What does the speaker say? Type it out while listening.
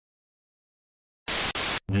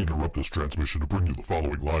We interrupt this transmission to bring you the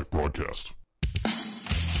following live broadcast.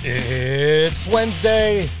 It's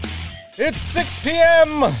Wednesday. It's 6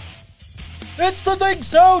 p.m. It's the Think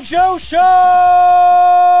So Joe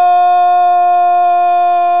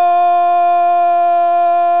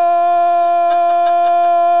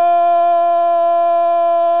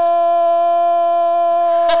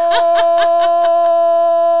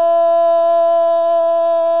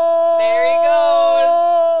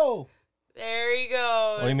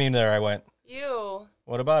What do you mean there I went? You.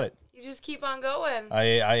 What about it? You just keep on going.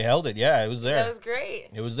 I held it. Yeah, it was there. That was great.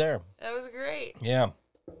 It was there. That was great. Yeah.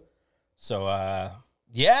 So,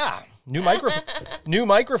 yeah. New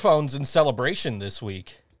microphones in celebration this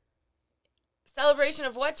week. Celebration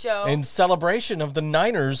of what, Joe? In celebration of the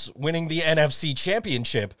Niners winning the NFC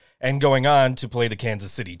Championship and going on to play the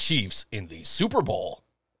Kansas City Chiefs in the Super Bowl.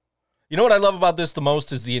 You know what I love about this the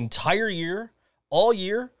most is the entire year, all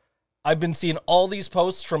year, I've been seeing all these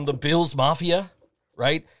posts from the Bills Mafia,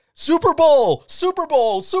 right? Super Bowl, Super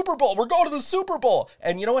Bowl, Super Bowl. We're going to the Super Bowl.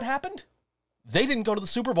 And you know what happened? They didn't go to the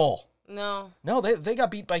Super Bowl. No. No, they got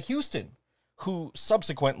beat by Houston, who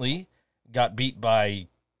subsequently got beat by,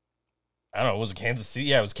 I don't know, was it Kansas City?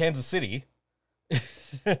 Yeah, it was Kansas City,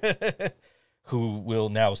 who will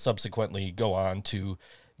now subsequently go on to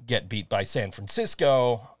get beat by San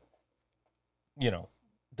Francisco. You know,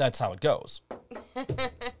 that's how it goes.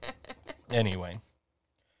 Anyway.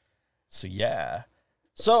 So, yeah.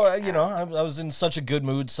 So, I was in such a good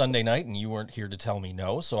mood Sunday night, and you weren't here to tell me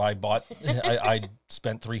no. So I I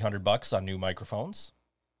spent $300 on new microphones.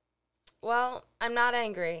 Well, I'm not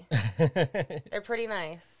angry. They're pretty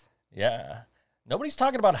nice. Yeah. Nobody's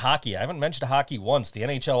talking about hockey. I haven't mentioned hockey once. The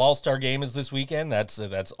NHL All-Star Game is this weekend. That's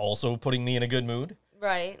also putting me in a good mood.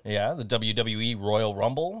 Right. Yeah, the WWE Royal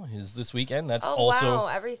Rumble is this weekend. That's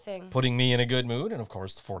everything. Putting me in a good mood. And, of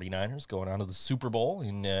course, the 49ers going on to the Super Bowl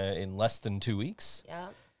in less than 2 weeks. Yeah.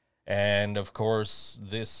 And, of course,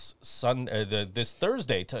 this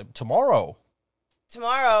Thursday, tomorrow.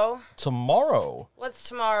 Tomorrow. What's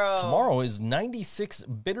tomorrow? Tomorrow is 96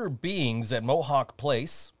 Bitter Beings at Mohawk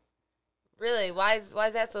Place. Really? Why is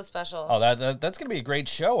that so special? Oh, that's going to be a great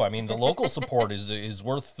show. I mean, the local support is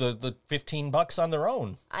worth the $15 on their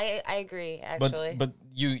own. I agree, actually. But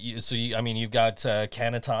you've got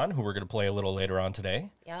Canaton, who we're going to play a little later on today.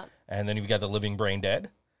 Yeah. And then you've got the Living Brain Dead.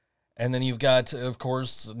 And then you've got, of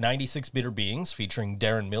course, 96 Bitter Beings featuring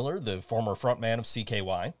Darren Miller, the former frontman of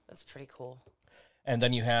CKY. That's pretty cool. And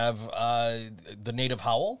then you have the Native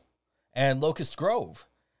Howl and Locust Grove.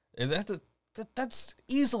 That's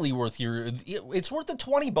easily worth it's worth the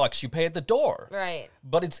 $20 you pay at the door. Right.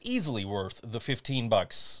 But it's easily worth the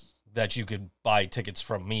 $15 that you could buy tickets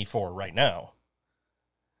from me for right now.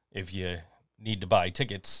 If you need to buy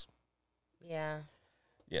tickets. Yeah.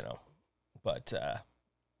 But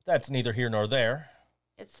that's neither here nor there.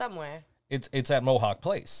 It's somewhere. It's at Mohawk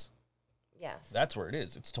Place. Yes. That's where it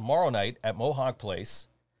is. It's tomorrow night at Mohawk Place.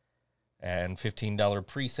 And $15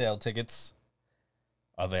 pre-sale tickets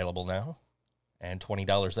available now. And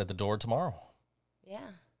 $20 at the door tomorrow. Yeah.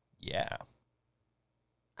 Yeah.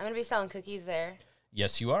 I'm going to be selling cookies there.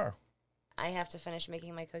 Yes, you are. I have to finish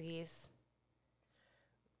making my cookies.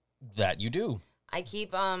 That you do. I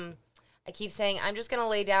keep saying, I'm just going to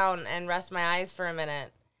lay down and rest my eyes for a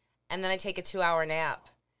minute. And then I take a 2-hour nap.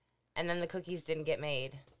 And then the cookies didn't get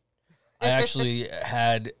made. I actually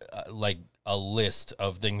had, a list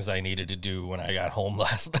of things I needed to do when I got home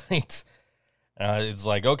last night. It's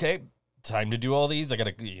like, okay, time to do all these. I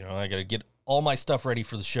gotta get all my stuff ready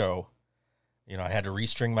for the show. I had to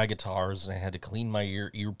restring my guitars, and I had to clean my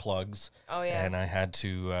earplugs. Oh yeah. And I had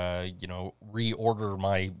to, reorder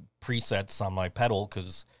my presets on my pedal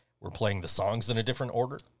because we're playing the songs in a different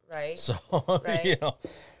order. Right. So right.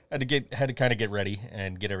 had to kind of get ready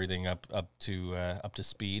and get everything up to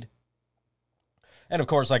speed. And, of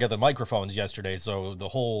course, I got the microphones yesterday, so the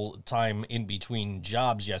whole time in between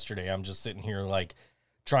jobs yesterday, I'm just sitting here,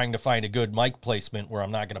 trying to find a good mic placement where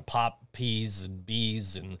I'm not going to pop P's and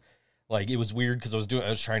B's. And, it was weird because I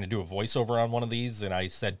was trying to do a voiceover on one of these, and I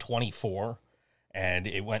said 24, and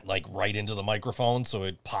it went, right into the microphone, so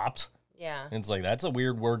it popped. Yeah. And it's that's a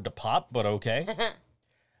weird word to pop, but okay.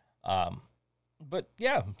 But,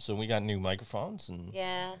 yeah, so we got new microphones and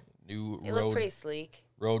new They look pretty sleek.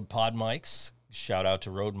 Rode Pod mics. Shout out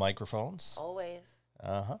to Rode Microphones. Always.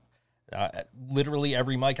 Uh-huh. Literally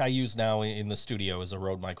every mic I use now in the studio is a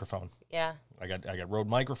Rode microphone. Yeah. I got Rode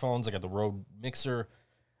microphones. I got the Rode mixer.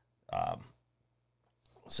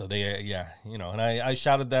 So they, and I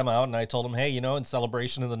shouted them out and I told them, hey, in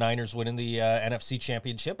celebration of the Niners winning the NFC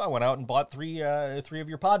Championship, I went out and bought three of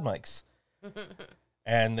your pod mics.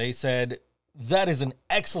 And they said, that is an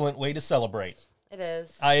excellent way to celebrate. It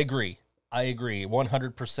is. I agree.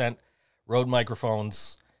 100%. Rode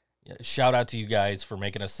Microphones. Shout out to you guys for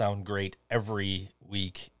making us sound great every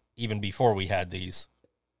week, even before we had these.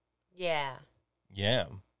 Yeah. Yeah.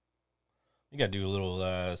 You got to do a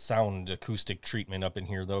little sound acoustic treatment up in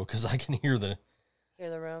here, though, because I can hear the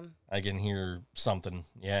room. I can hear something.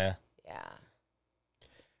 Yeah. Yeah.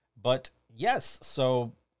 But, yes,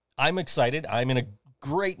 so I'm excited. I'm in a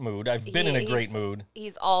great mood. I've been in a great mood.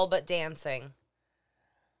 He's all but dancing.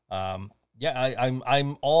 Yeah,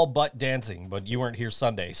 I'm all but dancing, but you weren't here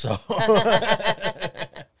Sunday, so.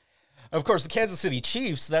 Of course, the Kansas City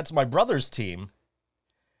Chiefs, that's my brother's team.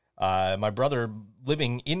 My brother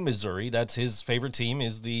living in Missouri, that's his favorite team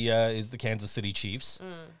is the Kansas City Chiefs.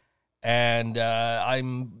 And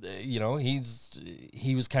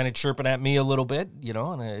he was kind of chirping at me a little bit,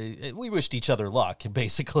 and we wished each other luck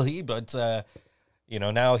basically, but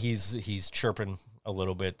now he's chirping a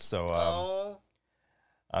little bit, so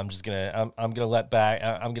I'm just gonna I'm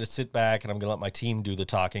gonna sit back and I'm gonna let my team do the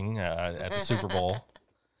talking at the Super Bowl,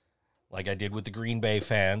 like I did with the Green Bay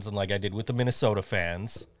fans and like I did with the Minnesota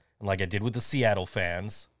fans and like I did with the Seattle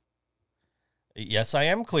fans. Yes, I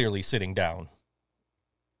am clearly sitting down.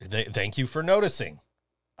 Thank you for noticing.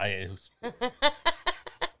 Okay.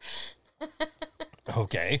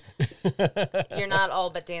 You're not all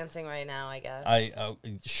but dancing right now, I guess.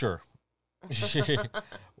 Sure.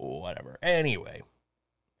 Whatever. Anyway.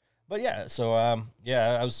 But yeah, so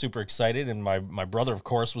I was super excited, and my brother, of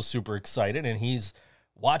course, was super excited, and he's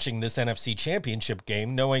watching this NFC Championship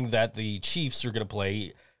game, knowing that the Chiefs are going to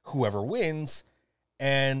play whoever wins.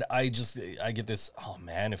 And I get this, oh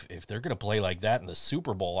man, if they're going to play like that in the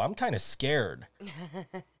Super Bowl, I'm kind of scared.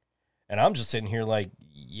 And I'm just sitting here like,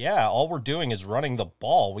 yeah, all we're doing is running the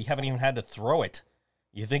ball. We haven't even had to throw it.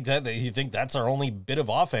 You think that's our only bit of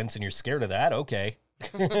offense and you're scared of that? Okay.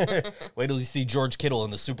 Wait till you see George Kittle in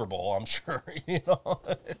the Super Bowl, I'm sure,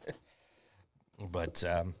 But,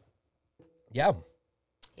 yeah.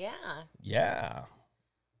 Yeah. Yeah.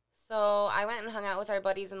 So I went and hung out with our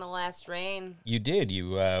buddies in the last rain. You did.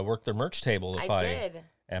 You worked their merch table, if I did.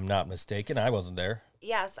 Am not mistaken. I wasn't there.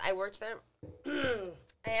 Yes, I worked there.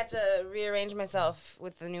 I have to rearrange myself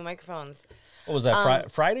with the new microphones. What was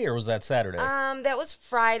that, Friday or was that Saturday? That was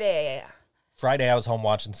Friday. Friday, I was home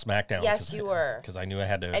watching SmackDown. Yes, you were. Because I knew I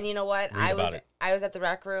had to. And you know what? I was at the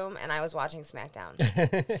rec room and I was watching SmackDown.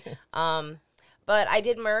 But I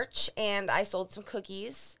did merch and I sold some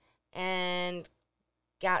cookies and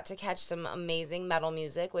got to catch some amazing metal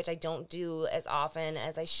music, which I don't do as often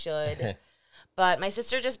as I should. But my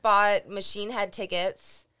sister just bought Machine Head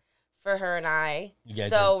tickets for her and I. You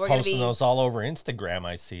guys so are we're posting gonna be those all over Instagram.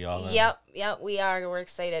 I see all that. Yep, we are. We're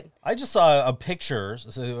excited. I just saw a picture.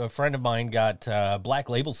 So a friend of mine got Black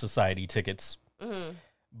Label Society tickets,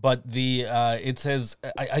 but it says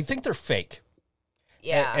I think they're fake.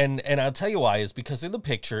 Yeah, and I'll tell you why is because in the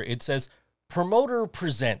picture it says promoter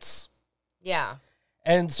presents. Yeah.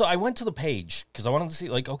 And so I went to the page because I wanted to see,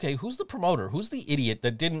 like, okay, who's the promoter? Who's the idiot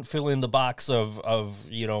that didn't fill in the box of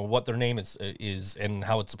what their name is and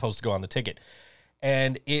how it's supposed to go on the ticket?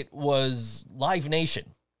 And it was Live Nation,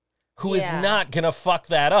 who is not gonna fuck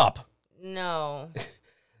that up. No.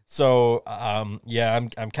 So I'm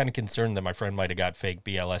kind of concerned that my friend might have got fake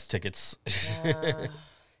BLS tickets.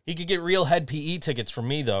 He could get real Head PE tickets from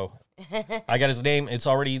me though. I got his name. It's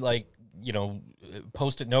already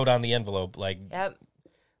post-it note on the envelope. Yep.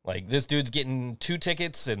 Like, this dude's getting 2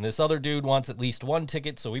 tickets, and this other dude wants at least 1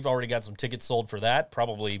 ticket, so we've already got some tickets sold for that.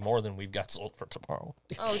 Probably more than we've got sold for tomorrow.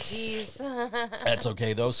 Oh, jeez. That's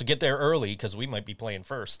okay, though, so get there early, because we might be playing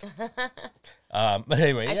first. But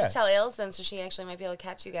anyway, I should tell Ailson, so she actually might be able to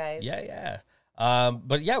catch you guys. Yeah.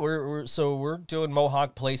 But yeah, we're doing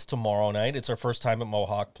Mohawk Place tomorrow night. It's our first time at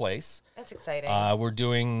Mohawk Place. That's exciting. We're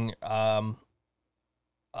doing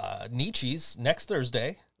Nietzsche's next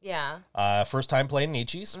Thursday. Yeah. First time playing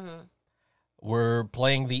Nietzsche's. Mm-hmm. We're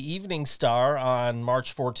playing the Evening Star on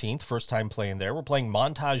March 14th. First time playing there. We're playing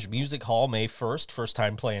Montage Music Hall May 1st. First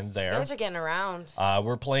time playing there. You guys are getting around.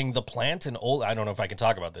 We're playing The Plant and I don't know if I can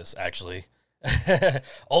talk about this, actually.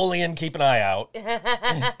 Olean, keep an eye out.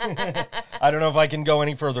 I don't know if I can go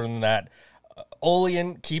any further than that.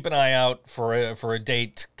 Olean, keep an eye out for a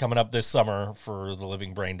date coming up this summer for the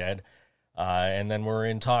Living Brain Dead. And then we're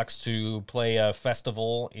in talks to play a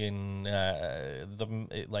festival in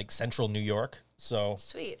central New York. So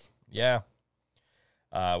sweet. Yeah.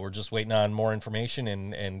 We're just waiting on more information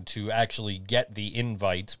and to actually get the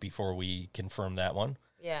invite before we confirm that one.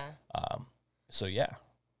 Yeah. So yeah.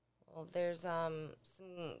 Well, there's some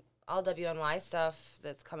all WNY stuff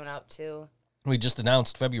that's coming up too. we just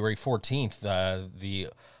announced February 14th, the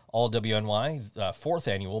All WNY fourth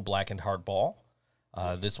annual Blackened Heart Ball.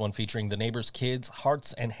 This one featuring the Neighbors Kids,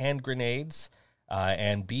 Hearts and Hand Grenades,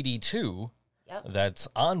 and BD2. Yep. That's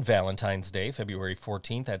on Valentine's Day, February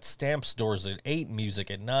 14th, at Stamps, doors at 8, music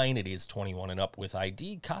at 9. It is 21 and up with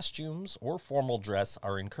ID. Costumes or formal dress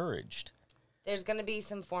are encouraged. There's going to be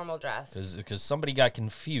some formal dress. Because somebody got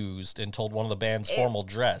confused and told one of the band's formal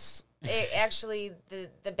dress. Actually,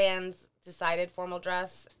 the bands decided formal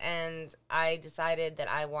dress, and I decided that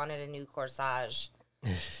I wanted a new corsage.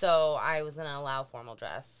 So I was going to allow formal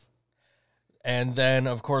dress. And then,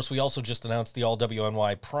 of course, we also just announced the All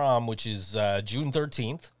WNY Prom, which is June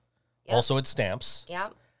 13th, also at Stamps.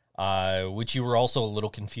 Yep. Which you were also a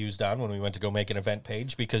little confused on when we went to go make an event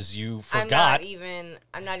page because you forgot.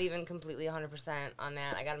 I'm not even completely 100% on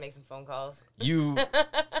that. I got to make some phone calls. You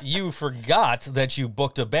forgot that you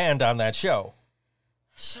booked a band on that show.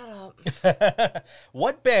 Shut up.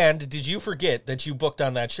 What band did you forget that you booked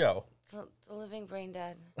on that show? The Living Brain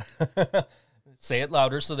Dead. Say it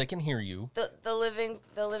louder so they can hear you. The living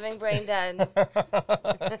brain dead.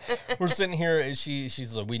 We're sitting here.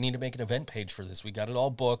 She's like, we need to make an event page for this. We got it all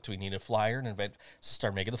booked. We need a flyer and an event. So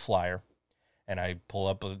start making the flyer, and I pull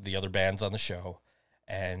up the other bands on the show,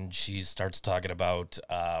 and she starts talking about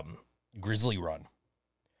Grizzly Run.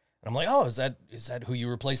 And I'm like, oh, is that who you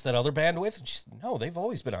replaced that other band with? And she's no, they've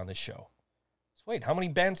always been on this show. So wait, how many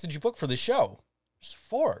bands did you book for this show? Just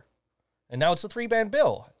 4, and now it's a 3-band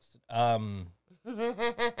bill. I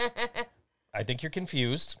think you're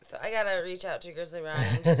confused. So I gotta reach out to Grizzly Run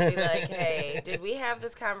and just be like, hey, did we have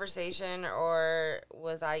this conversation or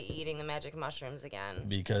was I eating the magic mushrooms again?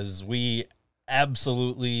 Because we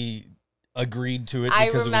absolutely agreed to it. I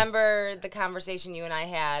remember the conversation you and I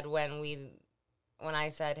had when I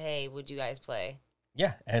said, hey, would you guys play?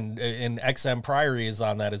 Yeah, and XM Priory is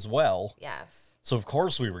on that as well. Yes. So of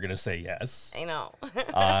course we were going to say yes. I know.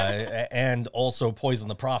 And also Poison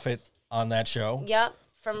the Prophet on that show. Yep,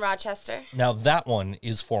 from Rochester. Now that one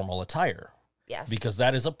is formal attire. Yes. Because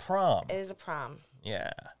that is a prom. It is a prom.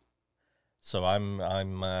 Yeah. So I'm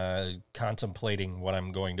contemplating what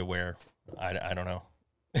I'm going to wear. I don't know.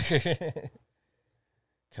 Because,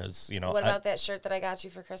 what about that shirt that I got you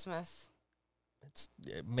for Christmas? It's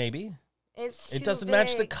maybe. It doesn't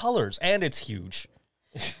match the colors, and it's huge.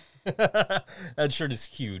 That shirt is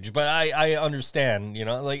huge, but I understand,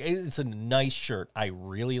 like, it's a nice shirt. I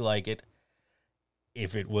really like it.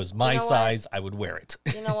 If it was my size, I would wear it.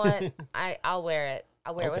 You know what? I'll wear it.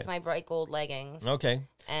 I'll wear it with my bright gold leggings. Okay.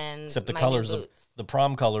 And except the colors of the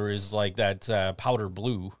prom color is like that powder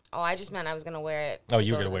blue. Oh, I just meant I was going to wear it. Oh,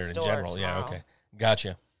 you were going to wear it in general. Tomorrow. Yeah, okay.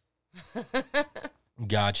 Gotcha.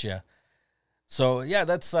 Gotcha. So, yeah,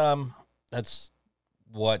 that's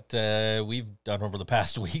what we've done over the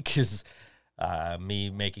past week is me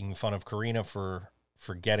making fun of Karina for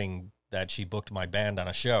forgetting that she booked my band on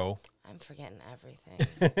a show. I'm forgetting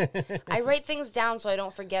everything. I write things down so I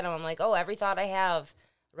don't forget them. I'm like, oh, every thought I have,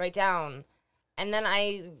 write down. And then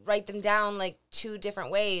I write them down like 2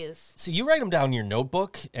 different ways. So you write them down in your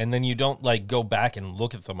notebook, and then you don't like go back and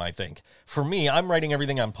look at them, I think. For me, I'm writing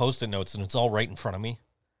everything on Post-it notes, and it's all right in front of me.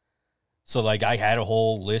 So, like, I had a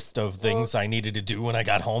whole list of things I needed to do when I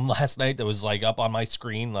got home last night that was, like, up on my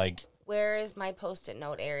screen, like... Where is my Post-it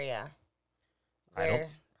note area? I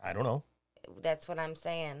don't know. That's what I'm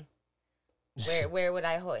saying. Where would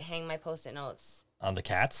I hang my Post-it notes? On the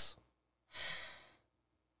cats?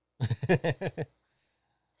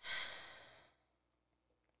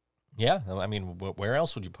 Yeah, I mean, where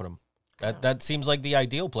else would you put them? That seems like the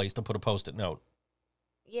ideal place to put a Post-it note.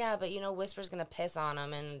 Yeah, but Whisper's gonna piss on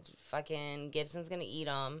them, and fucking Gibson's gonna eat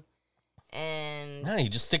them, and no, you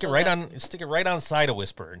just stick it right on the side of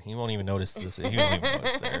Whisper, and he won't even notice. He won't even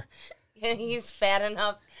notice there. He's fat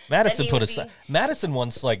enough. Madison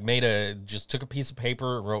once just took a piece of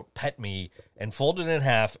paper and wrote "Pet Me" and folded it in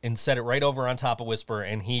half and set it right over on top of Whisper,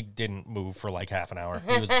 and he didn't move for like half an hour.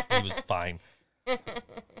 He was fine.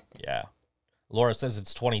 Yeah, Laura says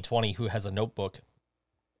it's 2020. Who has a notebook?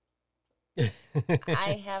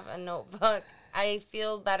 I have a notebook. I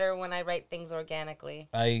feel better when I write things organically.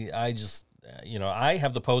 I just, I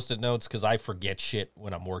have the Post-it notes because I forget shit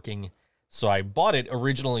when I'm working. So I bought it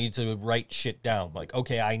originally to write shit down. Like,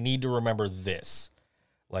 okay, I need to remember this.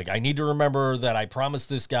 Like, I need to remember that I promised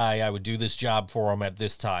this guy I would do this job for him at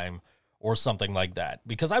this time or something like that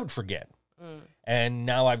because I would forget. And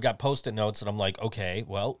now I've got Post-it notes and I'm like, okay,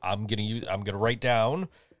 well, I'm going to write down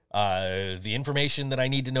the information that I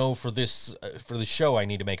need to know for this for the show. I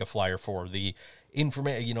need to make a flyer for the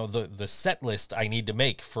information, the set list I need to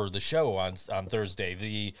make for the show on Thursday.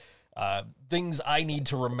 The things I need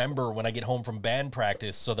to remember when I get home from band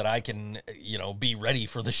practice so that I can, be ready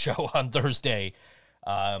for the show on Thursday.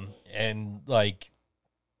 And like,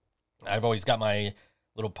 I've always got my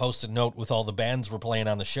little post-it note with all the bands we're playing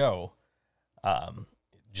on the show,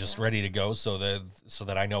 just ready to go so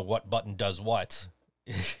that I know what button does what.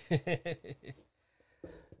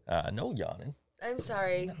 No yawning. I'm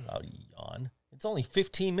sorry. I'll yawn. It's only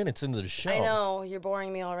 15 minutes into the show. I know, you're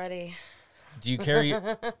boring me already. Do you carry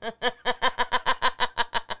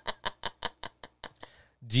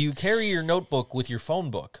your notebook with your phone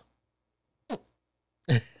book?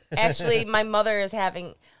 Actually, my mother's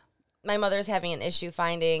having an issue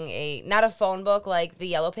finding not a phone book like the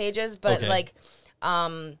Yellow Pages, but Okay.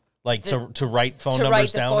 To write phone to numbers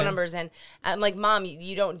write the down phone in? numbers in. I'm like, Mom,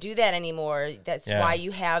 you don't do that anymore. That's Yeah. why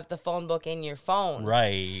you have the phone book in your phone.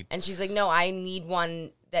 Right. And she's like, no, I need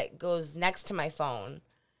one that goes next to my phone.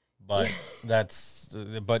 But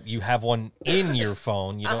but you have one in your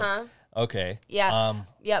phone. You don't. Uh-huh. Okay. Yeah.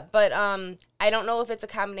 Yeah, but I don't know if it's a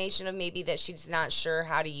combination of maybe that she's not sure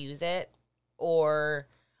how to use it, or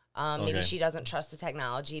maybe Okay. she doesn't trust the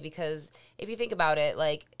technology, because if you think about it,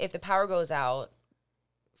 like if the power goes out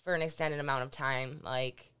for an extended amount of time,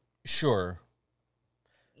 like Sure.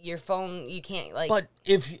 your phone, you can't like. But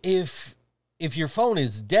if your phone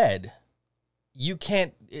is dead, you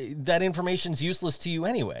can't. That information's useless to you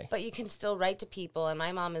anyway. But you can still write to people, and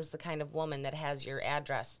my mom is the kind of woman that has your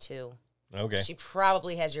address too. Okay. She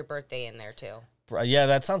probably has your birthday in there too. Yeah,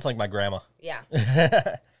 that sounds like my grandma. Yeah.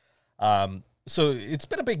 So it's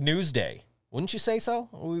been a big news day, wouldn't you say so?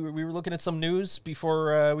 We were looking at some news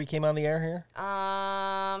before we came on the air here.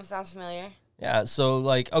 Sounds familiar. Yeah. So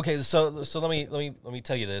like, okay. So let me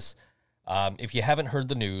tell you this. If you haven't heard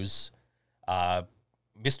the news,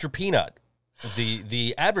 Mr. Peanut,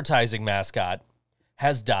 the advertising mascot,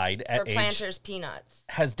 has died For Planters Peanuts.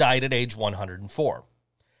 has died at age 104.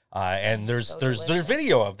 And there's delicious.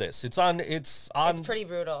 video of this. It's on. It's pretty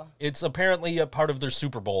brutal. It's apparently a part of their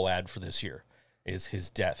Super Bowl ad for this year. Is his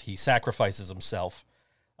death? He sacrifices himself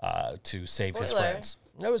to save his Spoiler. friends.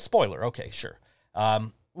 No, spoiler. Okay, sure.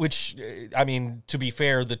 Which, I mean, to be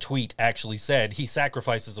fair, the tweet actually said he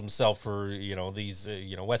sacrifices himself for these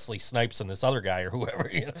Wesley Snipes and this other guy or whoever.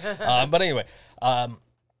 But anyway,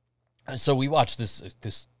 so we watched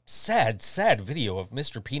this sad video of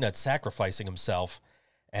Mr. Peanut sacrificing himself,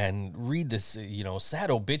 and read this sad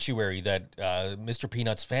obituary that Mr.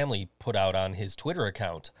 Peanut's family put out on his Twitter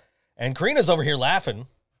account. And Karina's over here laughing.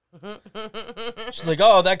 She's like,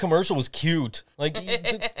 "Oh, that commercial was cute. Like,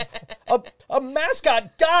 a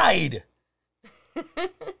mascot died."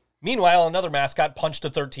 Meanwhile, another mascot punched a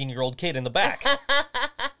 13-year-old kid in the back.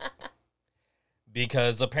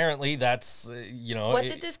 Because apparently that's, What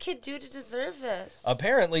did this kid do to deserve this?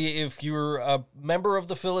 Apparently, if you're a member of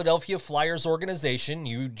the Philadelphia Flyers organization,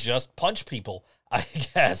 you just punch people, I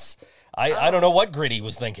guess. I don't know what Gritty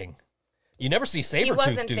was thinking. You never see Sabretooth He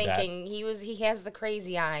wasn't do that. thinking. He has the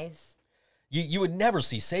crazy eyes. You would never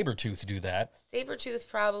see Sabretooth do that. Sabretooth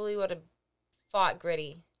probably would have fought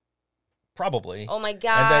Gritty. Probably. Oh my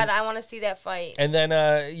God, then- I want to see that fight. And then,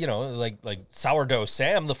 like Sourdough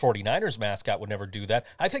Sam, the 49ers mascot, would never do that.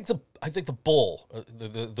 I think the bull,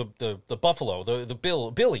 the buffalo, the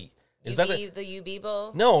Billy. Is that the UB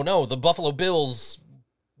Bull? No, the Buffalo Bills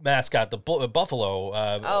mascot, the buffalo.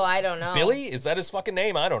 Oh, I don't know. Billy? Is that his fucking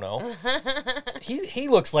name? I don't know. He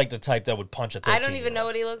looks like the type that would punch a 13-year-old. I don't even know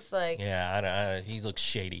what he looks like. Yeah, he looks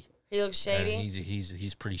shady. He looks shady.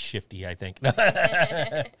 He's pretty shifty, I think.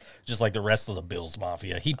 Just like the rest of the Bills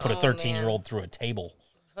Mafia. He'd put a Oh, 13-year-old through a table.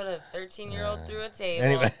 Put a 13-year-old through a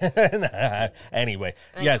table. Anyway,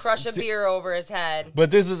 And yes. crush a beer over his head.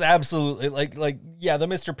 But this is absolutely like yeah, the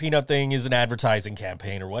Mr. Peanut thing is an advertising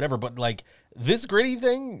campaign or whatever, but like this Gritty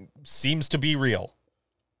thing seems to be real.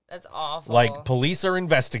 That's awful. Like police are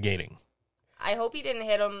investigating. I hope he didn't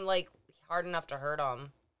hit him like hard enough to hurt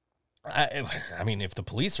him. I mean, if the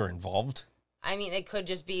police are involved, I mean, it could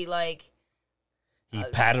just be like he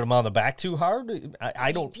patted him on the back too hard.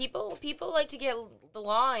 I don't. People like to get the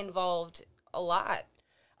law involved a lot.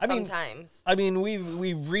 Sometimes. I mean,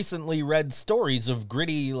 we've recently read stories of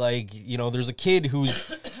Gritty, like, there's a kid who's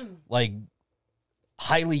like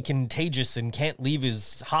highly contagious and can't leave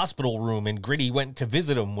his hospital room, and Gritty went to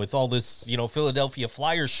visit him with all this, Philadelphia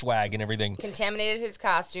Flyers swag and everything. Contaminated his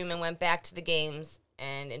costume and went back to the games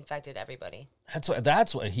and infected everybody.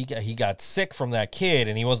 That's what he got sick from that kid,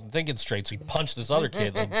 and he wasn't thinking straight, so he punched this other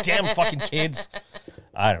kid. Like, damn fucking kids.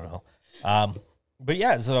 I don't know. But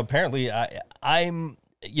yeah, so apparently I'm,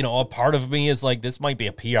 a part of me is like, this might be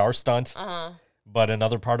a PR stunt. Uh-huh. But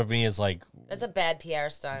another part of me is like, That's a bad PR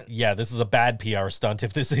stunt. yeah, this is a bad PR stunt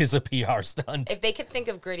if this is a PR stunt. If they could think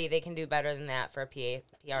of Gritty, they can do better than that for a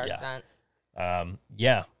PR stunt.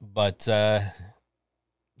 Yeah, but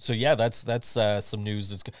so yeah, that's some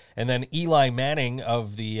news. And then Eli Manning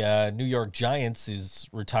of the New York Giants is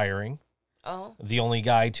retiring. Oh. The only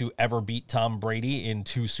guy to ever beat Tom Brady in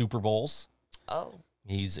 2 Super Bowls. Oh.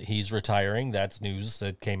 He's retiring. That's news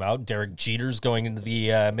that came out. Derek Jeter's going into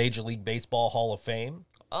the Major League Baseball Hall of Fame.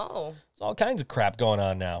 Oh. There's all kinds of crap going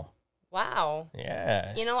on now. Wow.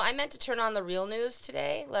 Yeah. You know, I meant to turn on the real news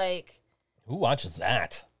today. Like, Who watches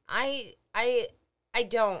that? I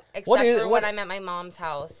don't, except for when I'm at my mom's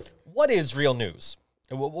house. What is real news?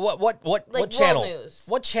 What Like channel? world news.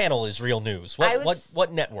 What channel is real news?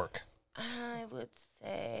 What network? I would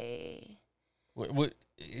say What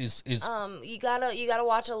is you gotta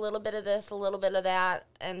watch a little bit of this, a little bit of that,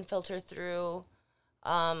 and filter through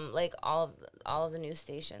like all of the news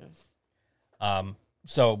stations.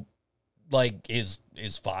 So like is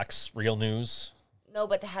Fox real news? No,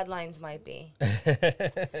 but the headlines might be.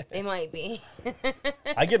 They might be.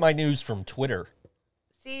 I get my news from Twitter.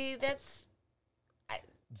 See, That's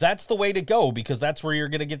the way to go because that's where you're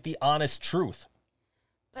going to get the honest truth.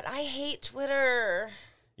 but I hate Twitter.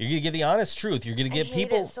 You're going to get the honest truth. You're going to get I hate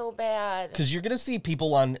people it so bad. because you're going to see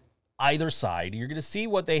people on either side. You're going to see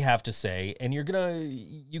what they have to say, and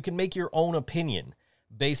you can make your own opinion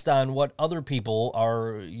based on what other people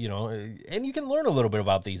are, and you can learn a little bit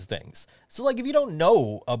about these things. So, like, if you don't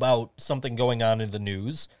know about something going on in the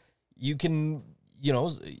news, you can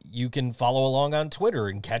follow along on Twitter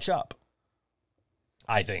and catch up.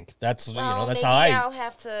 I think that's that's maybe how I'll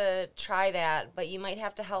have to try that, but you might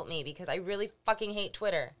have to help me because I really fucking hate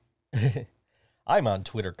Twitter. I'm on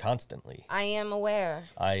Twitter constantly. I am aware.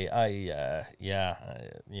 I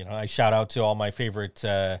shout out to all my favorite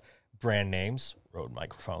brand names, Rode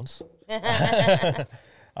microphones. And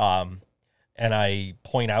I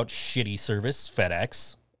point out shitty service,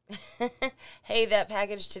 FedEx. Hey, that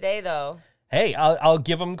package today though. Hey, I'll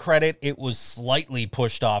give them credit. It was slightly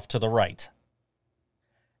pushed off to the right.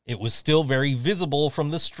 It was still very visible from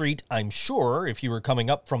the street, I'm sure, if you were coming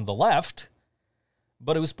up from the left,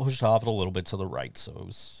 but it was pushed off a little bit to the right, so it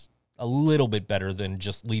was a little bit better than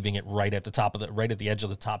just leaving it right at the edge of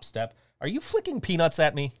the top step. Are you flicking peanuts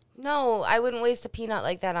at me? No, I wouldn't waste a peanut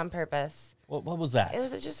like that on purpose. What was that? It was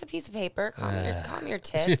just a piece of paper. Calm your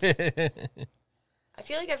tits. I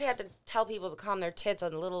feel like I've had to tell people to calm their tits a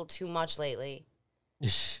little too much lately.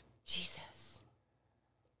 Jesus.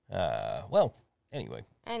 Well, anyway.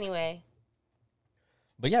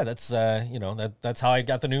 But yeah, that's that's how I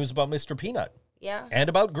got the news about Mr. Peanut. Yeah. And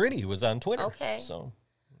about Gritty, who was on Twitter. Okay. So,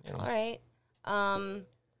 All right.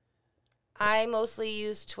 I mostly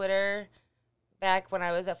used Twitter back when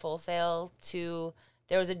I was at Full Sail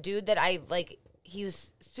there was a dude that he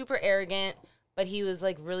was super arrogant, but he was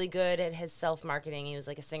like really good at his self-marketing. He was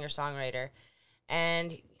like a singer-songwriter.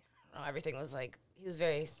 And everything was like, he was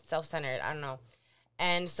very self-centered. I don't know.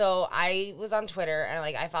 And so I was on Twitter and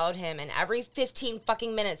I followed him, and every 15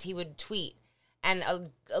 fucking minutes he would tweet, and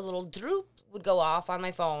a little droop would go off on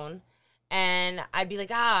my phone, and I'd be like,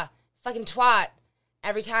 fucking twat.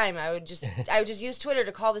 Every time I would just use Twitter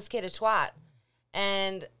to call this kid a twat.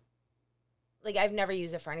 And I've never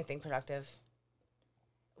used it for anything productive.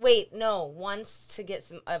 Wait, no, once to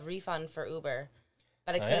get a refund for Uber.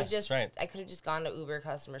 But I could have just gone to Uber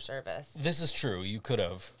customer service. This is true. You could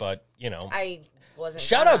have, but I wasn't.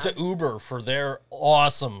 Shout out to Uber for their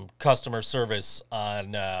awesome customer service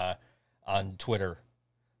on Twitter.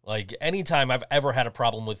 Like, anytime I've ever had a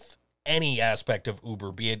problem with any aspect of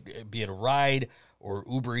Uber, be it a ride or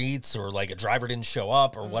Uber Eats or like a driver didn't show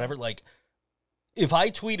up or whatever, like if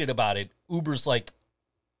I tweeted about it, Uber's like,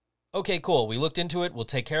 okay, cool. We looked into it. We'll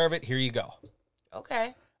take care of it. Here you go.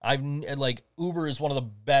 Okay. Uber is one of the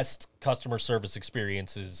best customer service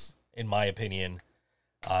experiences, in my opinion,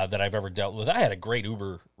 that I've ever dealt with. I had a great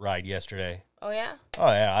Uber ride yesterday. Oh, yeah?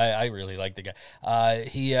 Oh, yeah. I really like the guy.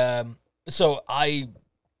 So I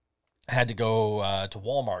had to go to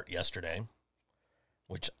Walmart yesterday,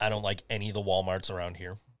 which I don't like any of the Walmarts around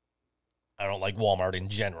here. I don't like Walmart in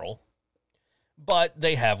general, but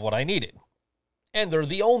they have what I needed. And they're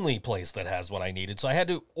the only place that has what I needed. So I had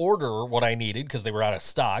to order what I needed because they were out of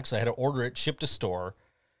stock. So I had to order it, shipped to store,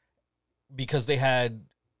 because they had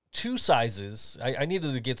 2 sizes. I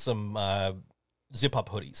needed to get some zip-up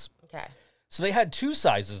hoodies. Okay. So they had 2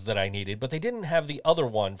 sizes that I needed, but they didn't have the other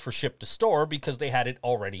one for ship to store because they had it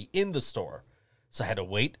already in the store. So I had to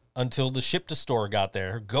wait until the ship to store got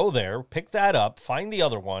there, go there, pick that up, find the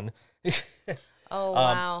other one. Oh,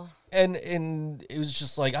 wow. And it was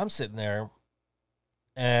just like, I'm sitting there.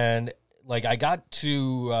 and like I got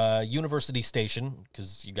to University Station,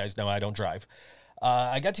 because you guys know I don't drive.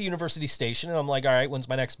 I got to University Station, and I'm like, all right, when's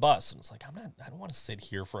my next bus? And it's like, I don't want to sit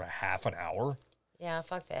here for a half an hour. Yeah,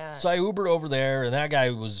 fuck that. So I Ubered over there, and that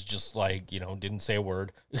guy was just like, didn't say a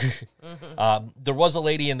word. There was a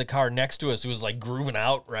lady in the car next to us who was like grooving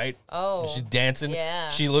out, right? Oh, she's dancing. yeah.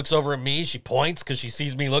 She looks over at me. She points because she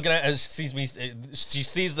sees me looking at. She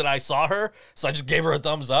sees that I saw her. So I just gave her a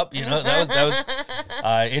thumbs up. That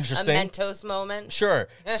was interesting. A Mentos moment. Sure.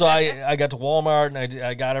 So I got to Walmart, and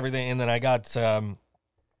I got everything, and then I got.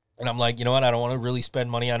 And I'm like, you know what? I don't want to really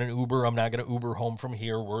spend money on an Uber. I'm not going to Uber home from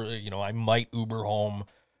here. I might Uber home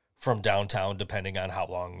from downtown, depending on how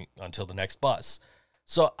long until the next bus.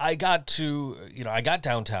 So I got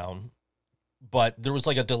downtown, but there was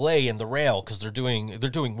like a delay in the rail because they're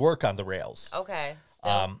doing work on the rails. Okay.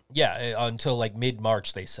 Still. Until like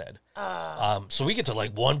mid-March, they said. So we get to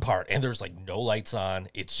like one part, and there's like no lights on.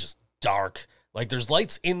 It's just dark. Like there's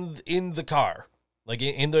lights in the car, like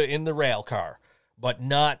in the rail car, but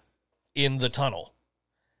not in the tunnel.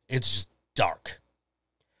 It's just dark,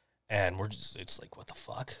 and it's like, what the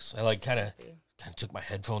fuck? So I like kind of took my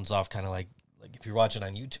headphones off, kind of like if you're watching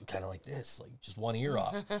on YouTube, kind of like this, like just one ear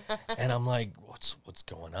off. And I'm like, what's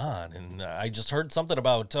going on? And I just heard something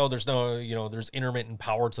about, there's no, there's intermittent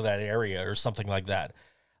power to that area or something like that.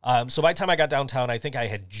 So by the time I got downtown, I think I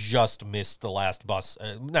had just missed the last bus,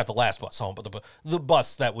 not the last bus home, but the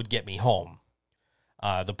bus that would get me home.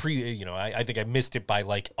 I think I missed it by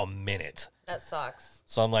like a minute. That sucks.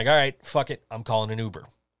 So I'm like, all right, fuck it. I'm calling an Uber.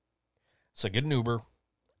 So I get an Uber,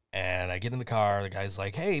 and I get in the car. The guy's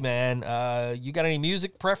like, hey, man, you got any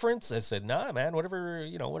music preference? I said, nah, man, whatever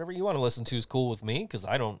you want to listen to is cool with me, because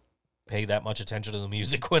I don't pay that much attention to the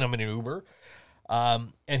music when I'm in an Uber.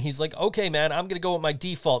 And he's like, okay, man, I'm going to go with my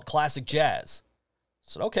default classic jazz. I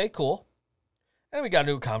said, okay, cool. And we got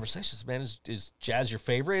into a conversation. Man, is jazz your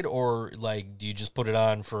favorite, or like do you just put it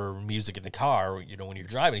on for music in the car, when you're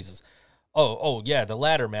driving? He says, oh yeah, the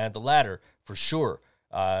latter, man, the latter for sure.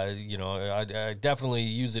 I definitely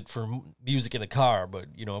use it for music in the car, but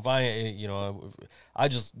if I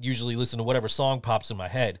just usually listen to whatever song pops in my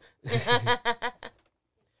head.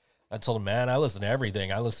 I told him, man, I listen to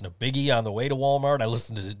everything. I listen to Biggie on the way to Walmart. I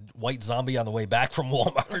listen to White Zombie on the way back from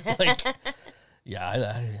Walmart. Like.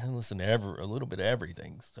 Yeah, I listen to a little bit of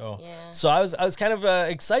everything. So, yeah. So I was kind of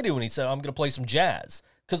excited when he said, I'm going to play some jazz,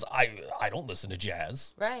 because I don't listen to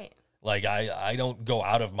jazz. Right. Like, I don't go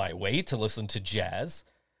out of my way to listen to jazz.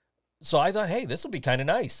 So I thought, hey, this will be kind of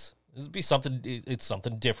nice. This will be something. It's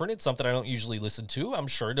something different. It's something I don't usually listen to. I'm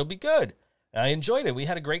sure it'll be good. I enjoyed it. We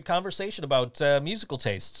had a great conversation about musical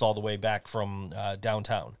tastes all the way back from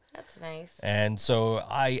downtown. That's nice. And so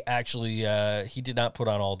I actually, he did not put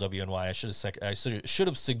on all WNY. I should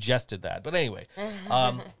have suggested that. But anyway,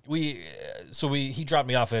 he dropped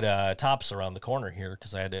me off at Tops around the corner here,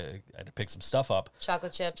 because I had to pick some stuff up.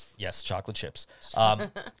 Chocolate chips. Yes, chocolate chips.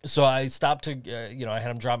 So I stopped to, I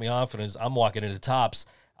had him drop me off, and as I'm walking into Tops,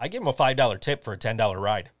 I gave him a $5 tip for a $10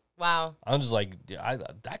 ride. Wow. I'm just like,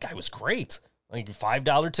 that guy was great. Like,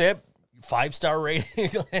 $5 tip, 5-star rating.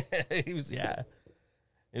 It was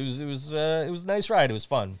a nice ride. It was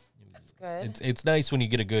fun. That's good. It's nice when you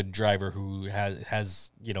get a good driver who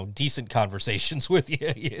has decent conversations with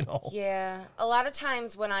you, Yeah. A lot of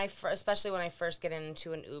times especially when I first get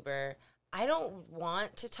into an Uber, I don't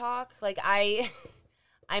want to talk. Like,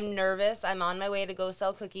 I'm nervous. I'm on my way to go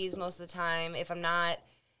sell cookies most of the time. If I'm not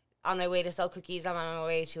on my way to sell cookies, I'm on my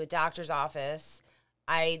way to a doctor's office.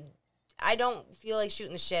 I don't feel like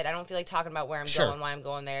shooting the shit. I don't feel like talking about where I'm going, why I'm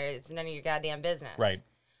going there. It's none of your goddamn business. Right.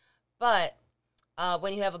 But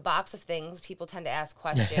when you have a box of things, people tend to ask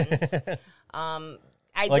questions.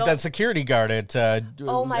 That security guard at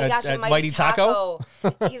oh my gosh, at Mighty Taco.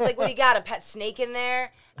 He's like, what do you got, a pet snake in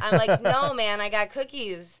there? I'm like, no, man, I got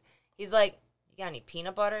cookies. He's like, you got any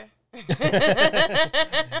peanut butter?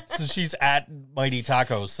 So she's at Mighty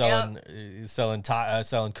Taco selling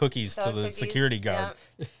cookies to the security guard.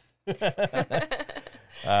 Yep.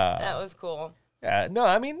 That was cool. Yeah, no,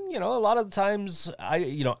 I mean, a lot of the times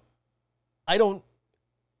a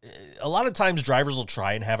lot of times drivers will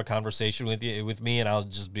try and have a conversation with me, and I'll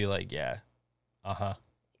just be like, yeah,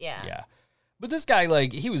 yeah. But this guy,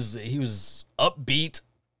 like, he was upbeat.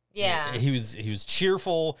 Yeah, he was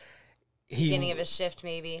cheerful. Beginning of a shift,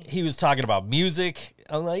 maybe. He was talking about music.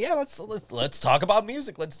 I'm like, yeah, let's talk about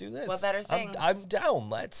music. Let's do this. What better things? I'm down.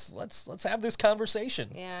 Let's have this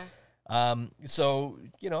conversation. Yeah. So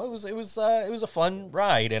it was a fun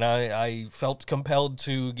ride, and I felt compelled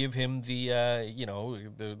to give him the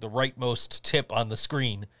the rightmost tip on the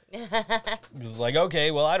screen. It's like,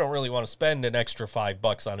 okay, well, I don't really want to spend an extra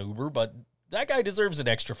 $5 on Uber, but that guy deserves an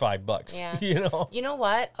extra $5. Yeah. You know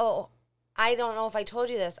what? Oh, I don't know if I told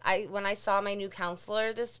you this. When I saw my new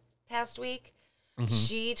counselor this past week,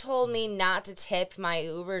 she told me not to tip my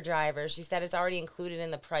Uber driver. She said it's already included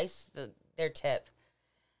in the price, their tip.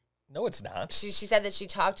 No, it's not. She said that she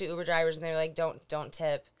talked to Uber drivers and they're like, don't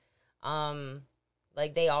tip.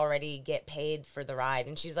 Like they already get paid for the ride.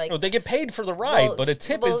 And she's like, no, they get paid for the ride, well, but a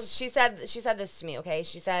tip is. She said this to me. Okay,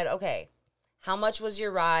 she said, okay, how much was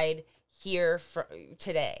your ride here for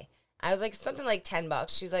today? I was like, something like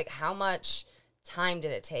 $10. She's like, how much time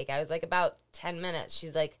did it take? I was like, about 10 minutes.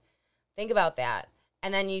 She's like, think about that.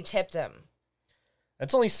 And then you tipped him.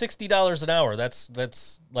 That's only $60 an hour. That's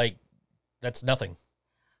nothing.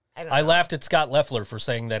 I laughed at Scott Leffler for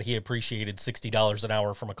saying that he appreciated $60 an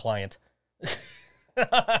hour from a client.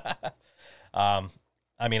 I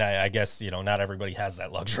mean, I guess, not everybody has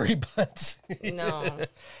that luxury, but no.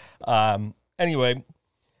 Anyway,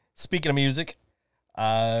 speaking of music,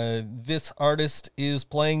 this artist is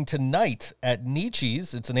playing tonight at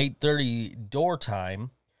Nietzsche's. It's an 8:30 door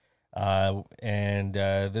time. And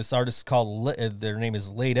this artist is called, their name is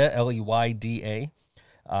Leyda, Leyda.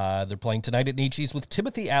 They're playing tonight at Nietzsche's with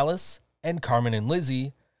Timothy Alice and Carmen and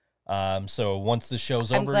Lizzie. So once the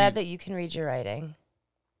show's over, I'm glad that you can read your writing.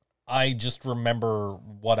 I just remember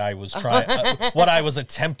what I was what I was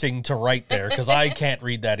attempting to write there, because I can't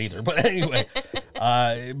read that either. But anyway,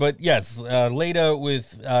 but yes, Leyda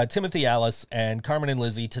with Timothy Alice and Carmen and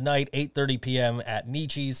Lizzie tonight, 8:30 p.m. at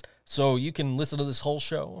Nietzsche's. So you can listen to this whole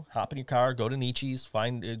show, hop in your car, go to Nietzsche's, try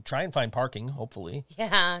and find parking, hopefully.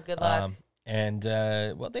 Yeah, good luck. And,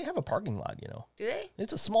 well, they have a parking lot, Do they?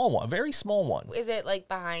 It's a small one, a very small one. Is it, like,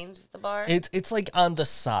 behind the bar? It's like, on the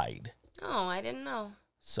side. Oh, I didn't know.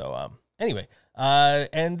 So, anyway,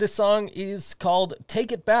 and this song is called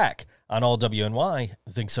Take It Back on All WNY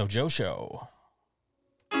Think So Joe Show.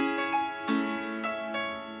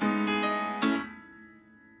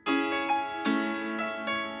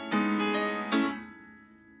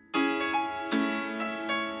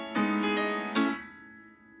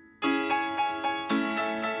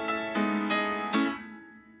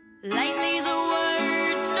 Lately the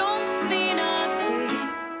words don't mean a thing.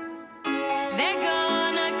 They're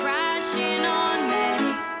gonna crash in on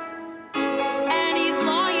me. And he's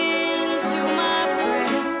lying to my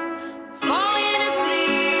friends, falling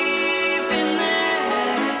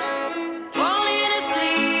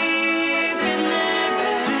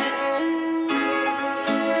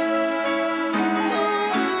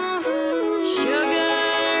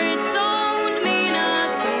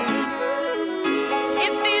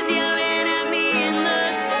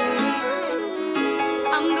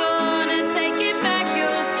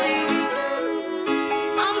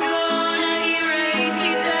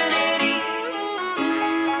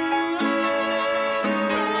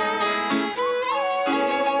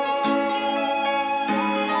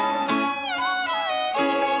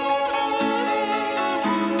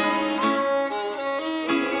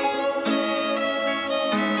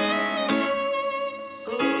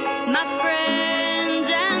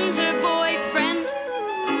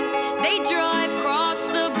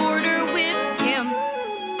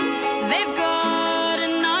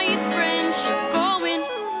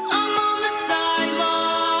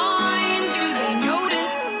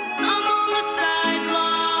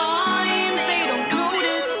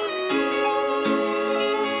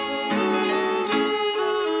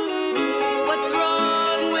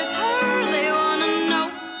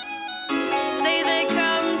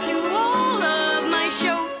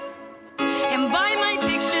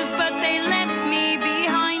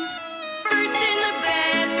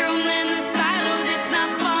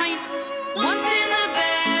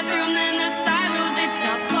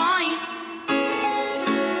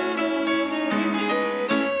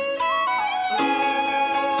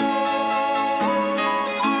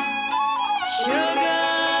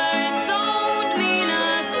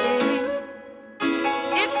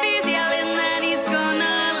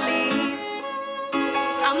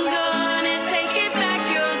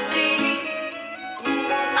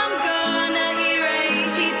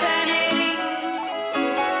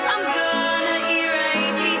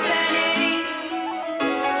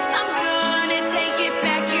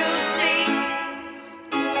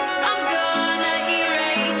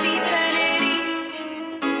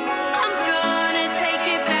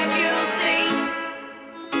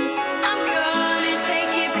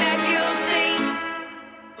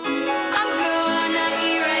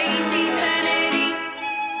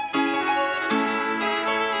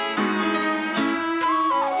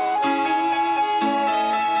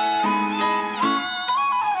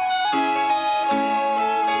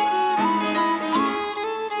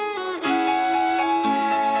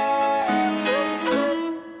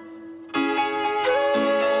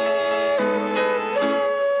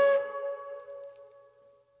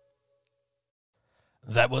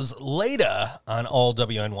That was Leda on All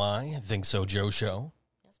WNY. I Think So Joe show.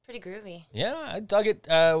 That's pretty groovy. Yeah, I dug it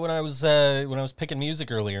when I was picking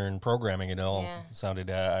music earlier and programming it all. Yeah. Sounded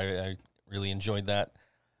I really enjoyed that.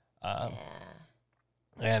 Yeah.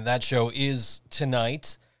 And that show is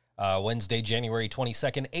tonight, Wednesday, January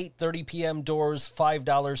 22nd, 8:30 p.m. doors,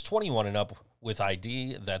 $5, 21 and up with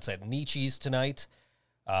ID. That's at Nietzsche's tonight.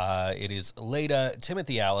 It is Leda,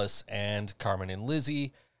 Timothy Alice, and Carmen and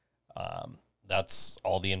Lizzie. That's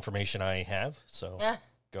all the information I have. So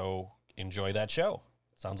go enjoy that show.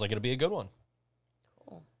 Sounds like it'll be a good one.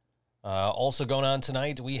 Cool. Also going on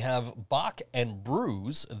tonight, we have Bach and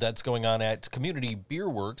Brews. That's going on at Community Beer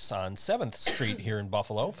Works on 7th Street here in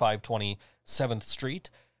Buffalo, 520 7th Street.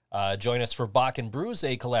 Join us for Bach and Brews,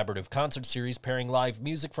 a collaborative concert series pairing live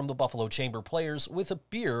music from the Buffalo Chamber Players with a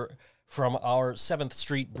beer from our 7th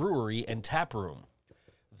Street Brewery and Tap Room.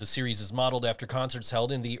 The series is modeled after concerts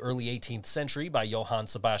held in the early 18th century by Johann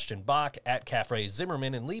Sebastian Bach at Café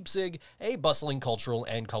Zimmermann in Leipzig, a bustling cultural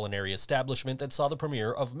and culinary establishment that saw the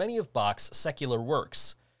premiere of many of Bach's secular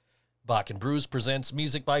works. Bach and Brews presents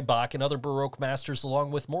music by Bach and other Baroque masters along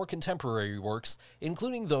with more contemporary works,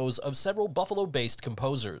 including those of several Buffalo-based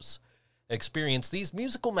composers. Experience these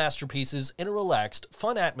musical masterpieces in a relaxed,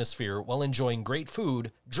 fun atmosphere while enjoying great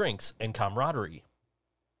food, drinks, and camaraderie.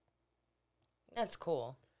 That's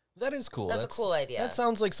cool. That is cool. That's a cool idea. That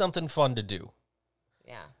sounds like something fun to do.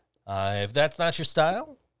 Yeah. If that's not your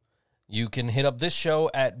style, you can hit up this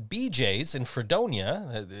show at BJ's in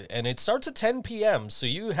Fredonia, and it starts at 10 p.m., so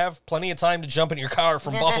you have plenty of time to jump in your car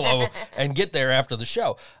from Buffalo and get there after the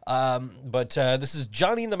show. But this is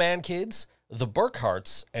Johnny and the Man Kids, the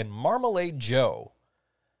Burkharts, and Marmalade Joe.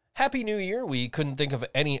 Happy New Year. We couldn't think of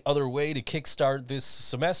any other way to kickstart this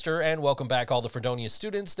semester, and welcome back all the Fredonia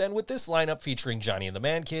students. Then with this lineup featuring Johnny and the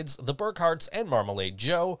Man Kids, the Burkharts, and Marmalade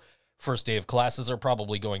Joe. First day of classes are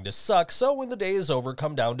probably going to suck, so when the day is over,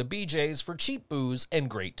 come down to BJ's for cheap booze and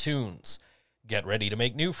great tunes. Get ready to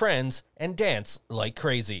make new friends and dance like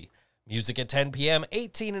crazy. Music at 10 p.m.,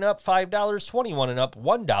 18 and up, $5, 21 and up,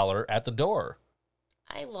 $1 at the door.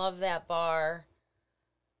 I love that bar.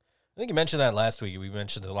 I think you mentioned that last week. We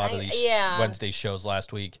mentioned a lot of these Wednesday shows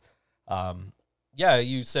last week. Yeah,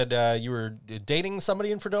 you said you were dating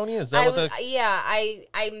somebody in Fredonia? Is that Yeah,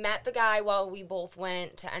 I met the guy while we both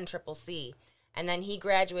went to NCCC, and then he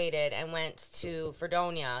graduated and went to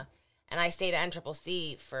Fredonia, and I stayed at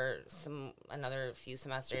NCCC for another few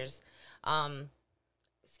semesters.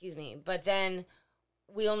 Excuse me. But then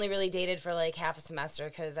we only really dated for like half a semester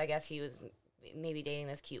because I guess he was maybe dating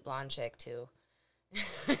this cute blonde chick too.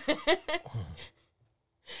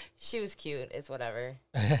 She was cute. It's whatever.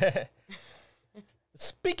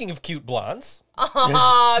 Speaking of cute blondes.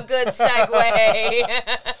 Oh, good segue.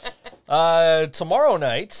 Tomorrow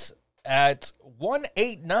night at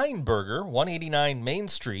 189 Burger, 189 Main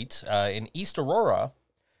Street in East Aurora,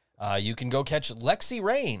 you can go catch Lexi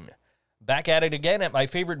Rain. Back at it again at my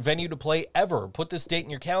favorite venue to play ever. Put this date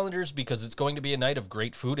in your calendars because it's going to be a night of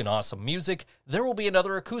great food and awesome music. There will be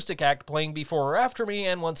another acoustic act playing before or after me,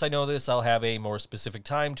 and once I know this, I'll have a more specific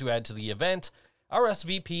time to add to the event.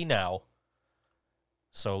 RSVP now.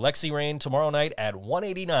 So Lexi Rain tomorrow night at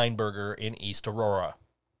 189 Burger in East Aurora.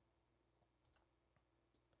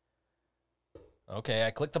 Okay,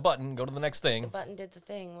 I clicked the button. Go to the next thing. The button did the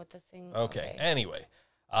thing with the thing. Okay. Anyway.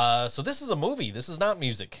 So this is a movie. This is not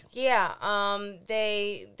music. Yeah.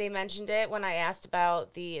 They mentioned it when I asked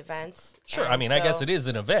about the events. Sure. I mean, I guess it is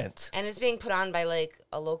an event. And it's being put on by like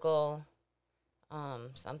a local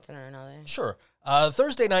something or another. Sure.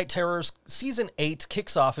 Thursday Night Terrors Season 8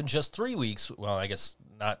 kicks off in just 3 weeks. Well, I guess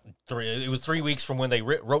not 3. It was 3 weeks from when they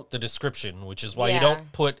wrote the description, which is why you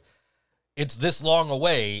don't put "it's this long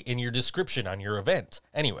away" in your description on your event.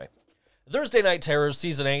 Anyway. Thursday Night Terrors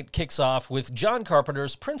Season 8 kicks off with John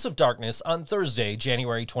Carpenter's Prince of Darkness on Thursday,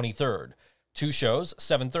 January 23rd. 2 shows,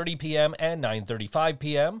 7:30 p.m. and 9:35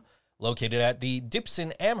 p.m., located at the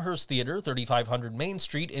Dipson Amherst Theater, 3500 Main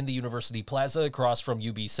Street in the University Plaza across from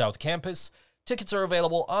UB South Campus. Tickets are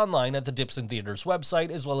available online at the Dipson Theater's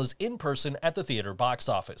website as well as in person at the theater box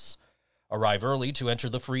office. Arrive early to enter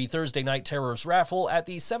the free Thursday Night Terrors raffle at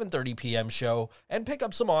the 7:30 p.m. show and pick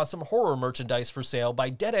up some awesome horror merchandise for sale by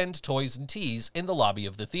Dead End Toys and Tees in the lobby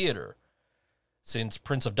of the theater. Since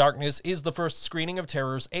Prince of Darkness is the first screening of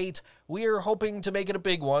Terrors 8, we're hoping to make it a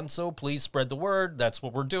big one, so please spread the word. That's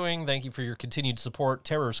what we're doing. Thank you for your continued support,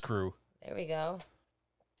 Terrors crew. There we go.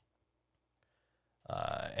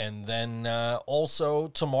 And then also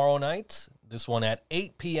tomorrow night, this one at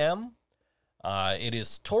 8 p.m., it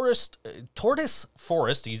is Tortoise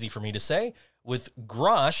Forest, easy for me to say, with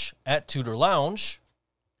Grosh at Tudor Lounge.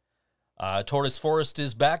 Tortoise Forest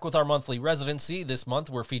is back with our monthly residency. This month,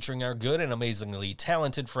 we're featuring our good and amazingly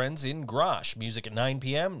talented friends in Grosh. Music at 9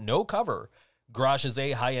 p.m., no cover. Grosh is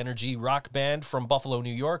a high-energy rock band from Buffalo,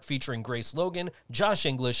 New York, featuring Grace Logan, Josh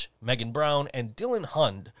English, Megan Brown, and Dylan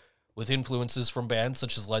Hund. With influences from bands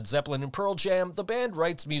such as Led Zeppelin and Pearl Jam, the band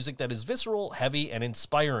writes music that is visceral, heavy, and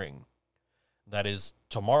inspiring. That is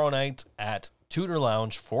tomorrow night at Tudor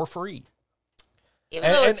Lounge for free. Even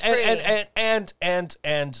though it's free. And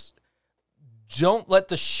don't let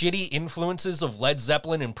the shitty influences of Led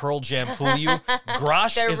Zeppelin and Pearl Jam fool you.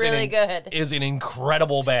 Grosh They're really good. is an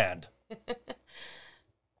incredible band.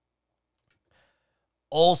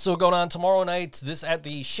 Also going on tomorrow night, this at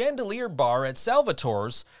the Chandelier Bar at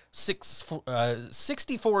Salvatore's,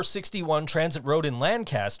 6461 Transit Road in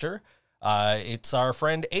Lancaster. It's our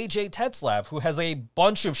friend AJ Tetzlaff, who has a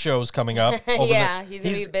bunch of shows coming up. Yeah, he's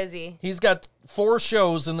going to be busy. He's got 4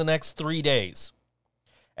 shows in the next 3 days.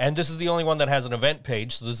 And this is the only one that has an event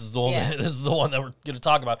page, so this is the one, this is the one that we're going to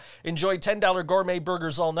talk about. Enjoy $10 gourmet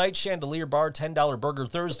burgers all night. Chandelier Bar, $10 burger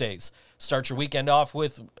Thursdays. Start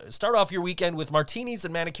off your weekend with martinis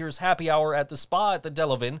and manicures happy hour at the spa at the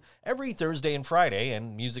Delavan every Thursday and Friday,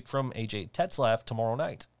 and music from AJ Tetzlaff tomorrow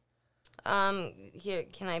night. Here,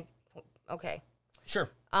 can I? Okay. Sure.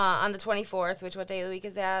 On the 24th, what day of the week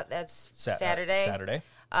is that? That's Saturday. Saturday.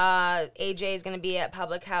 AJ is going to be at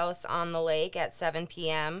Public House on the Lake at 7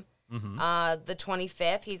 p.m. Mm-hmm. The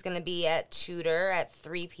 25th, he's going to be at Tudor at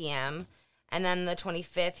 3 p.m. And then the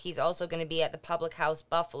 25th, he's also going to be at the Public House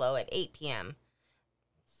Buffalo at 8 p.m.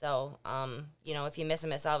 So, if you miss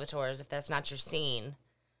him at Salvatore's, if that's not your scene.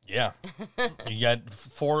 Yeah. You got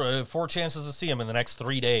four chances to see him in the next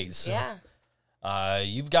 3 days. Yeah.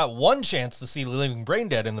 You've got one chance to see Living Brain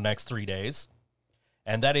Dead in the next 3 days.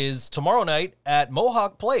 And that is tomorrow night at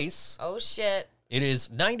Mohawk Place. Oh, shit. It is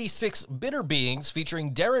 96 Bitter Beings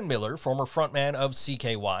featuring Darren Miller, former frontman of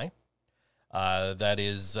CKY.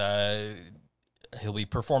 He'll be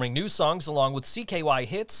performing new songs along with CKY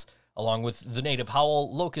hits, along with The Native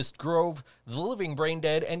Howl, Locust Grove, The Living Brain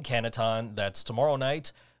Dead, and Canaton. That's tomorrow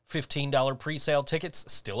night. $15 pre-sale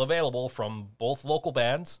tickets still available from both local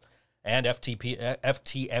bands and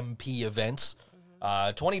FTMP events.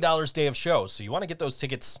 $20 day of show. So you want to get those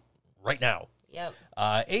tickets right now. Yep.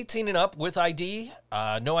 18 and up with ID.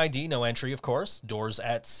 No ID, no entry, of course. Doors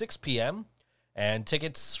at 6 p.m. And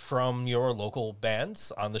tickets from your local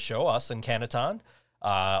bands on the show, us and Canaton,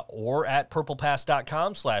 or at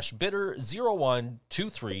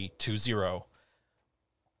purplepass.com/bidder012320.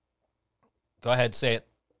 Go ahead, say it.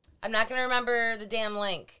 I'm not going to remember the damn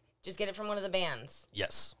link. Just get it from one of the bands.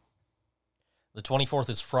 Yes. The 24th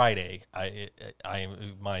is Friday.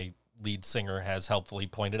 My lead singer has helpfully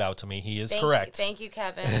pointed out to me he is correct. Thank you,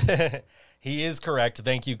 Kevin. He is correct.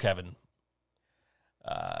 Thank you, Kevin.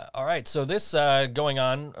 All right, so this going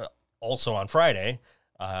on also on Friday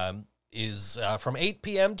is from 8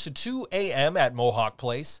 p.m. to 2 a.m. at Mohawk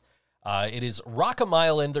Place. It is Rock a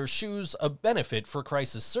Mile in Their Shoes, a benefit for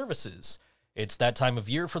crisis services. It's that time of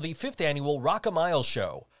year for the 5th annual Rock a Mile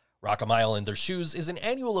show. Rock a Mile in Their Shoes is an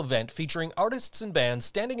annual event featuring artists and bands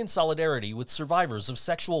standing in solidarity with survivors of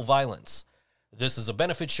sexual violence. This is a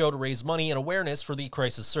benefit show to raise money and awareness for the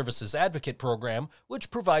Crisis Services Advocate Program,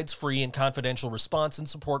 which provides free and confidential response and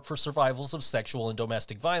support for survivors of sexual and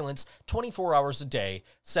domestic violence 24 hours a day,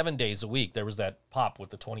 7 days a week. There was that pop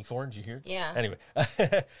with the 24. Did you hear it? Yeah. Anyway,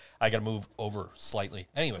 I got to move over slightly.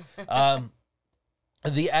 Anyway,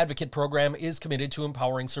 the Advocate Program is committed to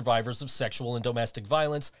empowering survivors of sexual and domestic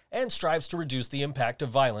violence and strives to reduce the impact of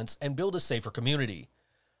violence and build a safer community.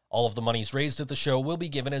 All of the monies raised at the show will be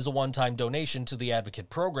given as a one-time donation to the Advocate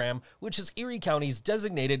Program, which is Erie County's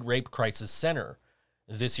designated rape crisis center.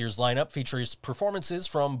 This year's lineup features performances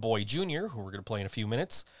from Boy Jr., who we're going to play in a few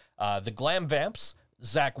minutes, the Glam Vamps,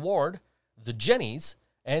 Zach Ward, the Jennies,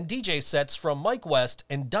 and DJ sets from Mike West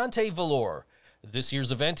and Dante Velour. This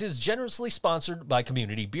year's event is generously sponsored by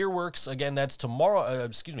Community Beer Works. Again, that's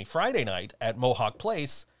Friday night at Mohawk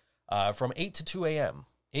Place from 8 to 2 a.m.,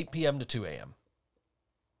 8 p.m. to 2 a.m.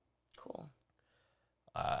 Cool.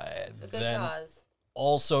 It's a good cause.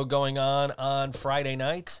 Also going on Friday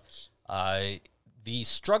night, the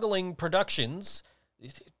Struggling Productions.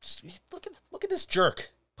 Look at this jerk.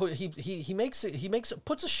 He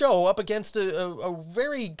puts a show up against a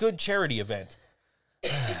very good charity event.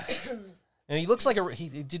 And he looks like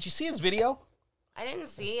did you see his video? I didn't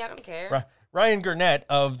see. I don't care. Ryan Gurnett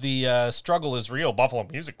of the Struggle is Real Buffalo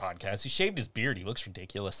Music Podcast. He shaved his beard. He looks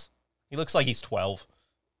ridiculous. He looks like he's 12.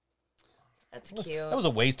 That's cute. That was a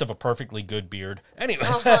waste of a perfectly good beard. Anyway.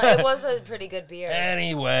 It was a pretty good beard.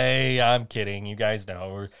 Anyway, I'm kidding. You guys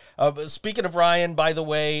know. Speaking of Ryan, by the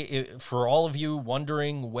way, for all of you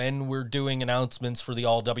wondering when we're doing announcements for the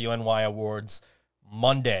All WNY Awards,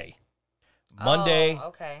 Monday. Oh,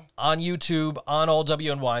 okay. On YouTube, on All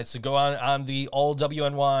WNY. So go on the All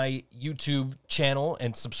WNY YouTube channel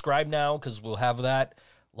and subscribe now because we'll have that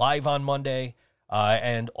live on Monday.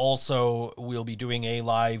 And also, we'll be doing a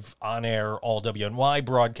live on-air All WNY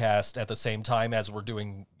broadcast at the same time as we're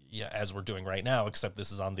doing right now, except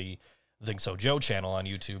this is on the Think So Joe channel on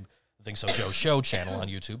YouTube, Think So Joe Show channel on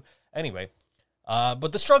YouTube. Anyway,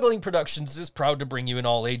 but the Struggling Productions is proud to bring you an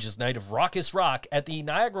all-ages night of raucous rock at the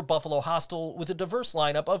Niagara Buffalo Hostel with a diverse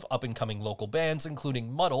lineup of up-and-coming local bands,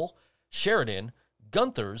 including Muddle, Sheridan,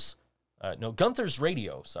 Gunther's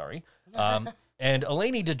Radio, and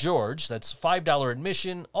Eleni DeGeorge. That's $5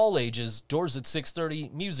 admission, all ages, doors at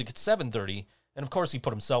 6:30, music at 7:30, and of course he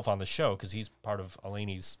put himself on the show because he's part of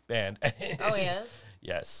Eleni's band. Oh, he is?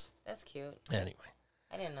 Yes. That's cute. Anyway.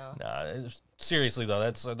 I didn't know. Nah, seriously though,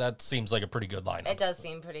 that seems like a pretty good lineup. It does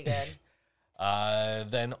seem pretty good.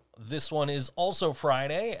 Then this one is also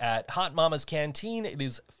Friday at Hot Mama's Canteen. It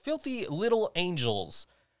is Filthy Little Angels.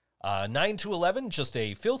 9 to 11, just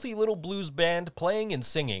a filthy little blues band playing and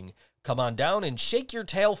singing. Come on down and shake your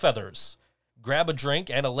tail feathers. Grab a drink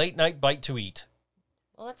and a late night bite to eat.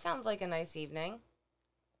 Well, that sounds like a nice evening.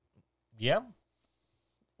 Yeah.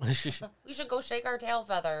 We should go shake our tail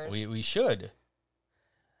feathers. We should.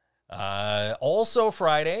 Also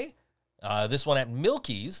Friday, this one at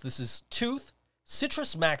Milky's. This is Tooth,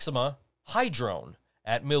 Citrus Maxima, Hydrone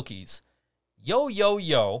at Milky's. Yo, yo,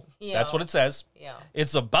 yo. That's what it says. Yeah.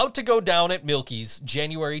 It's about to go down at Milky's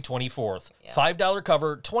January 24th. Yeah. $5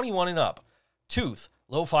 cover, 21 and up. Tooth,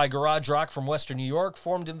 lo-fi garage rock from Western New York,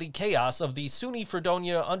 formed in the chaos of the SUNY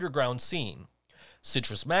Fredonia underground scene.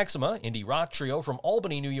 Citrus Maxima, indie rock trio from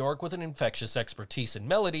Albany, New York, with an infectious expertise in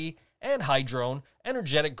melody. And Hydrone,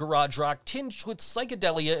 energetic garage rock tinged with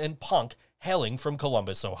psychedelia and punk, hailing from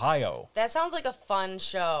Columbus, Ohio. That sounds like a fun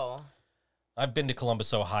show. I've been to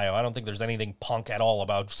Columbus, Ohio. I don't think there's anything punk at all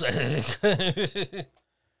about. That's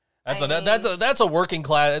a working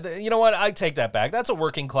class. You know what? I take that back. That's a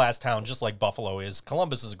working class town, just like Buffalo is.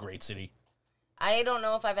 Columbus is a great city. I don't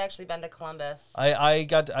know if I've actually been to Columbus.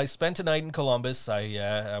 I spent a night in Columbus.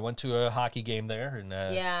 I went to a hockey game there, and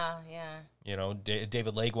yeah. You know,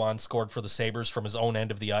 David Laguan scored for the Sabres from his own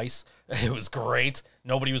end of the ice. It was great.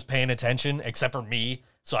 Nobody was paying attention except for me.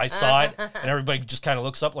 So I saw it, and everybody just kind of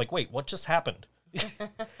looks up like, wait, what just happened?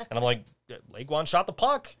 And I'm like, Laguan shot the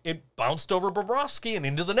puck. It bounced over Bobrovsky and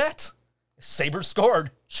into the net. Sabres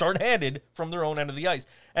scored, shorthanded, from their own end of the ice.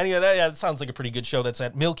 Anyway, that sounds like a pretty good show. That's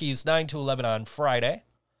at Milky's, 9 to 11 on Friday.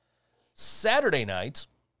 Saturday night,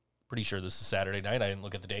 pretty sure this is Saturday night. I didn't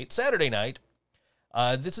look at the date. Saturday night,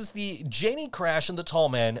 this is the Janie Crash and the Tall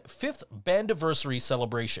Man 5th Bandiversary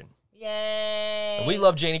celebration. Yay. We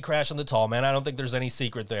love Janie Crash and the Tall Man. I don't think there's any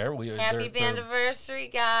secret there. Happy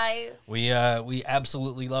Bandiversary, guys. We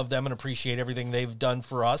absolutely love them and appreciate everything they've done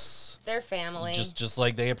for us. They're family. Just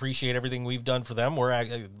like they appreciate everything we've done for them.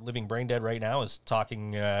 We're Living Brain Dead right now is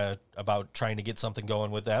talking about trying to get something going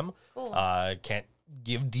with them. Cool. Can't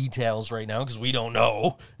give details right now because we don't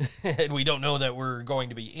know. And we don't know that we're going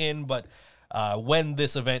to be in, but when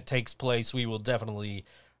this event takes place, we will definitely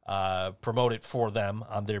promote it for them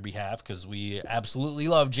on their behalf because we absolutely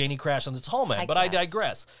love Janie Crash and the Tall Man. But I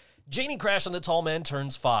digress. Janie Crash and the Tall Man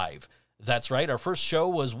turns 5. That's right. Our first show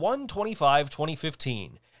was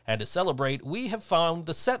 1/25/2015. And to celebrate, we have found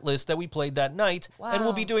the set list that we played that night, and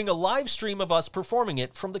we'll be doing a live stream of us performing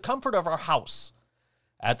it from the comfort of our house.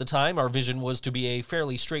 At the time, our vision was to be a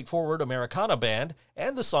fairly straightforward Americana band,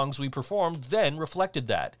 and the songs we performed then reflected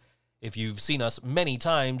that. If you've seen us many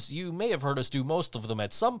times, you may have heard us do most of them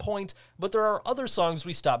at some point, but there are other songs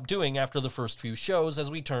we stopped doing after the first few shows as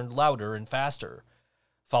we turned louder and faster.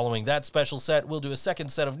 Following that special set, we'll do a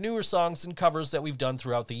second set of newer songs and covers that we've done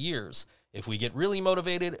throughout the years. If we get really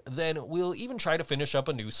motivated, then we'll even try to finish up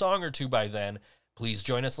a new song or two by then. Please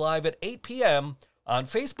join us live at 8 p.m. on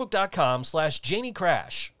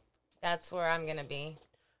Facebook.com/JanieCrash. That's where I'm going to be.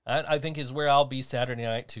 That, I think, is where I'll be Saturday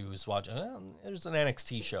night, too, is watching. There's an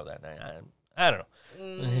NXT show that night. I don't know.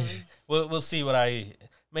 We'll see what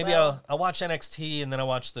maybe I'll watch NXT, and then I'll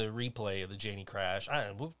watch the replay of the Janie Crash.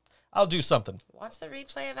 I'll do something. Watch the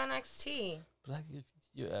replay of NXT.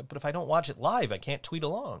 But if I don't watch it live, I can't tweet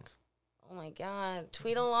along. Oh, my God.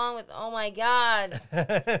 Tweet along with, oh, my God.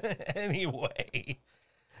 Anyway.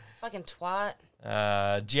 Fucking twat.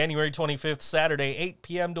 January 25th, Saturday, 8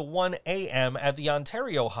 p.m. to 1 a.m. at the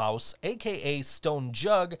Ontario House, a.k.a. Stone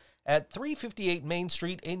Jug, at 358 Main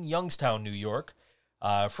Street in Youngstown, New York.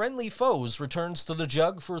 Friendly Foes returns to the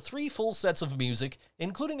Jug for 3 full sets of music,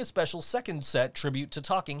 including a special second set tribute to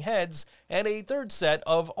Talking Heads and a third set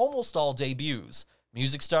of almost all debuts.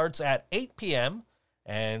 Music starts at 8 p.m.,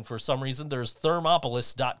 and for some reason there's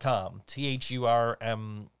Thermopolis.com,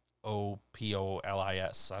 Thermopolis.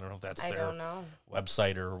 I don't know if that's their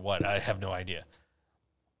website or what. I have no idea.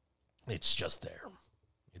 It's just there.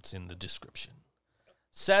 It's in the description.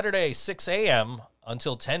 Saturday, 6 a.m.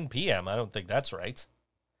 until 10 p.m. I don't think that's right.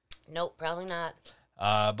 Nope, probably not.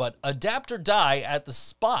 But Adapt or Die at the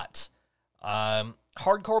Spot.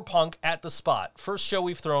 Hardcore punk at the Spot. First show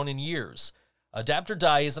we've thrown in years. Adapt or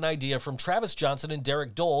Die is an idea from Travis Johnson and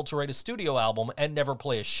Derek Dole to write a studio album and never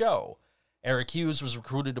play a show. Eric Hughes was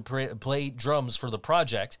recruited to play drums for the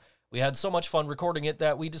project. We had so much fun recording it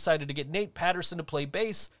that we decided to get Nate Patterson to play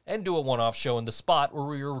bass and do a one-off show in the spot where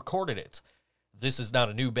we recorded it. This is not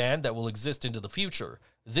a new band that will exist into the future.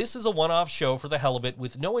 This is a one-off show for the hell of it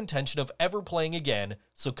with no intention of ever playing again,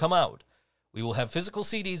 so come out. We will have physical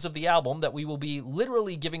CDs of the album that we will be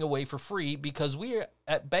literally giving away for free because we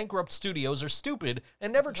at Bankrupt Studios are stupid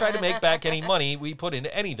and never try to make back any money we put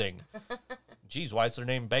into anything. Geez, why is their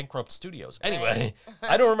name Bankrupt Studios? Anyway,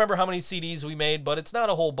 I don't remember how many CDs we made, but it's not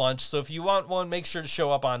a whole bunch, so if you want one, make sure to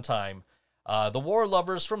show up on time. The War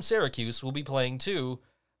Lovers from Syracuse will be playing too,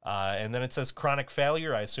 and then it says Chronic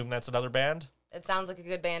Failure. I assume that's another band? It sounds like a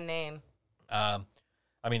good band name. I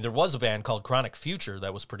mean, there was a band called Chronic Future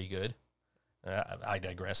that was pretty good. I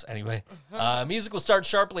digress. Anyway, music will start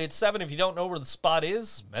sharply at 7. If you don't know where the spot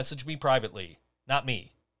is, message me privately. Not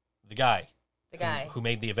me. The guy. The guy. Who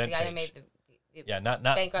made the event The guy page. who made the Yeah, not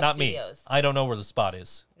Bankrupt me. Studios. I don't know where the spot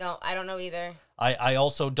is. No, I don't know either. I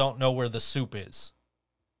also don't know where the soup is.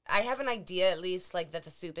 I have an idea, at least, like that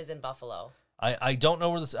the soup is in Buffalo. I don't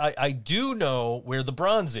know where this. I do know where the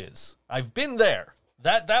bronze is. I've been there.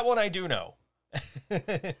 That one I do know.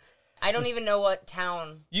 I don't even know what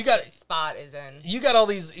town You got the spot is in. You got all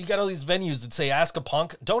these venues that say ask a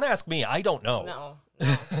punk. Don't ask me. I don't know. No.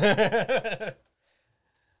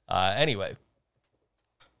 Anyway.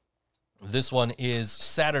 This one is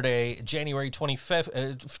Saturday, January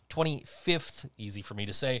 25th, easy for me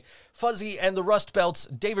to say. Fuzzy and the Rust Belts,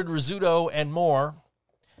 David Rizzuto, and more.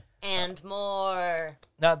 And more.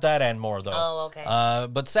 Not that and more, though. Oh, okay.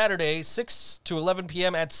 But Saturday, 6 to 11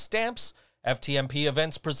 p.m. at Stamps, FTMP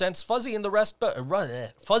Events presents Fuzzy and the Rust Belts.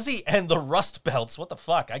 What the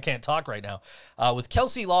fuck? I can't talk right now. With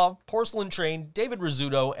Kelsey Law, Porcelain Train, David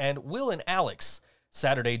Rizzuto, and Will and Alex.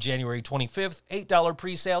 Saturday, January 25th, $8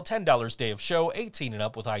 pre-sale, $10 day of show, 18 and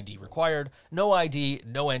up with ID required. No ID,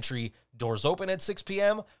 no entry. Doors open at 6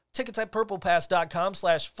 p.m. Tickets at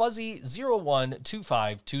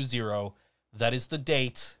purplepass.com/fuzzy012520. That is the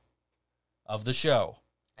date of the show.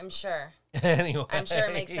 I'm sure. Anyway. I'm sure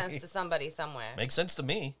it makes sense to somebody somewhere. Makes sense to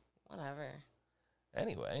me. Whatever.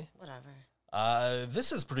 Anyway. Whatever.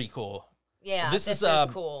 This is pretty cool. Yeah, this is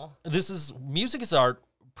cool. This is Music is Art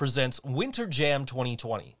presents Winter Jam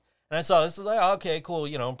 2020. And I saw this, like, okay, cool,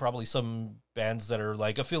 you know, probably some bands that are,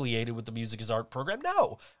 like, affiliated with the Music is Art program.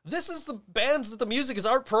 No, this is the bands that the Music is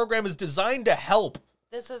Art program is designed to help.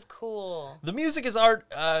 This is cool. The Music is Art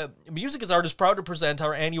is proud to present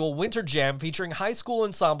our annual Winter Jam featuring high school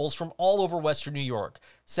ensembles from all over Western New York.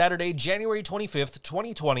 Saturday, January 25th,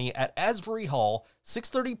 2020 at Asbury Hall,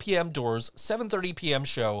 6:30 p.m. doors, 7:30 p.m.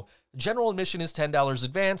 show. General admission is $10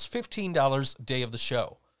 advance, $15 day of the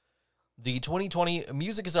show. The 2020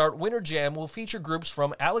 Music is Art Winter Jam will feature groups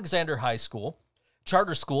from Alexander High School,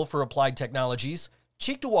 Charter School for Applied Technologies,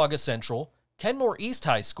 Cheektowaga Central, Kenmore East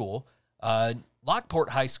High School,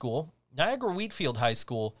 Lockport High School, Niagara Wheatfield High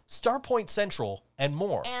School, Starpoint Central, and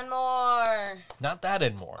more. And more. Not that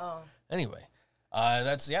and more. Oh. Anyway,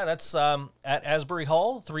 that's at Asbury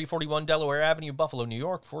Hall, 341 Delaware Avenue, Buffalo, New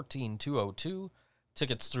York, 14202.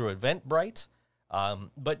 Tickets through Eventbrite.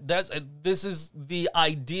 But this is the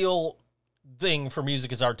ideal thing for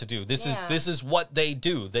Music is Art to do. This is what they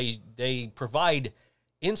do. They provide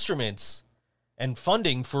instruments and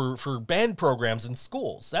funding for band programs in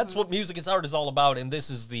schools. That's what Music is Art is all about, and this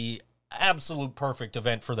is the absolute perfect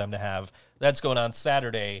event for them to have. That's going on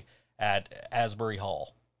Saturday at Asbury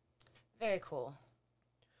Hall. Very cool.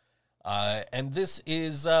 And this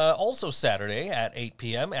is also Saturday at 8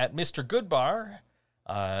 p.m. at Mr. Goodbar.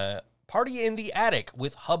 Party in the Attic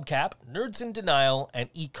with Hubcap, Nerds in Denial,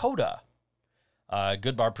 and Ecoda.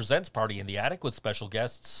 Good Bar presents Party in the Attic with special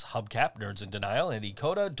guests Hubcap, Nerds in Denial, and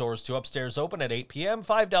Dakota. Doors to upstairs open at 8 p.m.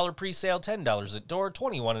 $5 pre-sale, $10 at door,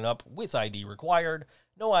 21 and up with ID required.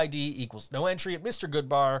 No ID equals no entry at Mr. Good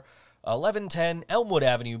Bar, 1110 Elmwood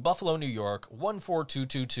Avenue, Buffalo, New York,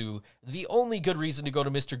 14222. The only good reason to go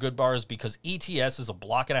to Mr. Good Bar is because ETS is a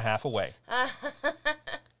block and a half away.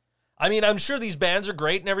 I mean, I'm sure these bands are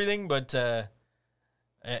great and everything, but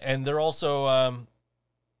and they're also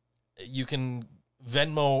you can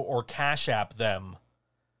Venmo or Cash App them,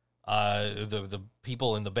 the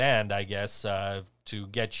people in the band, I guess, to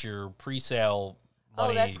get your pre-sale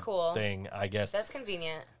money that's cool. thing, I guess. That's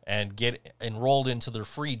convenient. And get enrolled into their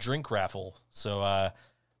free drink raffle. So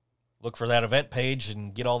look for that event page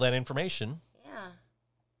and get all that information.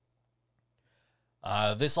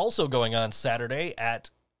 Yeah. This also going on Saturday at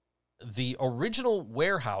the Original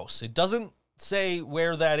Warehouse. It doesn't say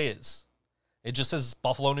where that is. It just says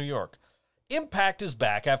Buffalo, New York. Impact is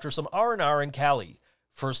back after some R&R in Cali.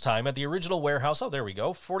 First time at the Original Warehouse. Oh, there we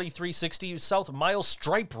go. 4360 South Mile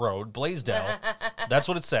Stripe Road, Blaisdell. That's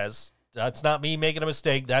what it says. That's not me making a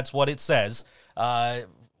mistake. That's what it says.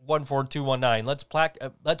 14219. Let's pack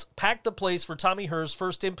the place for Tommy Herr's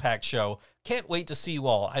first Impact show. Can't wait to see you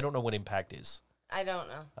all. I don't know what Impact is. I don't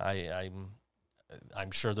know.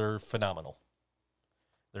 I'm sure they're phenomenal.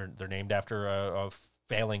 They're named after a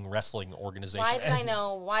failing wrestling organization. Why did I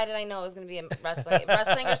know? Why did I know it was going to be a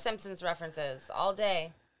wrestling or Simpsons references all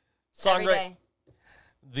day, every day?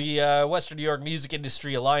 The Western New York Music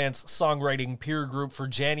Industry Alliance Songwriting Peer Group for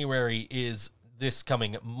January is this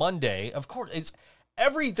coming Monday. Of course,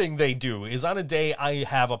 everything they do is on a day I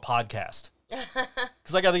have a podcast.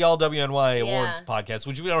 Because I got the All WNY Awards podcast,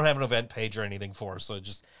 which we don't have an event page or anything for. So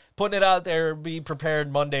just putting it out there, be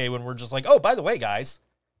prepared Monday when we're just like, oh, by the way, guys.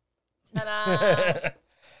 Ta-da.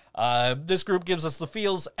 This group gives us the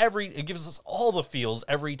feels it gives us all the feels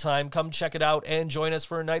every time. Come check it out and join us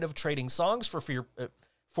for a night of trading songs for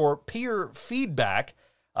peer feedback.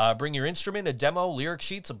 Bring your instrument, a demo, lyric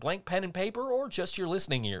sheets, a blank pen and paper, or just your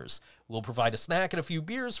listening ears. We'll provide a snack and a few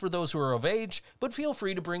beers for those who are of age, but feel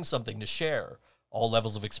free to bring something to share. All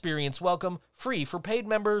levels of experience welcome, free for paid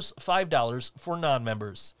members, $5 for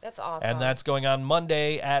non-members. That's awesome. And that's going on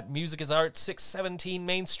Monday at Music is Art, 617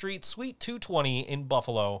 Main Street, Suite 220 in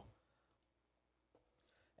Buffalo.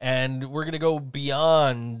 And we're going to go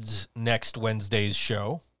beyond next Wednesday's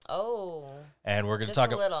show. Oh. And we're going to Just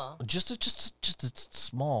talk a little. just a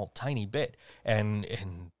small, tiny bit. And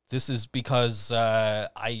this is because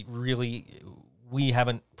we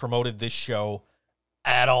haven't promoted this show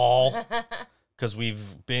at all. Because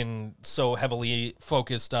we've been so heavily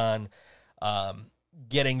focused on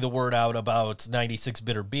getting the word out about 96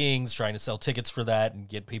 Bitter Beings, trying to sell tickets for that and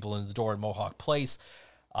get people in the door at Mohawk Place.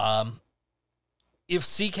 If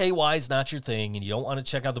CKY is not your thing and you don't want to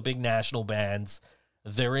check out the big national bands,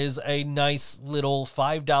 there is a nice little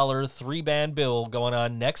 $5 3-band bill going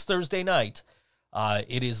on next Thursday night.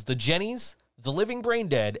 It is the Jennies, The Living Brain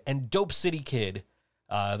Dead, and Dope City Kid.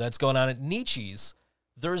 That's going on at Nietzsche's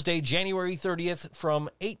Thursday, January 30th from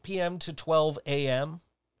 8 p.m. to 12 a.m.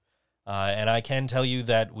 And I can tell you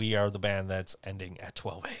that we are the band that's ending at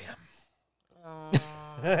 12 a.m.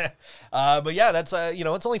 But yeah, that's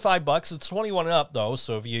it's only $5. It's 21 and up though.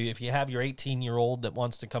 So if you have your 18-year-old that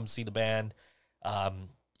wants to come see the band,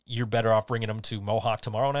 you're better off bringing them to Mohawk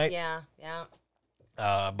tomorrow night. Yeah.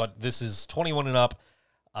 But this is 21 and up.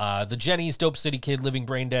 The Jennies, Dope City Kid, Living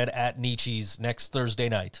Brain Dead at Nietzsche's next Thursday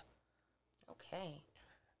night. Okay.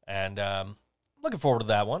 And looking forward to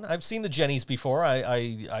that one. I've seen the Jennies before.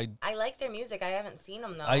 I like their music. I haven't seen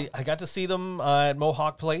them though. I got to see them at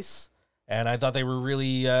Mohawk Place, and I thought they were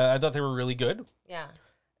really good. Yeah.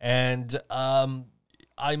 And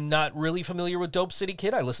I'm not really familiar with Dope City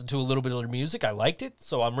Kid. I listened to a little bit of their music. I liked it,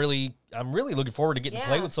 so I'm really looking forward to getting to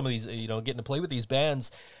play with some of these. Getting to play with these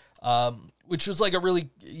bands, which was like a really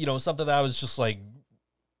something that I was just like,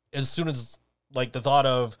 as soon as like the thought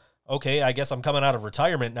of, okay, I guess I'm coming out of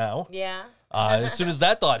retirement now. Yeah. As soon as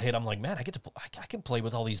that thought hit, I'm like, man, I can play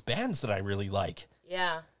with all these bands that I really like.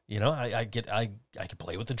 Yeah. I could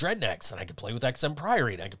play with the Dreadnecks, and I could play with XM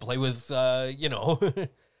Priory, and I could play with Yellow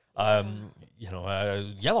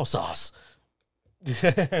Sauce.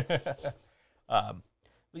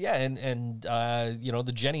 Yeah, and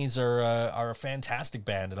the Jennies are a fantastic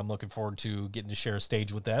band, and I'm looking forward to getting to share a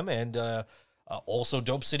stage with them, and also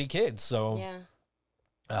Dope City Kids. So yeah.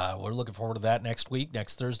 We're looking forward to that next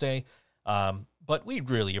Thursday. But we'd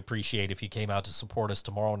really appreciate if you came out to support us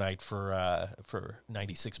tomorrow night for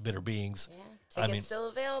 96 Bitter Beings. Yeah, tickets still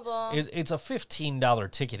available. It's a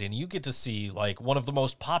 $15 ticket, and you get to see like one of the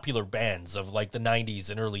most popular bands of like the 90s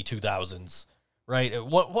and early 2000s right?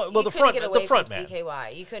 Well, You the couldn't get away the front from man.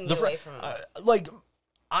 CKY. You couldn't The get fr- away from him. Like,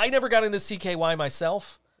 I never got into CKY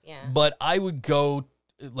myself, Yeah. but I would go,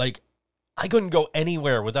 like, I couldn't go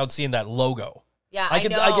anywhere without seeing that logo. Yeah, I I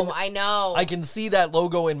can- know. I can- I know. I can see that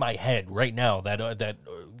logo in my head right now, that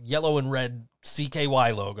yellow and red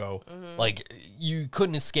CKY logo. Mm-hmm. Like, you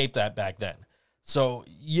couldn't escape that back then. So,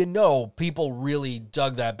 you know, people really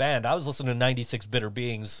dug that band. I was listening to 96 Bitter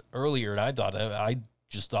Beings earlier, and I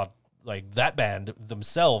just thought, like, that band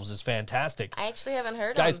themselves is fantastic. I actually haven't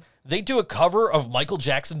heard Guys, him. they do a cover of Michael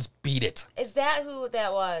Jackson's Beat It. Is that who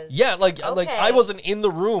that was? Yeah, like I Okay. wasn't in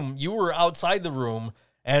the room. You were outside the room,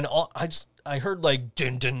 and I heard like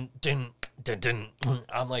din din din din din.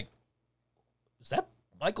 I'm like, is that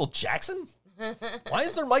Michael Jackson? Why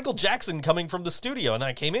is there Michael Jackson coming from the studio? And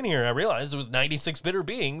I came in here and I realized it was 96 Bitter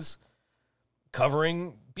Beings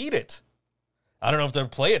covering Beat It. I don't know if they'll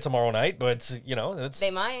play it tomorrow night, but you know,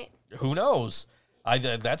 They might. who knows?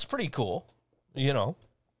 That's pretty cool. You know,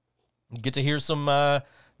 you get to hear some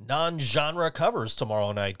non-genre covers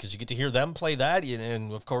tomorrow night because you get to hear them play that,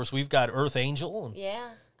 and of course we've got Earth Angel. And Yeah.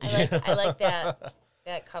 I like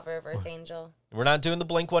that cover of Earth Angel. we're not doing the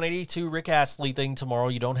Blink-182 Rick Astley thing tomorrow.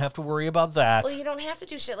 You don't have to worry about that. Well, you don't have to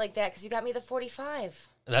do shit like that because you got me the 45.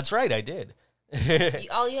 That's right, I did.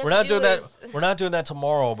 All you have We're to not do doing that. is- We're not doing that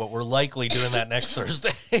tomorrow, but we're likely doing that next Thursday.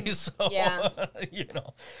 So, Yeah. you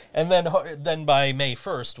know, and then by May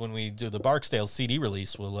 1st, when we do the Barksdale CD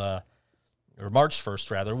release, we'll or March 1st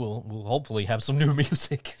rather, we'll hopefully have some new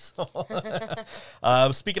music. So,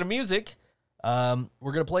 speaking of music,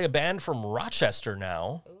 we're gonna play a band from Rochester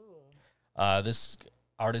now. This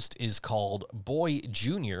artist is called Boy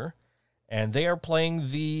Junior. And they are playing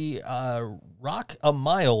the Rock a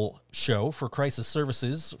Mile show for Crisis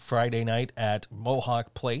Services Friday night at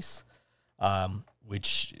Mohawk Place,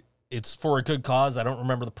 which it's for a good cause. I don't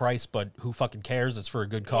remember the price, but who fucking cares? It's for a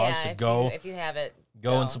good cause. Yeah, So if go, if you have it,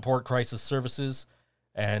 go and support Crisis Services.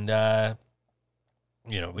 And,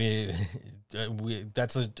 you know, we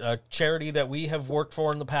that's a charity that we have worked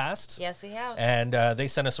for in the past. Yes, we have. And they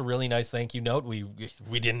sent us a really nice thank you note. We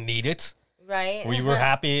didn't need it. Right. We were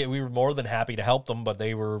happy. We were more than happy to help them, but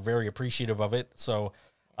they were very appreciative of it. So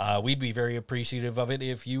we'd be very appreciative of it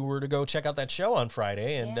if you were to go check out that show on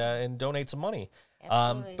Friday and donate some money.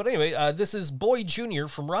 Absolutely. But anyway, this is Boy Junior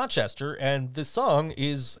from Rochester, and this song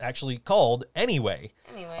is actually called Anyway.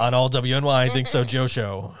 Anyway. On all WNY I Think So Joe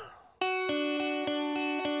Show.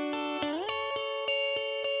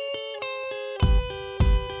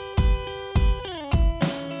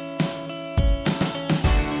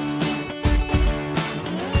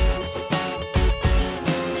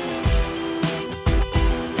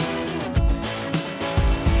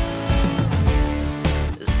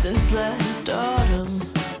 Since last autumn,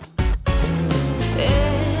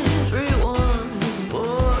 everyone's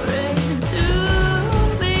boring to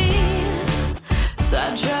me.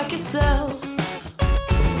 Sidetrack yourself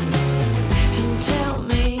and tell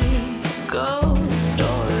me ghost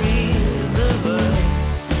stories of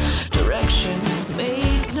us. Directions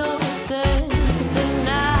make no sense, and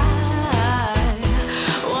I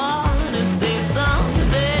wanna say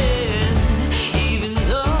something, even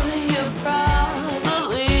though you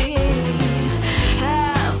probably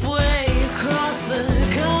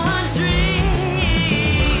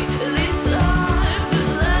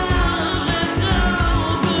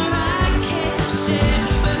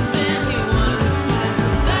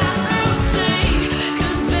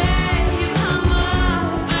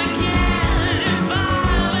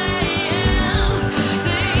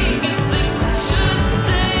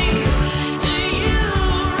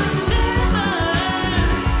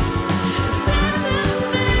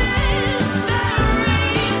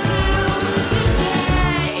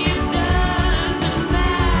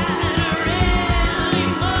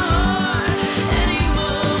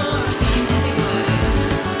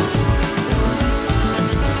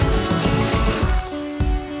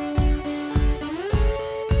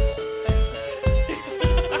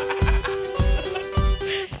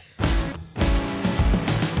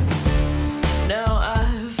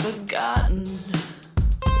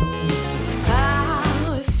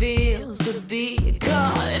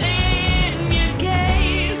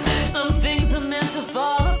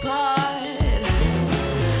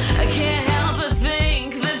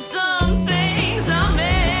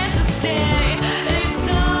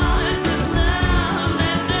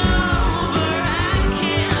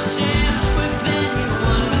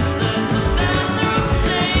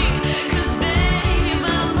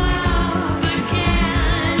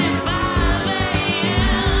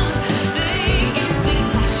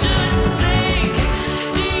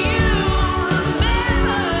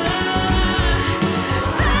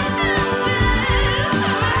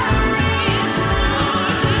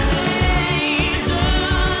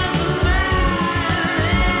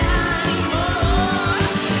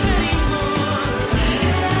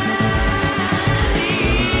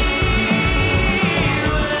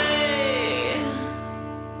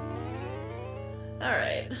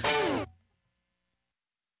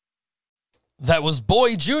That was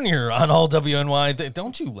Boy Jr. on All WNY.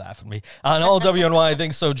 Don't you laugh at me. On All WNY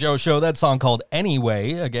Think So Joe show. That song called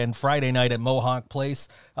Anyway. Again, Friday night at Mohawk Place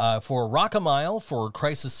for Rock a Mile for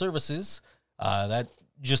Crisis Services. That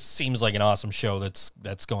just seems like an awesome show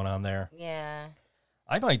that's going on there. Yeah.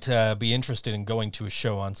 I might be interested in going to a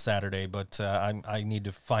show on Saturday, but I need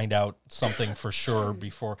to find out something for sure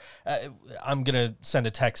before. I'm going to send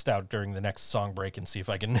a text out during the next song break and see if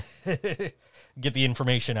I can get the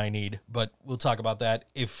information I need. But we'll talk about that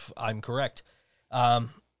if I'm correct.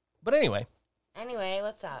 But anyway. Anyway,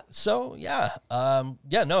 what's up? So, yeah.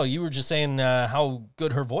 No, you were just saying how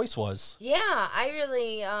good her voice was. Yeah, I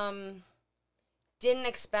really didn't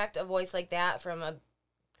expect a voice like that from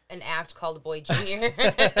an act called Boy Jr.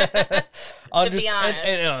 to be honest.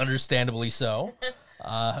 And understandably so.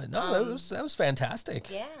 That was fantastic.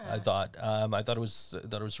 Yeah. I thought it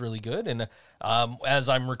was really good. And as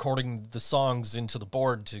I'm recording the songs into the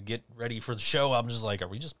board to get ready for the show, I'm just like, are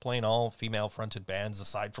we just playing all female fronted bands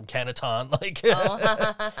aside from Canaton? Like,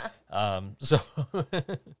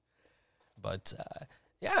 but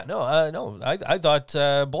I thought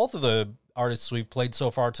both of the artists we've played so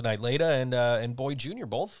far tonight, Leda and Boy Jr.,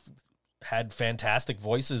 both had fantastic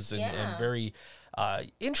voices and very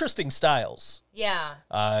interesting styles. Yeah.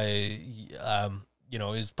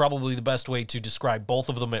 Is probably the best way to describe both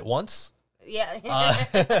of them at once. Yeah.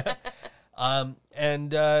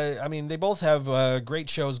 They both have great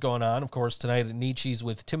shows going on. Of course, tonight at Nietzsche's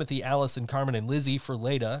with Timothy, Allison, Carmen, and Lizzie for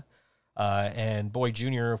Leda. And Boy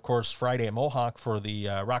Jr., of course, Friday at Mohawk for the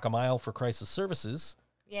Rock a Mile for Crisis Services.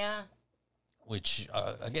 Yeah. Which,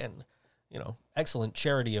 again, excellent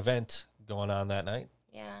charity event going on that night.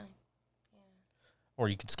 Yeah. Or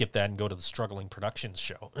you could skip that and go to the Struggling Productions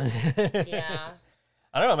show. Yeah.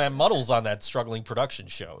 I don't know, man. Muddle's on that Struggling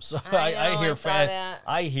Productions show, so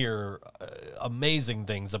I hear amazing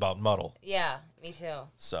things about Muddle. Yeah, me too.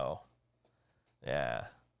 So, yeah.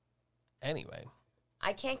 Anyway,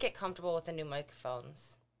 I can't get comfortable with the new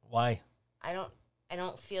microphones. Why? I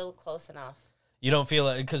don't feel close enough. You don't feel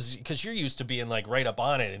it because you're used to being like right up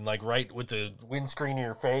on it and like right with the windscreen in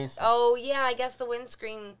your face. Oh yeah, I guess the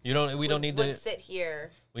windscreen. We don't need would sit here.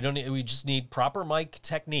 We just need proper mic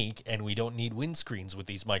technique, and we don't need windscreens with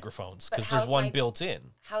these microphones because there's one built in.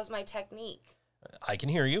 How's my technique? I can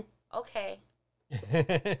hear you. Okay.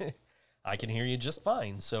 I can hear you just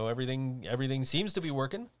fine. So everything seems to be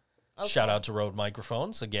working. Okay. Shout out to Rode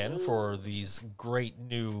Microphones again for these great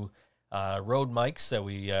new Rode mics that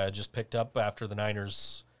we just picked up after the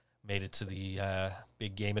Niners made it to the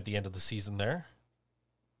big game at the end of the season there.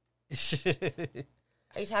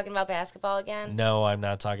 Are you talking about basketball again? No, I'm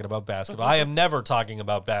not talking about basketball. I am never talking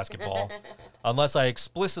about basketball unless I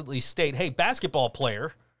explicitly state, hey, basketball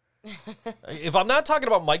player. If I'm not talking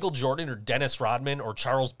about Michael Jordan or Dennis Rodman or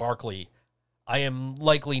Charles Barkley, I am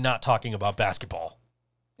likely not talking about basketball.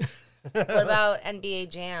 What about NBA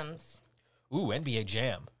jams? Ooh, NBA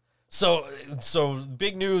Jam. So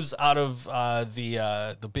big news out of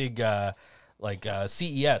the big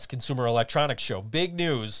CES, Consumer Electronics Show. Big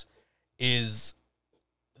news is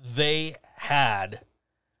they had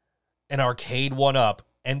an arcade 1-up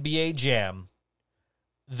NBA Jam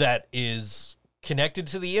that is connected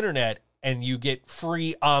to the internet, and you get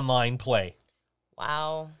free online play.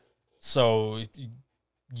 Wow. So,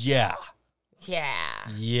 yeah.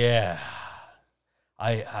 Yeah.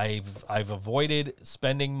 I've avoided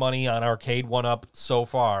spending money on arcade 1-up so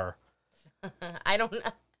far. I don't know.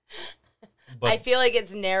 But I feel like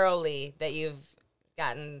it's narrowly that you've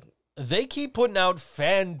gotten. They keep putting out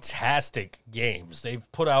fantastic games. They've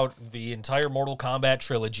put out the entire Mortal Kombat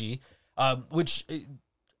trilogy, which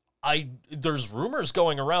there's rumors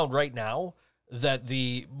going around right now that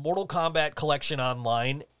the Mortal Kombat Collection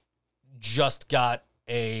Online just got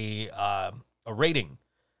a rating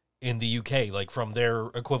in the UK, like from their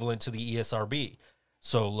equivalent to the ESRB.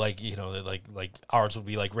 So like ours would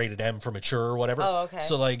be like rated M for mature or whatever. Oh, okay.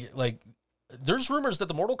 So like there's rumors that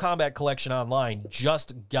the Mortal Kombat Collection Online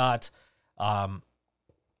just got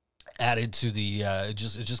added to the it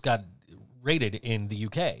just got rated in the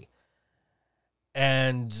UK.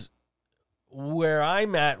 And where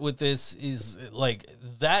I'm at with this is like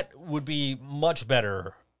that would be much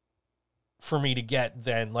better for me to get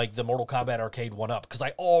than like the Mortal Kombat Arcade 1-up, because I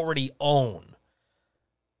already own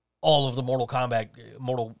all of the Mortal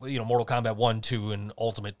Kombat 1, 2, and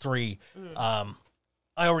Ultimate 3. I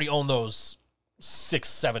already own those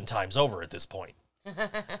 6-7 times over at this point.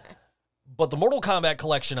 But the Mortal Kombat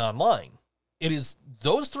Collection Online, it is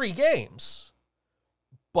those 3 games,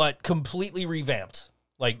 but completely revamped.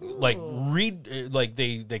 They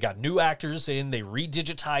got new actors in, they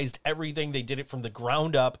redigitized everything, they did it from the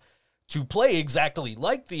ground up to play exactly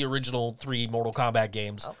like the original 3 Mortal Kombat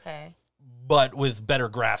games, Okay. but with better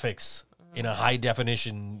graphics in a high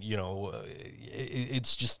definition,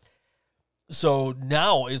 it's just, so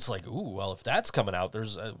now it's like, ooh, well, if that's coming out,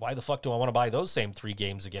 there's, why the fuck do I want to buy those same 3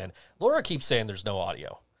 games again? Laura keeps saying there's no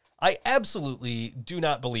audio. I absolutely do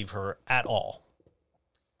not believe her at all.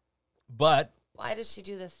 But Why does she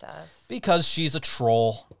do this to us? because she's a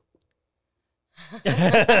troll.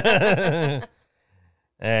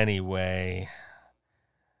 Anyway.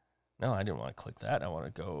 No, I didn't want to click that. I want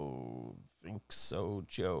to go Think So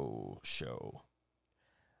Joe show.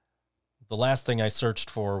 The last thing I searched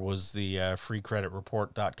for was the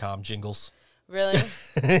freecreditreport.com jingles. Really?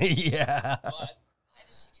 Yeah.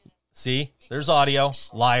 See? There's audio.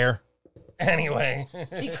 Liar. Anyway.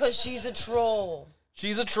 Because she's a troll.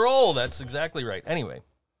 She's a troll. That's exactly right. Anyway.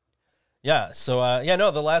 Yeah, so,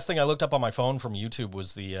 the last thing I looked up on my phone from YouTube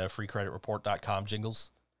was the freecreditreport.com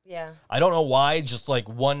jingles. Yeah. I don't know why, just like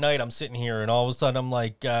one night I'm sitting here and all of a sudden I'm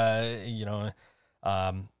like, I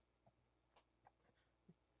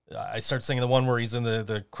start singing the one where he's in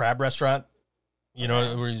the crab restaurant,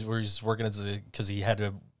 where he's working because he had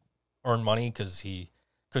to earn money because he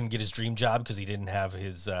couldn't get his dream job because he didn't have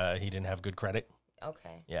good credit.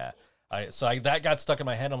 Okay. Yeah. That got stuck in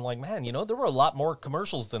my head. I'm like, man, there were a lot more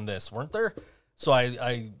commercials than this, weren't there? So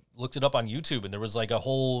I looked it up on YouTube and there was like a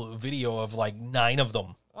whole video of like 9 of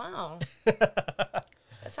them. Wow. That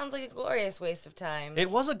sounds like a glorious waste of time. It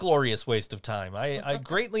was a glorious waste of time. I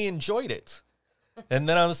greatly enjoyed it. And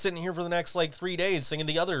then I was sitting here for the next like 3 days singing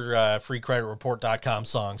the other freecreditreport.com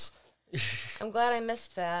songs. I'm glad I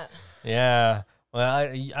missed that. Yeah. Well,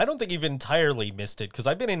 I don't think you've entirely missed it because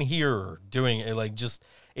I've been in here doing it like just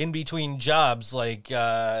in between jobs. Like, you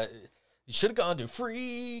should have gone to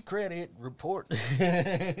Free Credit Report.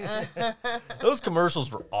 Those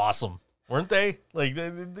commercials were awesome, weren't they? Like,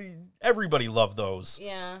 everybody loved those.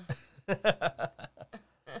 Yeah.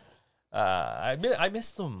 I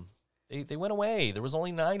missed them. They went away. There was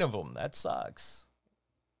only 9 of them. That sucks.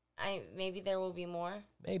 Maybe there will be more.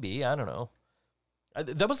 Maybe. I don't know.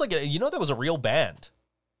 That was like that was a real band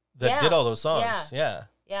that did all those songs. Yeah.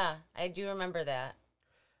 Yeah, I do remember that.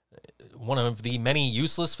 One of the many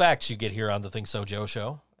useless facts you get here on the Think So Joe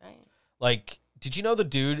show. Right. Like, did you know the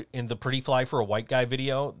dude in the Pretty Fly for a White Guy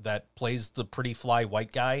video that plays the Pretty Fly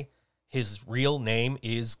White Guy, his real name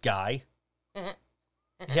is Guy?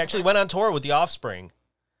 He actually went on tour with The Offspring.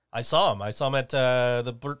 I saw him. at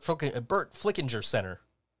the Burt Flickinger Center.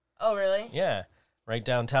 Oh, really? Yeah, right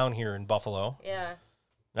downtown here in Buffalo. Yeah.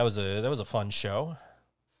 That was a fun show.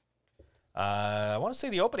 I want to say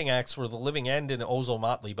the opening acts were The Living End and Ozo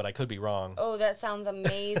Motley, but I could be wrong. Oh, that sounds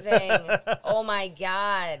amazing. Oh, my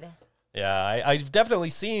God. Yeah, I've definitely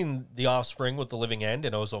seen The Offspring with The Living End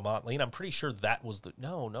and Ozo Motley, and I'm pretty sure that was the...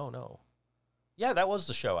 No. Yeah, that was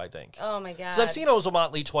the show, I think. Oh, my God. Because I've seen Ozo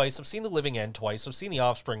Motley twice, I've seen The Living End twice, I've seen The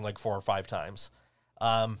Offspring like 4 or 5 times.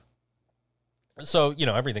 So,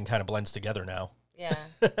 everything kind of blends together now. Yeah.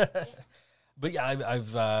 But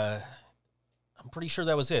yeah, I'm pretty sure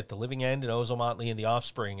that was it. The Living End and Ozo Motley and The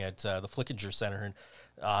Offspring at the Flickinger Center. And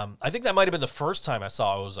I think that might have been the first time I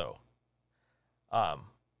saw Ozo. Yeah,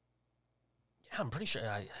 I'm pretty sure.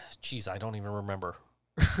 I don't even remember.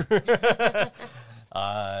 Because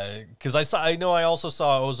I know I also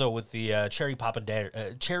saw Ozo with the Cherry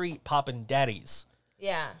Poppin' Daddies.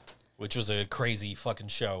 Yeah. Which was a crazy fucking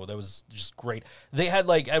show. That was just great. They had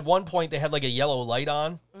at one point they had a yellow light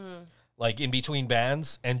on. In between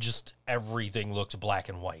bands, and just everything looked black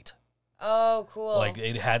and white. Oh, cool.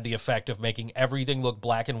 It had the effect of making everything look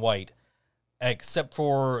black and white, except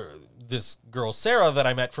for this girl, Sarah, that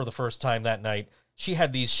I met for the first time that night. She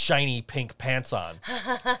had these shiny pink pants on.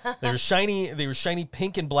 They were shiny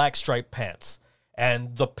pink and black striped pants.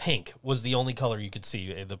 And the pink was the only color you could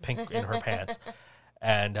see, the pink in her pants.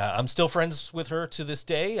 And I'm still friends with her to this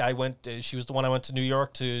day. She was the one I went to New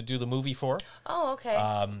York to do the movie for. Oh, okay.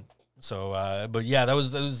 But yeah, that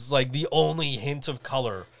was the only hint of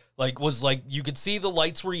color. You could see the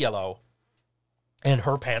lights were yellow, and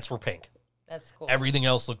her pants were pink. That's cool. Everything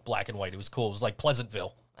else looked black and white. It was cool. It was like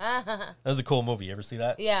Pleasantville. That was a cool movie. You ever see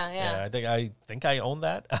that? Yeah. I think I own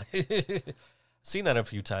that. Seen that a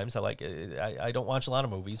few times. I like it. I don't watch a lot of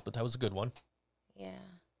movies, but that was a good one. Yeah.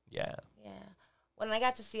 When I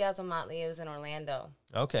got to see Ozo Motley, it was in Orlando.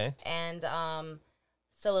 Okay. And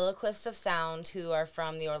Soliloquists of Sound, who are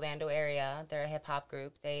from the Orlando area, they're a hip hop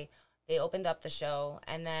group. They opened up the show,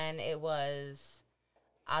 and then it was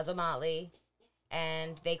Ozo Motley,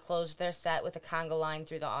 and they closed their set with a conga line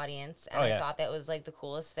through the audience, and Oh, I yeah. thought that was like the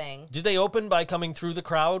coolest thing. Did they open by coming through the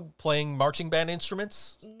crowd playing marching band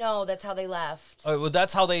instruments? No, that's how they left. Well,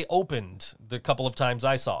 that's how they opened the couple of times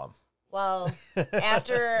I saw them. Well,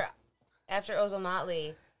 after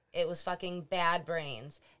Ozomatli, it was fucking Bad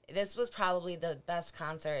Brains. This was probably the best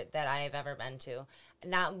concert that I have ever been to.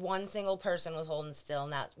 Not one single person was holding still.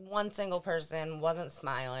 Not one single person wasn't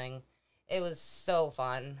smiling. It was so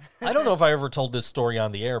fun. I don't know if I ever told this story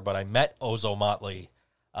on the air, but I met Ozo Motley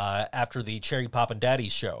after the Cherry Poppin'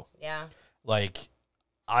 Daddies show. Yeah. Like,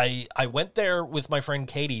 I went there with my friend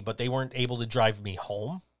Katie, but they weren't able to drive me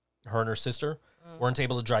home. Her and her sister weren't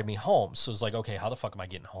able to drive me home. So it was like, okay, how the fuck am I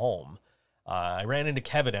getting home? I ran into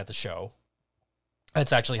Kevin at the show.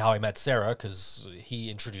 That's actually how I met Sarah, because he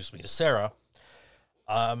introduced me to Sarah.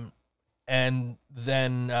 And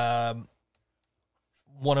then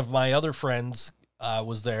one of my other friends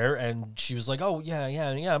was there, and she was like, oh,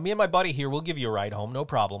 yeah, me and my buddy here, we'll give you a ride home, no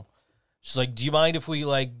problem. She's like, do you mind if we,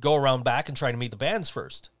 like, go around back and try to meet the bands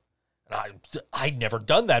first? And I'd never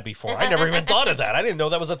done that before. I never even thought of that. I didn't know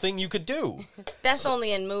that was a thing you could do. That's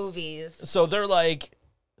only in movies. So they're like,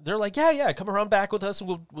 yeah, come around back with us,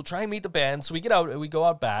 and we'll try and meet the band. So we go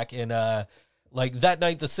out back, and like that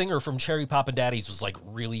night, the singer from Cherry Poppin' Daddies was like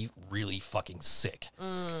really, really fucking sick.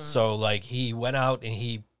 So like he went out and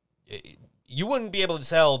you wouldn't be able to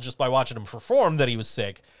tell just by watching him perform that he was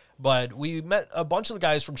sick. But we met a bunch of the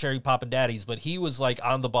guys from Cherry Poppin' Daddies, but he was like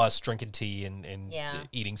on the bus drinking tea and Yeah.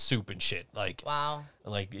 eating soup and shit. Like, Wow.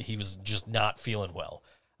 like he was just not feeling well.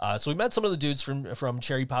 So we met some of the dudes from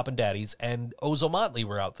Cherry Poppin' Daddies, and Ozo Motley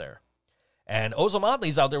were out there. And Ozo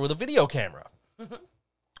Motley's out there with a video camera.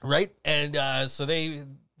 Right? And so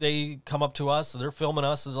they come up to us, and they're filming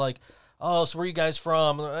us, and they're like, oh, so where are you guys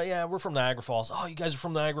from? Yeah, we're from Niagara Falls. Oh, you guys are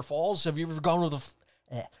from Niagara Falls? Have you ever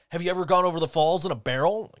gone over the falls in a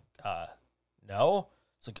barrel? Like, no.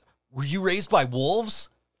 It's like, were you raised by wolves?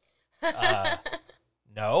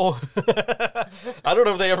 No. I don't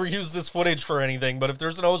know if they ever use this footage for anything, but if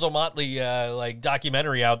there's an Ozo Motley like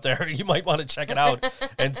documentary out there, you might want to check it out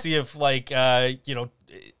and see if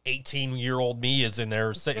 18-year-old me is in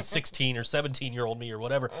there, 16 or 17-year-old me or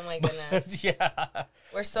whatever. Oh my goodness. Yeah.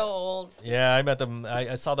 We're so old. Yeah, I met them.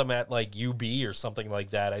 I saw them at like UB or something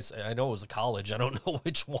like that. I know it was a college. I don't know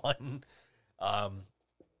which one.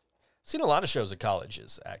 Seen a lot of shows at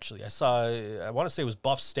colleges, actually. I want to say it was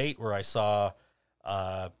Buff State where I saw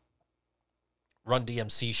Run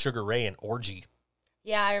DMC, Sugar Ray, and Orgy.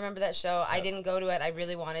 Yeah, I remember that show. I didn't go to it. I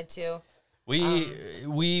really wanted to.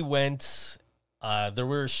 We went. There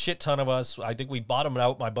were a shit ton of us. I think we bottomed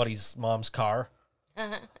out my buddy's mom's car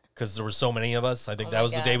because there were so many of us. I think Oh that my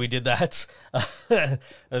was the God. day we did that.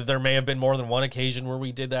 There may have been more than one occasion where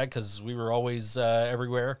we did that because we were always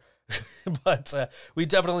everywhere. But we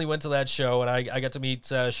definitely went to that show, and I got to meet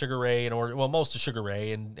Sugar Ray and most of Sugar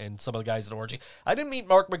Ray and some of the guys in Orgy. I didn't meet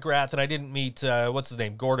Mark McGrath, and I didn't meet what's his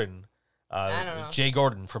name, Gordon. I don't know. Jay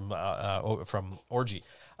Gordon from Orgy.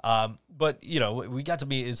 But we got to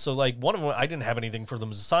meet. So like one of them, I didn't have anything for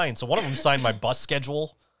them to sign. So one of them signed my bus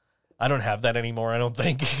schedule. I don't have that anymore. I don't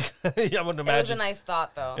think. I wouldn't imagine. It was a nice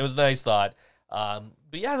thought, though. It was a nice thought. But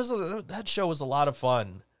yeah, that show was a lot of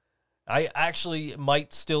fun. I actually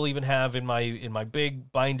might still even have in my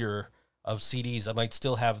big binder of CDs, I might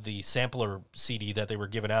still have the sampler CD that they were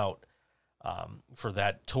giving out for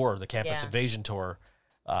that tour, the Campus Yeah. Invasion tour,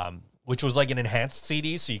 which was like an enhanced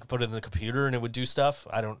CD, so you could put it in the computer and it would do stuff.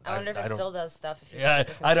 I wonder if it don't- still does stuff. If you Yeah, put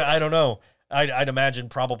it in the I don't know. I'd imagine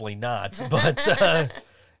probably not, but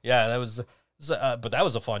yeah, that was. But that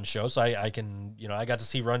was a fun show, so I can, I got to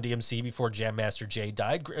see Run DMC before Jam Master Jay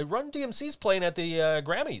died. Run DMC's playing at the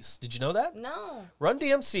Grammys. Did you know that? No. Run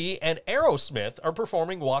DMC and Aerosmith are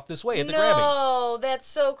performing Walk This Way at the Grammys. No, that's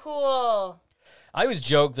so cool. I always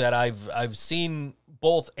joke that I've seen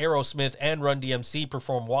both Aerosmith and Run DMC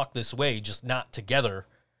perform Walk This Way, just not together.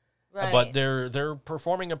 Right. But they're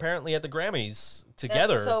performing apparently at the Grammys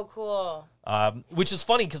together. That's so cool. Which is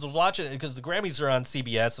funny because I was watching because the Grammys are on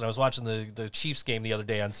CBS, and I was watching the Chiefs game the other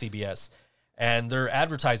day on CBS, and they're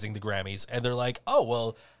advertising the Grammys, and they're like, oh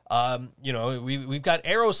well, we've got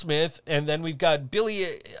Aerosmith, and then we've got Billie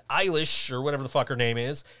Eilish or whatever the fuck her name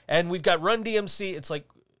is, and we've got Run DMC. It's like,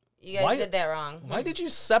 You guys Why- did that wrong. why did you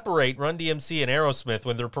separate Run DMC and Aerosmith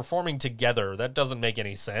when they're performing together? That doesn't make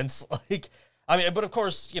any sense. But of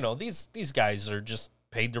course, these guys are just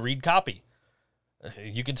paid to read copy.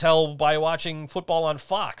 You can tell by watching football on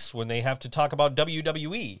Fox when they have to talk about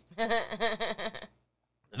WWE.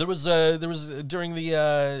 There was during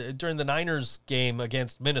the Niners game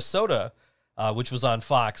against Minnesota, which was on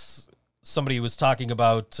Fox. Somebody was talking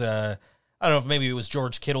about I don't know if maybe it was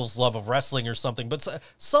George Kittle's love of wrestling or something, but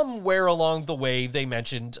somewhere along the way they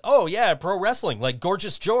mentioned, oh yeah, pro wrestling, like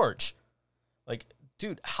Gorgeous George. Like,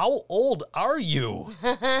 dude, how old are you?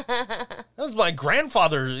 That was my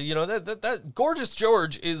grandfather. You know, that Gorgeous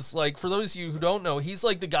George is like, for those of you who don't know, he's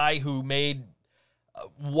like the guy who made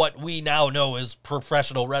what we now know as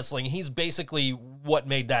professional wrestling. He's basically what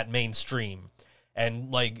made that mainstream. And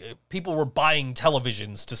like, people were buying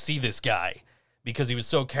televisions to see this guy because he was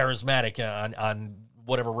so charismatic on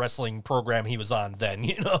whatever wrestling program he was on then,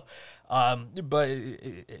 you know? But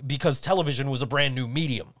because television was a brand new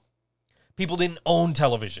medium. People didn't own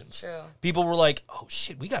televisions. True. People were like, oh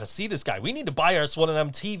shit, we got to see this guy. We need to buy us one of them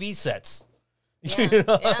TV sets. Yeah, You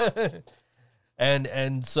know? yeah.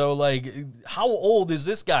 And so, like, how old is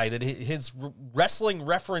this guy that his wrestling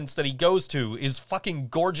reference that he goes to is fucking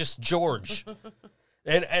Gorgeous George?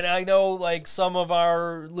 And I know, like, some of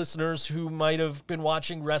our listeners who might have been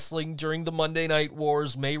watching wrestling during the Monday Night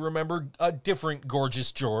Wars may remember a different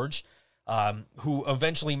Gorgeous George, who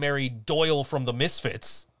eventually married Doyle from the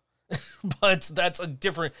Misfits. But that's a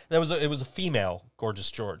different. It was a female Gorgeous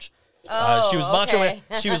George. She was Macho okay.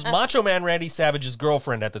 Man. She was Macho Man Randy Savage's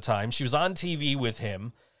girlfriend at the time. She was on TV with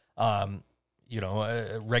him,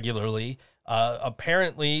 regularly.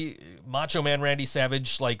 Apparently, Macho Man Randy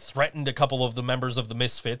Savage like threatened a couple of the members of the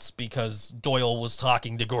Misfits because Doyle was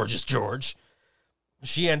talking to Gorgeous George.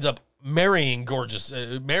 She ends up marrying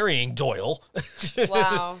Doyle.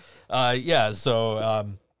 Wow. Yeah.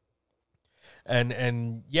 So.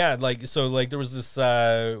 And yeah, like, so like there was this,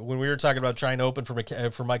 when we were talking about trying to open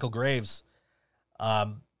for Michael Graves,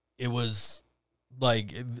 it was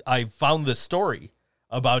like, I found this story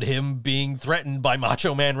about him being threatened by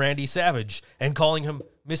Macho Man Randy Savage and calling him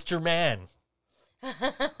Mr. Man.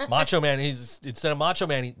 Macho Man, instead of Macho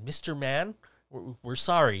Man, Mr. Man, we're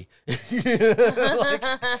sorry. Like,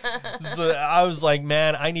 so I was like,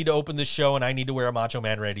 man, I need to open this show and I need to wear a Macho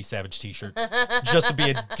Man Randy Savage t-shirt just to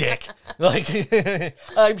be a dick. Like,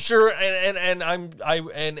 I'm sure, and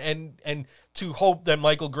to hope that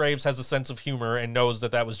Michael Graves has a sense of humor and knows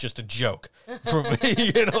that was just a joke. From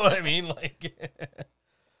you know what I mean? Like,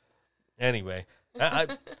 anyway,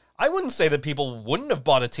 I wouldn't say that people wouldn't have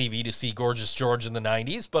bought a TV to see Gorgeous George in the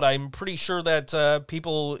 90s, but I'm pretty sure that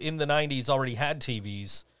people in the 90s already had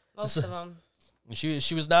TVs. Most of them.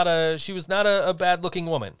 She was not a bad looking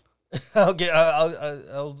woman. I'll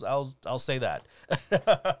say that.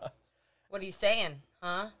 What are you saying?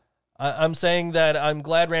 Huh? I'm saying that I'm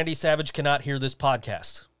glad Randy Savage cannot hear this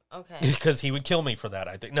podcast Okay. because he would kill me for that.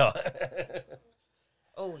 I think no.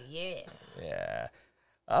 Oh yeah. Yeah.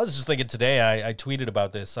 I was just thinking today, I tweeted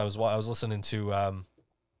about this. I was listening to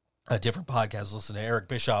a different podcast. I was listening to Eric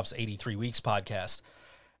Bischoff's 83 Weeks podcast.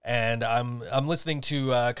 And I'm listening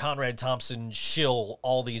to Conrad Thompson shill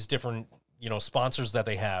all these different, sponsors that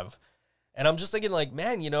they have. And I'm just thinking like,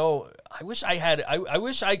 man, I wish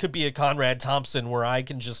I could be a Conrad Thompson where I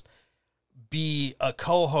can just be a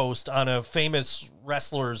co-host on a famous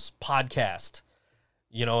wrestler's podcast,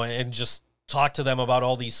 and just talk to them about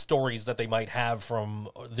all these stories that they might have from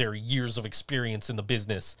their years of experience in the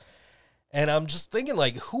business. And I'm just thinking,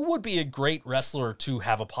 like, who would be a great wrestler to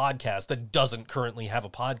have a podcast that doesn't currently have a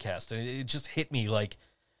podcast? And it just hit me like,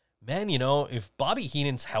 man, if Bobby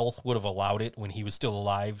Heenan's health would have allowed it when he was still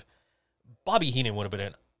alive, Bobby Heenan would have been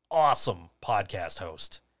an awesome podcast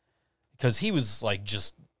host because he was like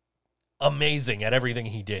just amazing at everything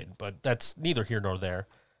he did. But that's neither here nor there.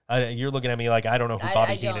 You're looking at me like I don't know who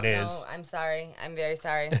Bobby Heenan is. I'm sorry. I'm very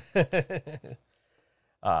sorry.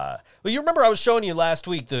 Well, you remember I was showing you last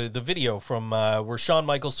week the video from where Shawn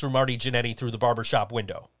Michaels threw Marty Jannetty through the barbershop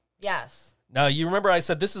window. Yes. Now, you remember I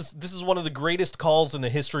said this is one of the greatest calls in the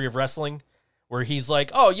history of wrestling, where he's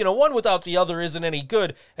like, oh, one without the other isn't any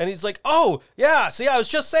good. And he's like, oh, yeah, see, I was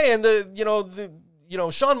just saying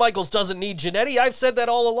Shawn Michaels doesn't need Jannetty. I've said that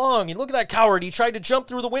all along. And look at that coward. He tried to jump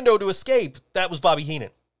through the window to escape. That was Bobby Heenan.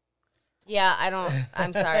 Yeah,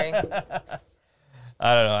 I'm sorry. I don't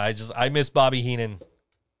know. I miss Bobby Heenan.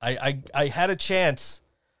 I had a chance.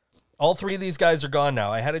 All three of these guys are gone now.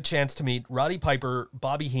 I had a chance to meet Roddy Piper,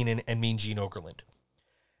 Bobby Heenan, and Mean Gene Okerlund.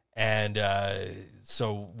 And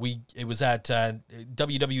so it was at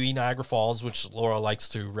WWE Niagara Falls, which Laura likes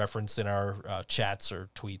to reference in our chats or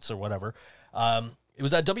tweets or whatever. It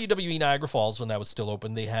was at WWE Niagara Falls when that was still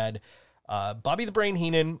open. They had Bobby the Brain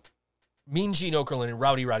Heenan, Mean Gene Okerlund, and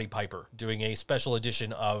Roddy Piper doing a special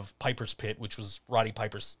edition of Piper's Pit, which was Roddy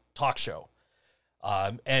Piper's talk show.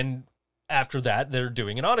 And after that, they're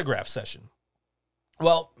doing an autograph session.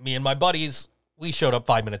 Well, me and my buddies, we showed up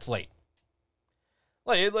 5 minutes late.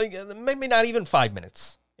 Like maybe not even 5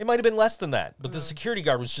 minutes. It might have been less than that. But the security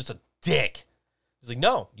guard was just a dick. He's like,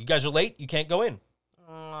 no, you guys are late. You can't go in.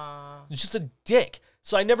 Aw. He's just a dick.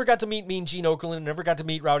 So I never got to meet Mean Gene Okerlund, never got to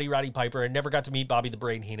meet Rowdy Roddy Piper, and never got to meet Bobby the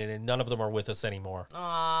Brain Heenan, and none of them are with us anymore.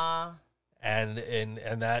 Aw. And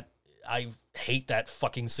that, I hate that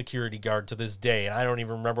fucking security guard to this day, and I don't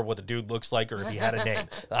even remember what the dude looks like or if he had a name.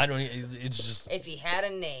 It's just If he had a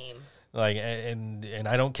name. like, and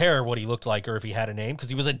I don't care what he looked like or if he had a name because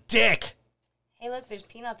he was a dick. Hey, look, there's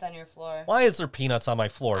peanuts on your floor. Why is there peanuts on my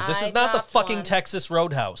floor? This I is not the dropped fucking one. Texas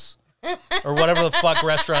Roadhouse or whatever the fuck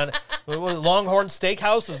restaurant. Longhorn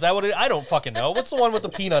Steakhouse? Is that what it? I don't fucking know. What's the one with the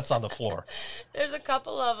peanuts on the floor? There's a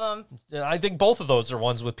couple of them. I think both of those are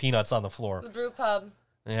ones with peanuts on the floor. The brew pub.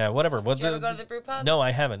 Yeah, whatever. Did you ever go to the brew pub? No, I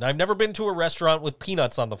haven't. I've never been to a restaurant with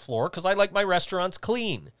peanuts on the floor because I like my restaurants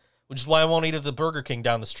clean, which is why I won't eat at the Burger King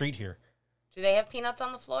down the street here. Do they have peanuts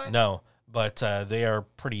on the floor? No, but they are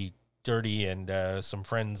pretty dirty, and some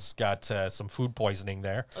friends got some food poisoning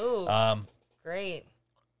there. Ooh, great.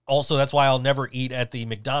 Also, that's why I'll never eat at the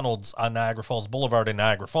McDonald's on Niagara Falls Boulevard in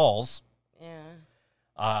Niagara Falls.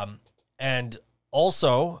 Yeah. And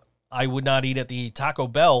also, I would not eat at the Taco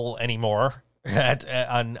Bell anymore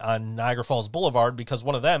on Niagara Falls Boulevard because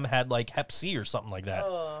one of them had like Hep C or something like that,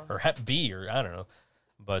 Oh. or Hep B, or I don't know.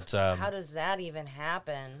 But How does that even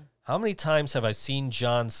happen? how many times have I seen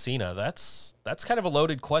John Cena? That's kind of a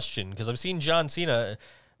loaded question because I've seen John Cena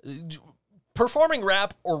performing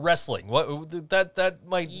rap or wrestling. What that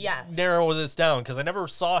might Yes. narrow this down because I never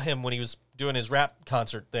saw him when he was doing his rap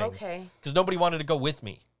concert thing. Okay. Because nobody wanted to go with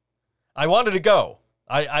me. I wanted to go.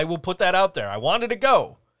 I will put that out there. I wanted to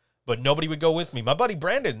go, but nobody would go with me. My buddy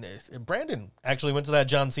Brandon actually went to that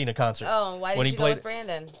John Cena concert. Oh, why when did he you go played- with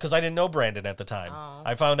Brandon? Because I didn't know Brandon at the time. Oh.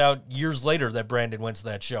 I found out years later that Brandon went to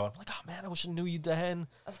that show. I'm like, oh man, I wish I knew you then.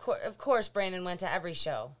 Of course, Brandon went to every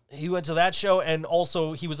show. He went to that show, and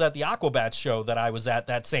also he was at the Aquabats show that I was at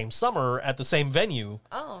that same summer at the same venue.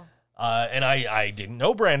 Oh, And I didn't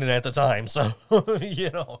know Brandon at the time, so, you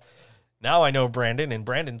know. Now I know Brandon, and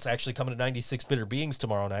Brandon's actually coming to 96 Bitter Beings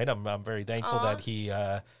tomorrow night. I'm very thankful Aw. that he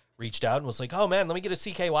reached out and was like, oh, man, let me get a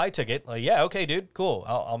CKY ticket. Like, yeah, okay, dude, cool.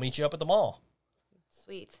 I'll meet you up at the mall.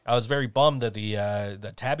 sweet. I was very bummed that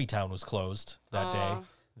that Tabby Town was closed that day. Aw.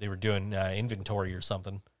 They were doing inventory or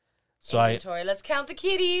something. So Inventory. Let's count the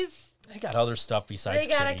kitties. I got other stuff besides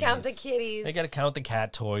They gotta kitties. count the kitties. They got to count the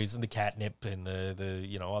cat toys and the catnip and the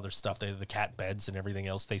you know other stuff. The cat beds and everything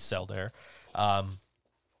else they sell there.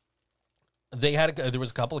 There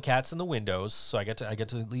was a couple of cats in the windows, so I get to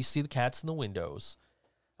at least see the cats in the windows.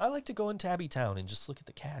 I like to go in Tabby Town and just look at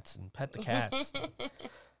the cats and pet the cats.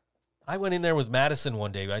 I went in there with Madison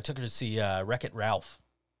one day. I took her to see Wreck-It Ralph,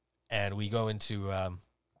 and we go into.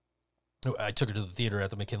 I took her to the theater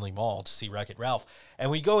at the McKinley Mall to see Wreck-It Ralph,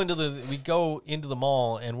 and we go into the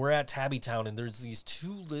mall, and we're at Tabby Town, and there's these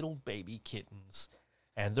two little baby kittens,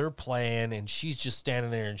 and they're playing, and she's just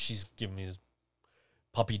standing there, and she's giving me this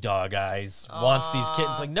puppy dog eyes. Wants these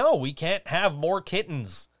kittens. Like, no, we can't have more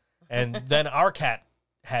kittens. And then our cat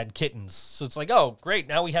had kittens, so it's like, oh, great,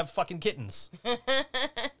 now we have fucking kittens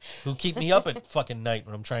who keep me up at fucking night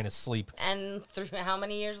when I'm trying to sleep. And how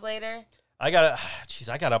many years later? I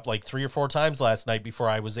got up like 3 or 4 times last night before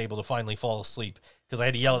I was able to finally fall asleep because I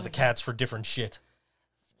had to yell at the cats for different shit.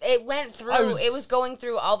 It went through. I was- It was going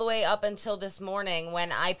through all the way up until this morning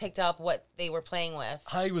when I picked up what they were playing with.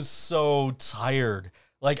 I was so tired.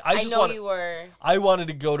 Like I know you were. I wanted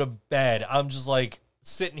to go to bed. I'm just like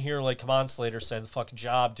sitting here like, come on, Slater, send the fucking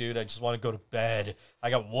job, dude. I just want to go to bed. I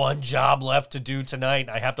got one job left to do tonight, and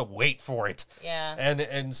I have to wait for it. Yeah.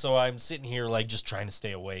 And so I'm sitting here like just trying to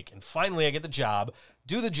stay awake. And finally I get the job,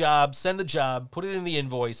 do the job, send the job, put it in the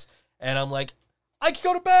invoice, and I'm like, I can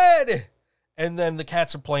go to bed. And then the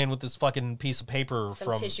cats are playing with this fucking piece of paper Some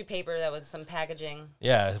from tissue paper that was some packaging.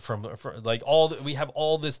 yeah, from like we have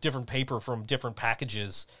all this different paper from different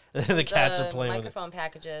packages. The cats are playing with it. microphone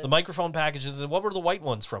packages. The microphone packages. And what were the white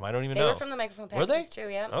ones from? I don't even They know. were from the microphone Were packages they? too.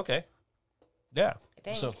 Yeah. Okay. Yeah. I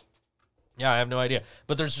think. So, yeah, I have no idea.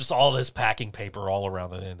 But there's just all this packing paper all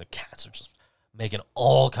around it, and the cats are just making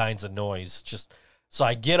all kinds of noise. Just so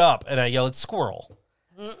I get up and I yell at Squirrel.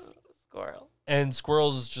 Squirrel. And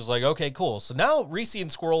Squirrel's just like, okay, cool. So now Reese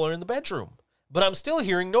and Squirrel are in the bedroom. But I'm still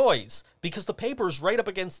hearing noise because the paper's right up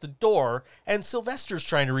against the door and Sylvester's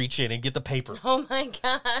trying to reach in and get the paper. Oh my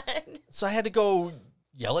god. So I had to go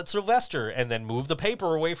yell at Sylvester and then move the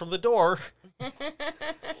paper away from the door.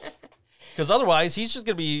 Because otherwise he's just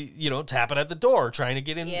going to be, tapping at the door trying to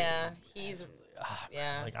get in. Yeah. He's.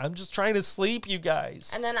 Yeah. Like, I'm just trying to sleep, you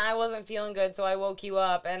guys. And then I wasn't feeling good, so I woke you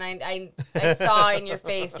up, and I saw in your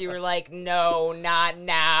face you were like, "No, not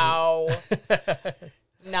now,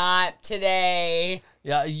 not today."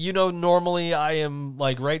 Yeah, normally I am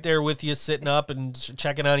like right there with you, sitting up and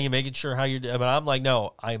checking on you, making sure how you're doing. But I'm like,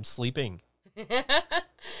 no, I am sleeping.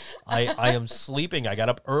 I am sleeping. I got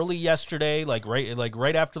up early yesterday, like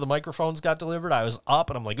right after the microphones got delivered. I was up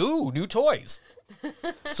and I'm like, ooh, new toys.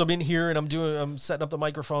 So I'm in here and I'm setting up the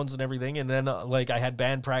microphones and everything. And then I had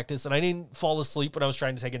band practice and I didn't fall asleep when I was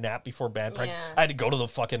trying to take a nap before band practice. Yeah. I had to go to the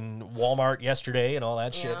fucking Walmart yesterday and all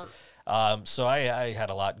that shit. So I had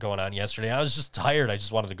a lot going on yesterday. I was just tired. I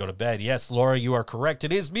just wanted to go to bed. Yes, Laura, you are correct.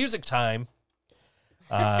 It is music time.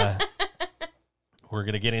 We're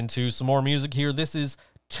going to get into some more music here. This is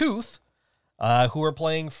Tooth, who are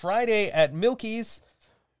playing Friday at Milky's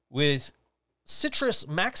with Citrus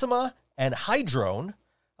Maxima and Hydrone.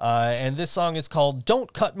 And this song is called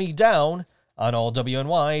Don't Cut Me Down on All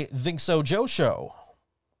WNY Think So Joe Show.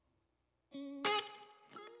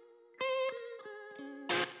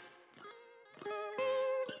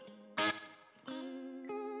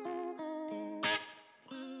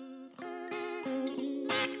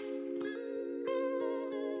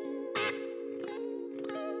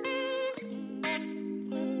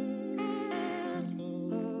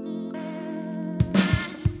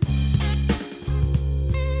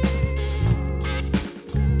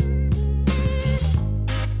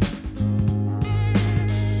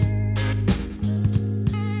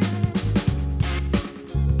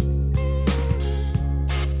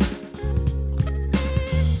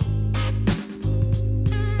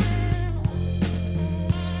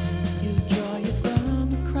 You draw your thumb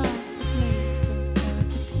across the blade for other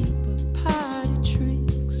people party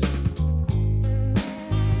tricks.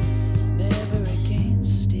 Never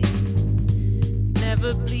against it.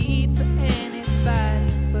 Never bleed for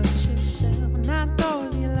anybody but yourself. Not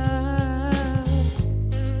those you love.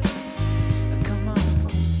 Come on,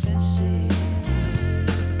 confess it.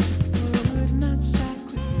 Would not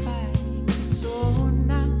sacrifice or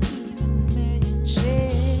not even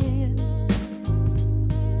mention.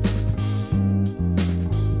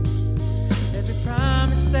 Every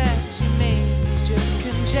promise that you made is just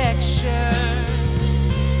conjecture.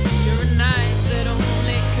 You're a knife that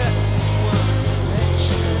only cuts in one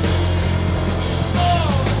direction.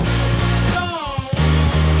 Oh, don't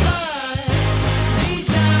cut me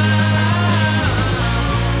down.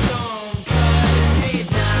 Don't cut me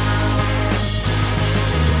down.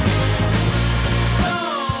 Don't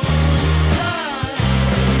cut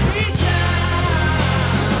me down.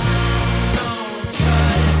 Don't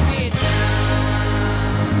cut me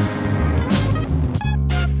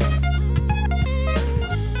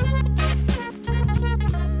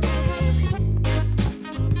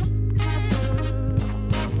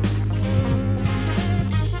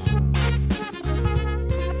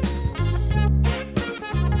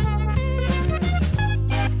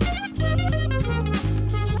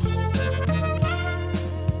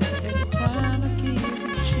Every time I give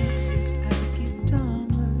you chances, I get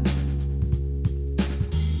dumber.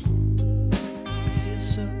 I feel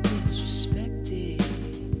so disrespected.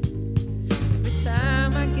 Every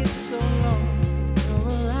time I get so low, you're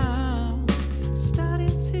around. I'm starting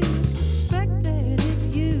to suspect that it's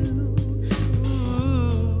you.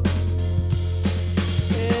 Ooh.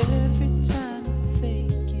 Every time I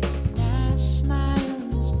fake it, my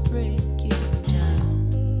smiles break it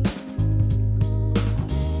down.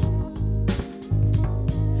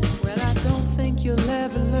 Well, I don't think you'll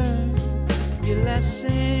ever learn your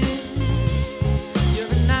lesson. You're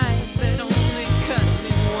a knife that only cuts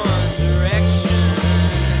in one direction.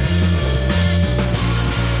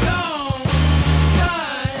 Don't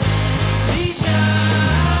cut me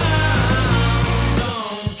down.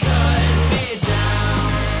 Don't cut me down.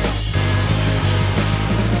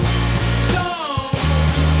 Don't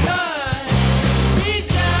cut me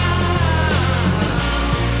down.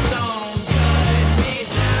 Don't cut me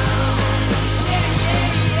down. Yeah, yeah,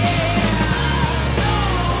 yeah.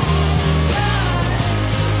 Don't cut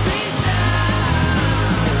me down.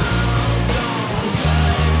 Don't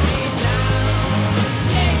cut me down.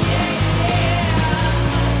 Yeah, yeah, yeah.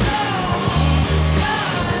 Don't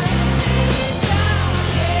cut me down.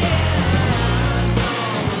 Yeah. Don't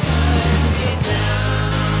cut me down.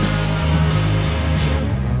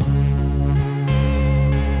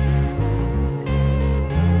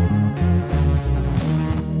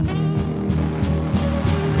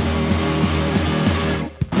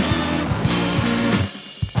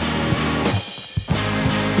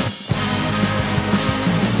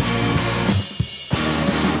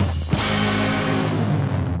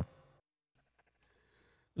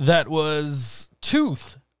 That was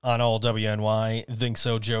Tooth on All WNY Think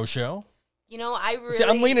So Joe Show. You know, I really... See,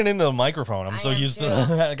 I'm leaning into the microphone. I'm I so am used too. to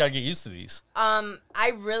I gotta get used to these.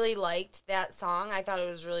 I really liked that song. I thought it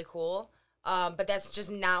was really cool. But that's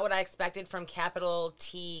just not what I expected from capital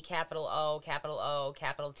T, capital O, capital O,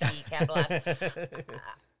 capital T, capital F.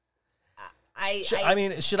 I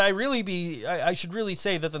mean, should I really be... I should really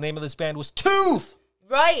say that the name of this band was Tooth!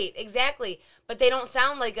 Right, exactly. But they don't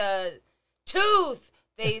sound like a tooth.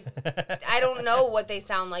 I don't know what they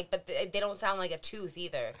sound like, but they don't sound like a tooth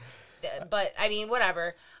either. But, I mean,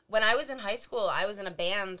 whatever. When I was in high school, I was in a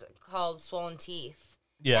band called Swollen Teeth.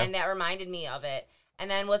 Yeah. And that reminded me of it. And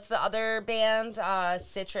then what's the other band?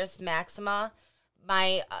 Citrus Maxima.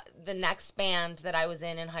 The next band that I was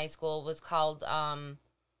in high school was called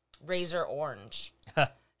Razor Orange.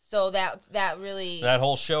 So that really... That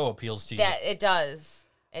whole show appeals to you. It does.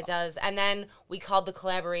 It does. And then we called the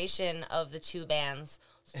collaboration of the two bands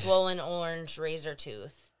Swollen Orange, Razor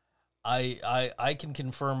Tooth. I can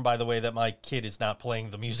confirm, by the way, that my kid is not playing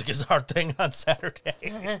the Music is Art thing on Saturday.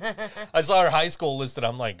 I saw her high school listed.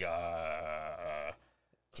 I'm like,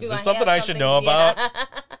 is this something I should know about?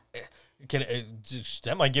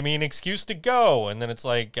 That might give me an excuse to go. And then it's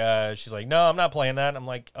like, she's like, no, I'm not playing that. I'm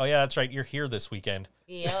like, oh, yeah, that's right. You're here this weekend.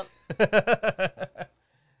 Yep.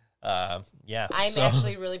 Yeah. I'm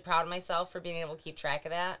actually really proud of myself for being able to keep track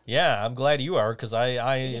of that. Yeah, I'm glad you are, because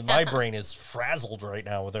my brain is frazzled right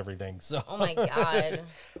now with everything. So Oh my God.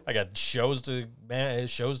 I got shows to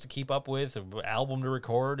keep up with, an album to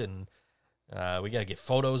record, and we got to get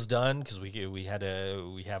photos done because we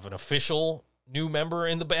have an official new member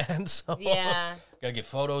in the band. So Yeah. got to get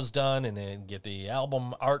photos done and then get the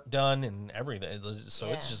album art done and everything. So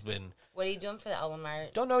Yeah. it's just been... What are you doing for the album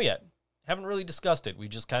art? Don't know yet. Haven't really discussed it. We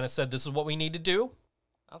just kind of said this is what we need to do.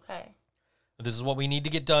 Okay. This is what we need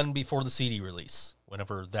to get done before the CD release,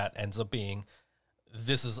 whenever that ends up being.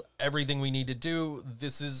 This is everything we need to do.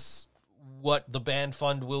 This is what the band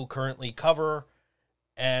fund will currently cover,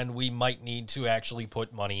 and we might need to actually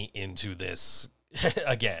put money into this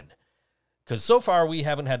again. Because so far, we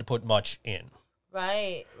haven't had to put much in.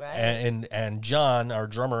 Right. And John, our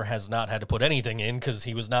drummer, has not had to put anything in because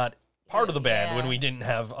he was not part of the band when we didn't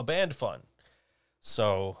have a band fund.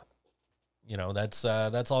 So, you know, that's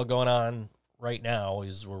all going on right now.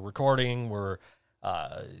 Is we're recording, we're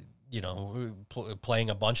playing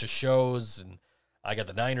a bunch of shows, and I got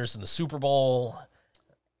the Niners in the Super Bowl.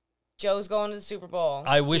 Joe's going to the Super Bowl.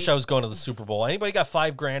 I wish I was going to the Super Bowl. Anybody got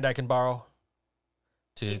 $5,000 I can borrow?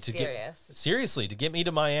 Seriously, to get me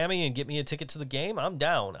to Miami and get me a ticket to the game, I'm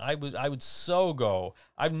down. I would so go.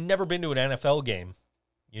 I've never been to an NFL game.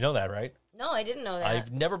 You know that, right? No, I didn't know that.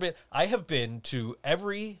 I've never been. I have been to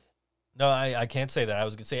every... No, I can't say that. I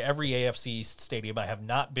was going to say every AFC East stadium. I have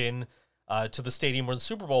not been to the stadium where the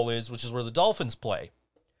Super Bowl is, which is where the Dolphins play.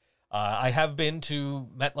 I have been to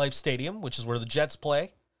MetLife Stadium, which is where the Jets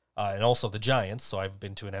play, and also the Giants, so I've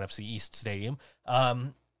been to an NFC East stadium.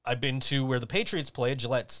 I've been to where the Patriots play,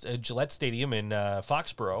 Gillette Stadium in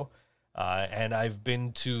Foxborough, and I've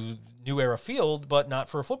been to New Era Field, but not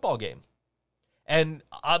for a football game. And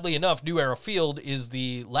oddly enough, New Era Field is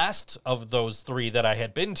the last of those three that I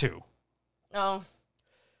had been to. Oh.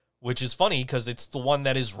 Which is funny because it's the one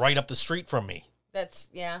that is right up the street from me. It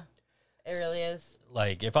really is.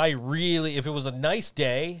 Like, if it was a nice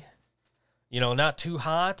day, you know, not too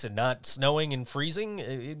hot and not snowing and freezing,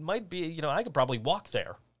 it might be, you know, I could probably walk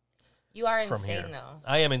there. You are from insane, here. though.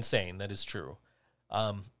 I am insane. That is true.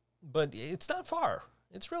 But it's not far.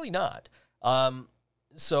 It's really not.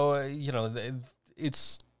 You know,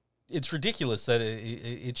 it's ridiculous that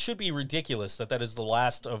it should be ridiculous that is the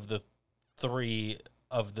last of the three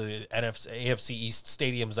of the AFC East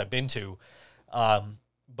stadiums I've been to.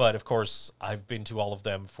 But of course, I've been to all of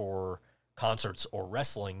them for concerts or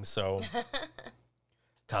wrestling. So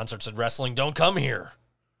concerts and wrestling don't come here.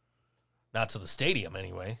 Not to the stadium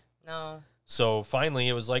anyway. No. So finally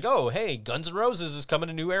it was like, oh, hey, Guns N' Roses is coming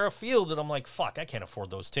to New Era Field. And I'm like, fuck, I can't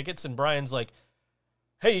afford those tickets. And Brian's like,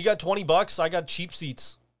 hey, you got $20? I got cheap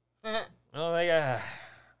seats. I'm like, I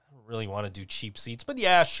don't really want to do cheap seats. But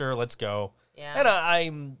yeah, sure, let's go. Yeah.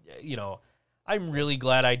 And I'm really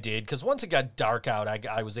glad I did. Because once it got dark out,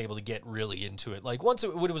 I was able to get really into it. Like, when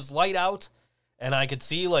it was light out and I could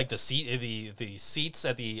see, like, the seats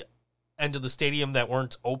at the end of the stadium that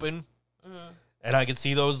weren't open. Mm-hmm. And I could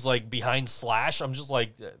see those, like, behind Slash. I'm just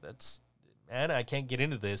like, man, I can't get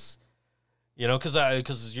into this. You know,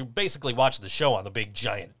 because you're basically watching the show on the big,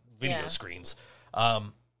 giant video screens.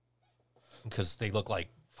 Because they look like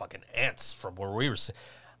fucking ants from where we were.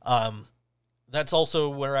 That's also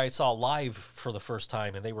where I saw Live for the first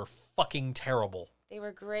time, and they were fucking terrible. They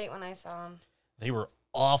were great when I saw them. They were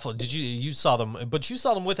awful. Did you saw them? But you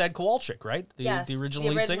saw them with Ed Kowalczyk, right? Yes, the original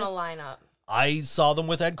lead singer. lineup. I saw them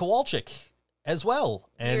with Ed Kowalczyk as well.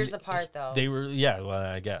 And Years apart, though. They were, well,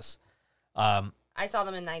 I guess. I saw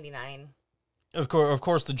them in '99. Of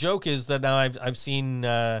course, the joke is that now I've seen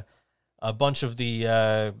a bunch of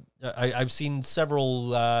the I've seen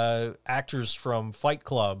several actors from Fight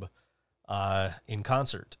Club in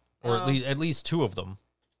concert, or at least two of them.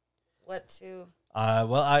 What two?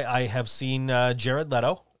 Well, I have seen Jared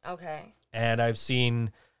Leto, Okay. and I've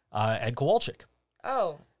seen Ed Kowalczyk.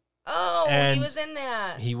 Oh, And he was in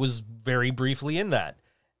that. He was very briefly in that.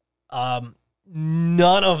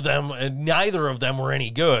 Neither of them were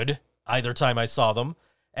any good either time I saw them.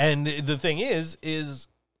 And the thing is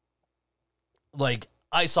like,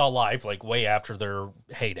 I saw live like way after their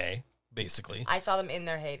heyday, basically. I saw them in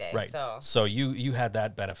their heyday. Right. So you had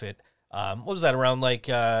that benefit. What was that, around like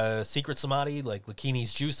Secret Samadhi, like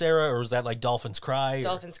Lakini's Juice era, or was that like Dolphins Cry?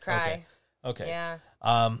 Dolphins Cry. Okay. Yeah.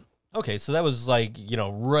 Okay, so that was like,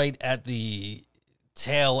 right at the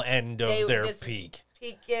tail end of their peak.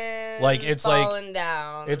 Peeking, Like, it's falling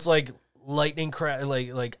down. It's like lightning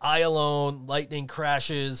like I Alone, lightning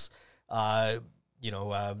crashes,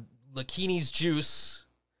 Lakini's Juice,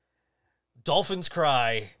 Dolphins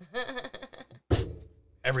Cry,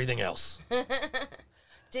 everything else.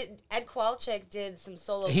 Did Ed Kowalczyk did some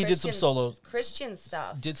solo? He did some solo Christian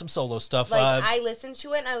stuff. Did some solo stuff. Like, I listened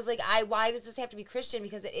to it and I was like, why does this have to be Christian?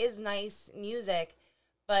 Because it is nice music,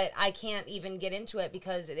 but I can't even get into it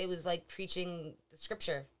because it was like preaching the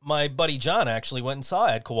scripture. My buddy John actually went and saw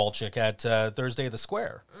Ed Kowalczyk at Thursday at the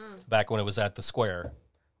Square, back when it was at the Square,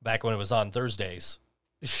 back when it was on Thursdays.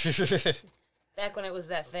 Back when it was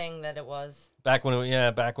that thing that it was. Back when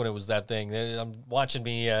it was that thing. I'm watching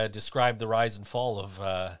me describe the rise and fall of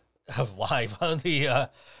live on the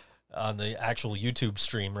actual YouTube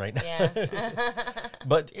stream right now. Yeah.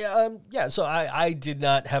 But so I did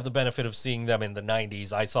not have the benefit of seeing them in the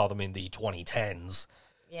 90s. I saw them in the 2010s.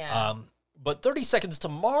 Yeah. But 30 Seconds to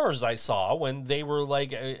Mars I saw when they were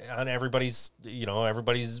like on everybody's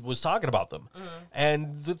was talking about them.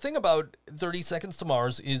 And the thing about 30 Seconds to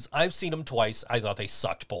Mars is I've seen them twice. I thought they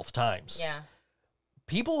sucked both times. Yeah.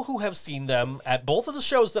 People who have seen them at both of the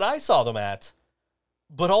shows that I saw them at,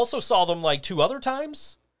 but also saw them like two other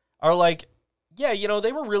times, are like, yeah,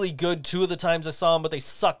 they were really good two of the times I saw them, but they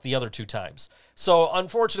sucked the other two times. So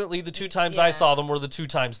unfortunately, the two times I saw them were the two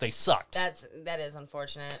times they sucked. That is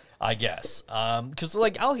unfortunate. I guess, because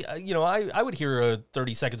like I would hear a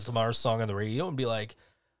 30 Seconds to Mars song on the radio and be like,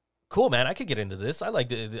 cool, man, I could get into this. I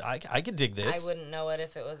like I could dig this. I wouldn't know it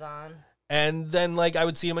if it was on. And then like I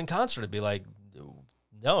would see them in concert and be like,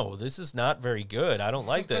 no, this is not very good. I don't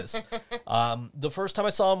like this. The first time I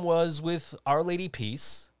saw them was with Our Lady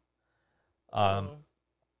Peace.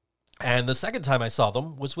 And the second time I saw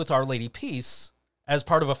them was with Our Lady Peace as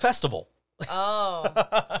part of a festival.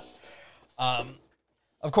 Oh.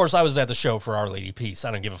 Of course, I was at the show for Our Lady Peace.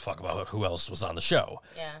 I don't give a fuck about who else was on the show.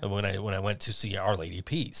 Yeah. And when I went to see Our Lady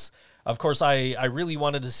Peace, of course, I really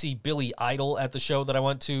wanted to see Billy Idol at the show that I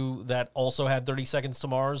went to that also had 30 Seconds to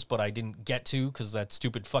Mars, but I didn't get to because that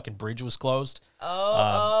stupid fucking bridge was closed.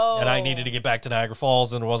 And I needed to get back to Niagara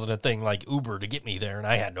Falls, and there wasn't a thing like Uber to get me there, and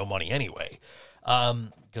I had no money anyway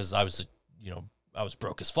because I was, I was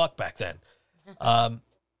broke as fuck back then.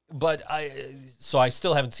 But I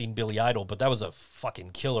still haven't seen Billy Idol, but that was a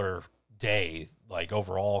fucking killer day, like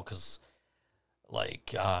overall, because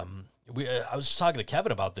like I was just talking to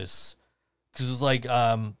Kevin about this because it's like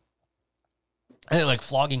like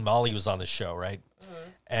Flogging Molly was on the show, right?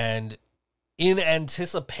 And in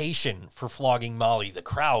anticipation for Flogging Molly, the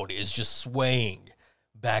crowd is just swaying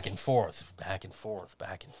back and forth, back and forth,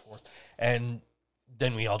 back and forth, and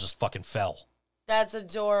then we all just fucking fell. That's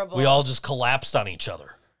adorable. We all just collapsed on each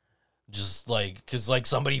other. Just like, because like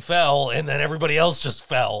somebody fell and then everybody else just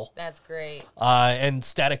fell. That's great. And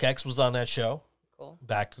Static X was on that show. Cool.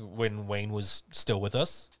 Back when Wayne was still with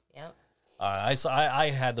us. Yep.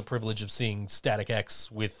 I had the privilege of seeing Static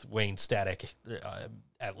X with Wayne Static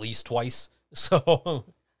at least twice. So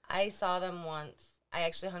I saw them once. I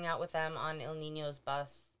actually hung out with them on El Nino's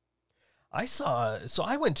bus. I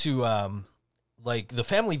went to like the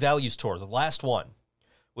Family Values tour, the last one,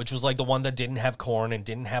 which was like the one that didn't have Korn and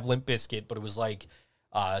didn't have Limp Bizkit, but it was like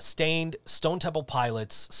Stained, Stone Temple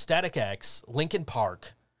Pilots, Static X, Linkin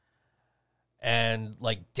Park, and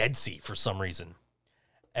like Dead Sea for some reason.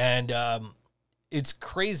 And it's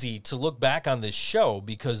crazy to look back on this show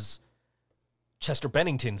because Chester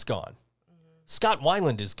Bennington's gone. Scott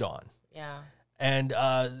Weiland is gone. Yeah. And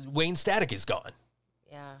Wayne Static is gone.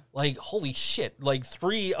 Yeah. Like, holy shit. Like,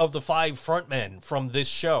 3 of the 5 frontmen from this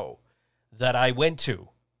show that I went to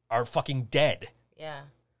are fucking dead. Yeah,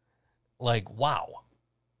 Like, wow.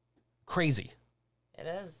 Crazy. it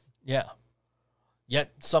is. Yeah.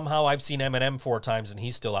 Yet somehow I've seen Eminem 4 times and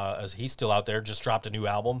he's still out there, just dropped a new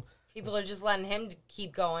album. People are just letting him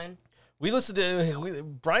keep going. We listened to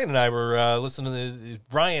Brian and I were listening to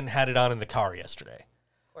Brian had it on in the car yesterday.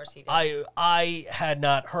 Of course he did. I had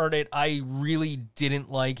not heard it. I really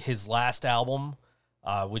didn't like his last album,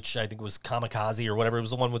 which I think was Kamikaze or whatever. It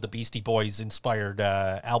was the one with the Beastie Boys inspired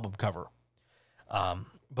album cover.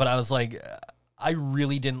 But I was like, I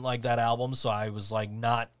really didn't like that album, so I was like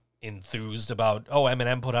not enthused about, oh,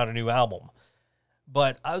 Eminem put out a new album.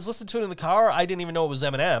 But I was listening to it in the car. I didn't even know it was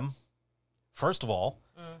Eminem, first of all.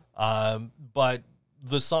 But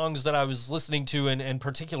the songs that I was listening to, and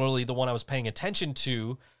particularly the one I was paying attention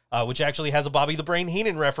to, which actually has a Bobby the Brain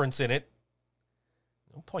Heenan reference in it.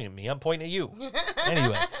 Don't point at me. I'm pointing at you.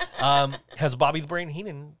 Anyway, has a Bobby the Brain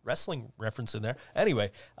Heenan wrestling reference in there.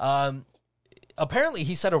 Anyway, apparently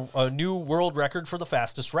he set a new world record for the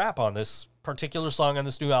fastest rap on this particular song on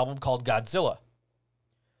this new album called Godzilla.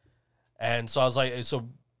 And so I was like, so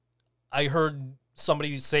I heard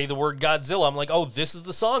somebody say the word Godzilla. I'm like, oh, this is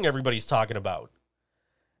the song everybody's talking about.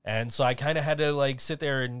 And so I kind of had to like sit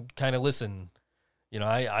there and kind of listen. You know,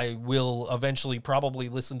 I will eventually probably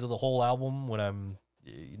listen to the whole album when I'm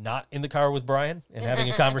not in the car with Brian and having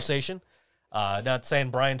a conversation. Not saying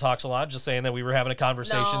Brian talks a lot, just saying that we were having a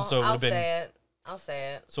conversation. No, so it would I'll have been, say it. I'll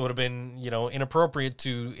say it. so it would have been, you know, inappropriate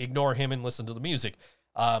to ignore him and listen to the music.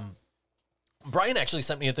 Brian actually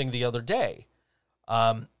sent me a thing the other day.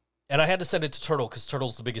 And I had to send it to Turtle because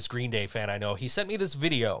Turtle's the biggest Green Day fan I know. He sent me this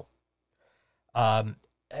video and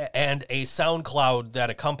a SoundCloud that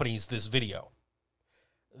accompanies this video.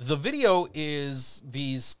 The video is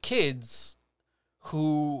these kids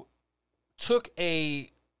who took a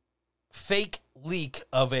fake leak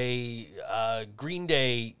of a Green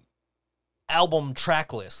Day album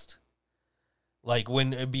track list. Like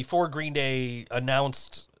before Green Day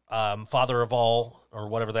announced Father of All, or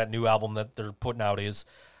whatever that new album that they're putting out is,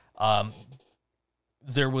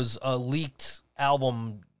 there was a leaked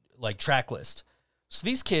album like track list. So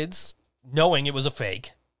these kids, knowing it was a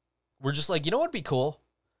fake, were just like, you know what would be cool?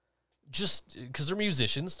 Just because they're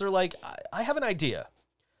musicians, they're like, I have an idea.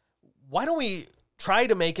 Why don't we try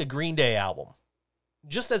to make a Green Day album?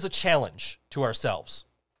 Just as a challenge to ourselves.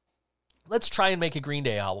 Let's try and make a Green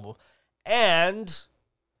Day album. And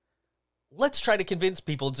let's try to convince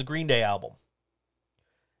people it's a Green Day album.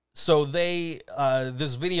 So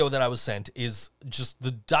this video that I was sent is just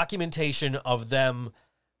the documentation of them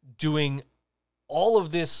doing all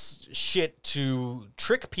of this shit to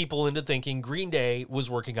trick people into thinking Green Day was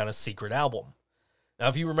working on a secret album. Now,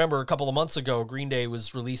 if you remember a couple of months ago, Green Day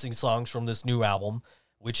was releasing songs from this new album,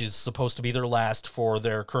 which is supposed to be their last for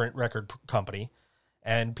their current record company.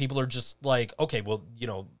 And people are just like, okay, well, you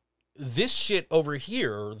know, this shit over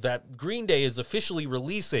here that Green Day is officially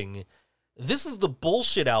releasing, this is the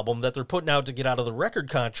bullshit album that they're putting out to get out of the record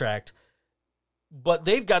contract, but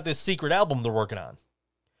they've got this secret album they're working on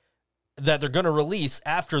that they're going to release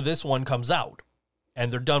after this one comes out,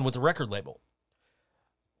 and they're done with the record label.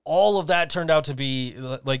 All of that turned out to be,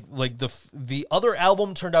 like the other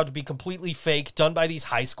album turned out to be completely fake, done by these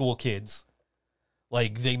high school kids.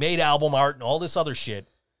 Like, they made album art and all this other shit.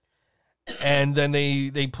 And then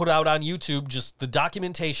they put out on YouTube just the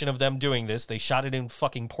documentation of them doing this. They shot it in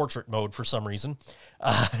fucking portrait mode for some reason.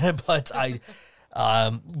 But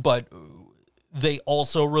they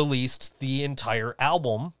also released the entire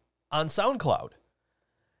album on SoundCloud.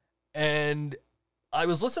 And I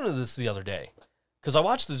was listening to this the other day because I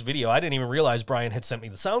watched this video. I didn't even realize Brian had sent me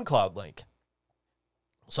the SoundCloud link.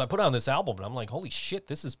 So I put on this album and I'm like, holy shit,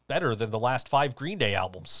 this is better than the last 5 Green Day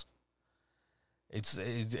albums. It's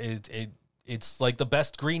like the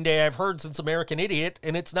best Green Day I've heard since American Idiot,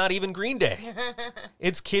 and it's not even Green Day.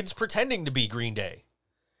 It's kids pretending to be Green Day.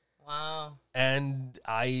 Wow. And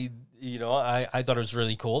I thought it was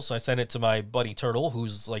really cool, so I sent it to my buddy Turtle,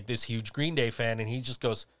 who's like this huge Green Day fan, and he just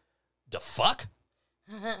goes, "The fuck?"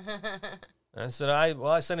 I said,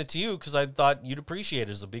 I sent it to you because I thought you'd appreciate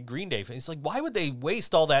it as a big Green Day fan. He's like, why would they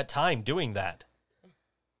waste all that time doing that?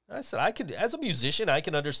 I said, I could, as a musician, I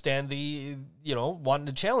can understand the, wanting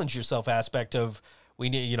to challenge yourself aspect of, we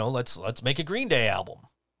need, let's make a Green Day album.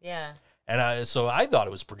 Yeah. And so I thought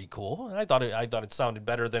it was pretty cool. And I thought it sounded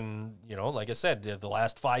better than, like I said, the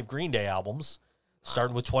last 5 Green Day albums,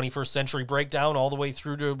 starting with 21st Century Breakdown all the way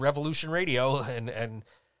through to Revolution Radio. And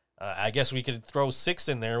I guess we could throw 6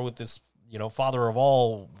 in there with this, Father of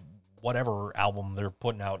All, whatever album they're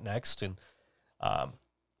putting out next. And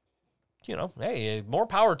you know, hey, more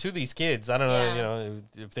power to these kids. I don't know, Yeah. you know,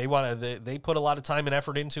 if they want to, they put a lot of time and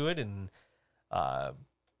effort into it, and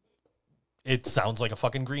it sounds like a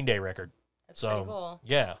fucking Green Day record. That's So pretty cool.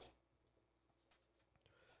 yeah.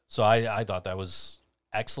 So I thought that was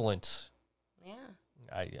excellent. Yeah.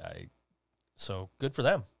 So good for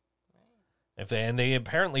them. If they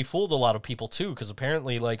apparently fooled a lot of people too, because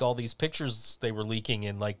apparently like all these pictures they were leaking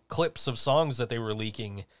and like clips of songs that they were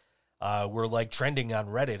leaking were like trending on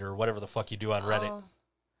Reddit or whatever the fuck you do on Reddit. Oh.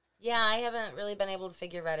 Yeah, I haven't really been able to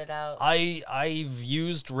figure Reddit out. I've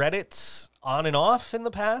used Reddit on and off in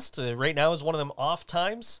the past. Right now is one of them off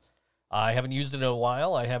times. I haven't used it in a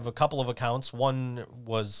while. I have a couple of accounts. One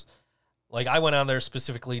was like I went on there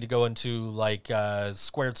specifically to go into like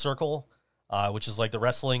Squared Circle, which is like the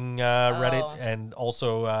wrestling Reddit, Oh. and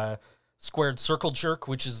also Squared Circle Jerk,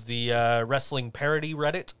 which is the wrestling parody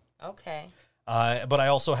Reddit. Okay. But I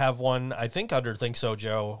also have one, I think under Think So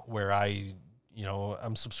Joe, where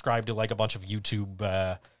I'm subscribed to like a bunch of YouTube,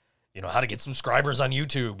 how to get subscribers on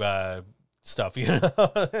YouTube stuff, you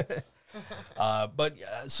know.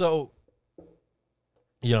 So,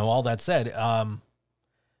 all that said,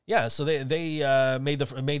 so they made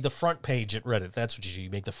the front page at Reddit. That's what you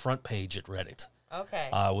make the front page at Reddit. Okay.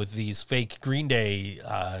 With these fake Green Day,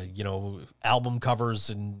 album covers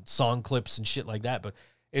and song clips and shit like that. But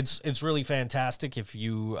it's really fantastic. If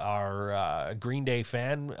you are a Green Day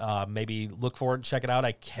fan, maybe look for it, check it out.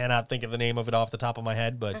 I cannot think of the name of it off the top of my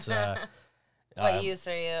head, but What use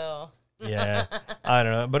are you? yeah, I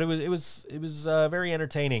don't know. But it was very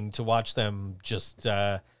entertaining to watch them just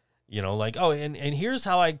like, oh, and here's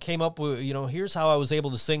how I came up with, here's how I was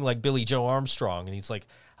able to sing like Billy Joe Armstrong. And he's like,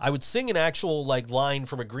 I would sing an actual like line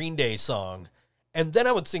from a Green Day song, and then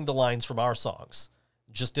I would sing the lines from our songs,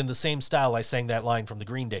 just in the same style I sang that line from the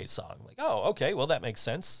Green Day song. Like, oh, okay, well that makes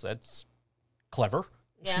sense. That's clever.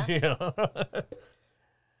 Yeah. Of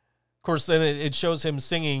course, then it shows him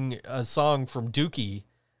singing a song from Dookie,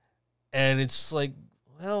 and it's just like,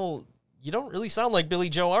 well, you don't really sound like Billy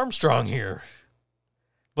Joe Armstrong here.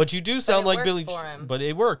 But you do sound it like worked Billy. for him. But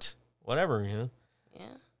it worked. Whatever, Yeah.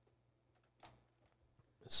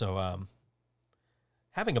 So,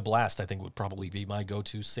 having a blast, I think, would probably be my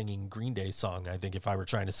go-to singing Green Day song. I think if I were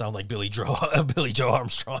trying to sound like Billy Joe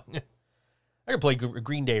Armstrong, I could play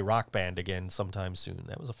Green Day Rock Band again sometime soon.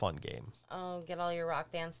 That was a fun game. Oh, get all your Rock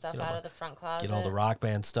Band stuff out of the front closet. Get all the Rock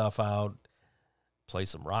Band stuff out. Play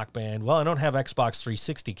some Rock Band. Well, I don't have Xbox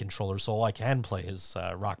 360 controllers, so all I can play is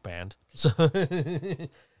Rock Band. So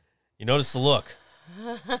you notice the look.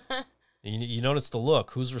 You notice the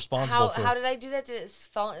look. Who's responsible for? How did I do that? Did it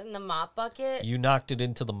fall in the mop bucket? You knocked it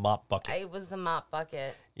into the mop bucket. It was the mop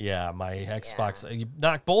bucket. Yeah, my Xbox. You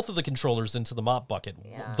knocked both of the controllers into the mop bucket.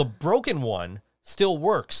 Yeah. The broken one still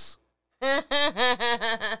works, but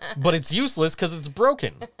it's useless because it's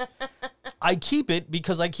broken. I keep it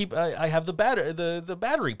because I have the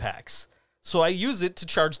battery packs, so I use it to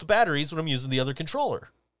charge the batteries when I'm using the other controller.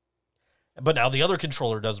 But now the other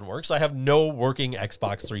controller doesn't work, so I have no working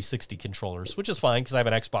Xbox 360 controllers, which is fine because I have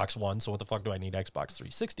an Xbox One, so what the fuck do I need Xbox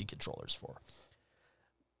 360 controllers for?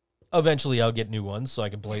 Eventually, I'll get new ones so I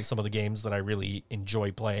can play some of the games that I really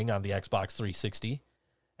enjoy playing on the Xbox 360.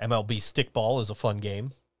 MLB Stickball is a fun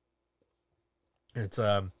game. It's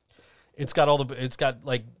got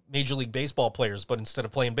like Major League Baseball players, but instead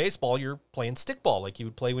of playing baseball, you're playing stickball like you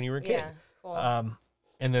would play when you were a kid. Yeah, cool.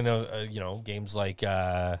 And then games like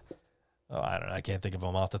I don't know, I can't think of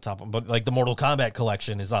them off the top, but like the Mortal Kombat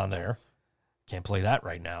collection is on there. Can't play that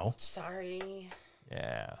right now. Sorry.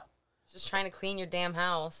 Yeah. Just trying to clean your damn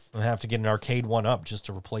house. I have to get an arcade one up just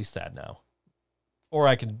to replace that now. Or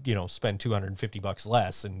I could, spend $250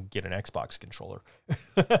 less and get an Xbox controller.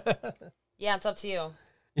 Yeah, it's up to you.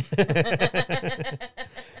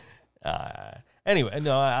 Anyway,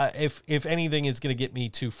 no, if anything is going to get me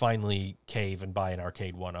to finally cave and buy an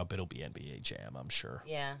arcade one up, it'll be NBA Jam, I'm sure.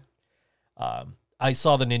 Yeah. I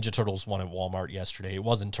saw the Ninja Turtles one at Walmart yesterday. It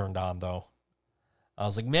wasn't turned on, though. I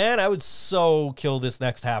was like, man, I would so kill this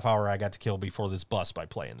next half hour I got to kill before this bus by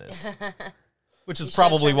playing this. Which is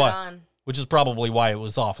probably why it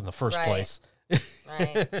was off in the first place.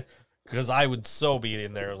 Right. Because I would so be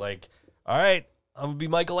in there like, all right, I'm going to be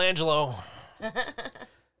Michelangelo.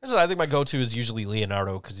 I think my go-to is usually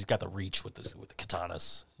Leonardo because he's got the reach with the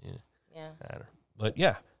katanas. Yeah. But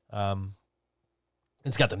yeah,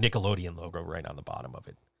 it's got the Nickelodeon logo right on the bottom of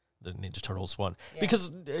it, the Ninja Turtles one, because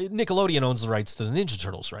Nickelodeon owns the rights to the Ninja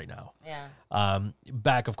Turtles right now. Yeah.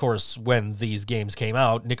 Back, of course, when these games came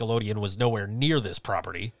out, Nickelodeon was nowhere near this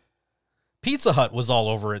property. Pizza Hut was all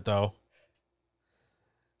over it, though.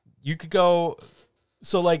 You could go,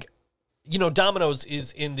 so like, Domino's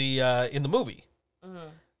is in the movie. Mm-hmm.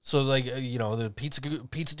 So like the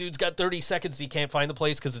pizza dude's got 30 seconds. He can't find the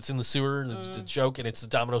place because it's in the sewer. The joke, and it's the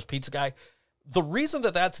Domino's pizza guy. The reason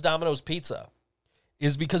that's Domino's Pizza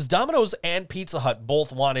is because Domino's and Pizza Hut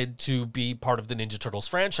both wanted to be part of the Ninja Turtles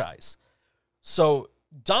franchise. So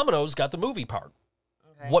Domino's got the movie part.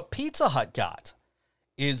 Okay. What Pizza Hut got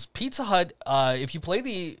is Pizza Hut, if you play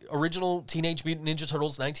the original Teenage Mutant Ninja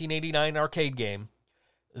Turtles 1989 arcade game,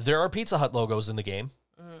 there are Pizza Hut logos in the game.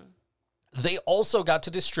 Mm-hmm. They also got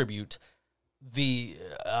to distribute the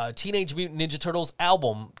Teenage Mutant Ninja Turtles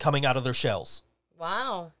album coming out of their shells.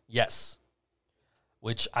 Wow. Yes.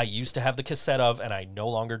 Which I used to have the cassette of, and I no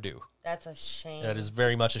longer do. That's a shame. That is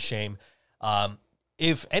very much a shame.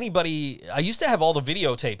 If anybody, I used to have all the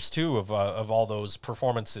videotapes too of all those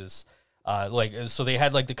performances. So they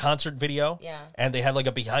had like the concert video, Yeah. and they had like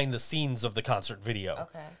a behind the scenes of the concert video.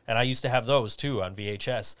 Okay. And I used to have those too on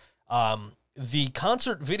VHS. The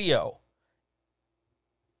concert video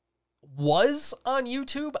was on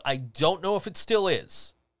YouTube. I don't know if it still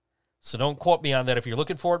is. So don't quote me on that if you're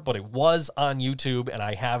looking for it, but it was on YouTube, and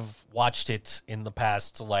I have watched it in the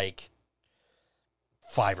past, like,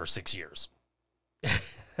 5 or 6 years.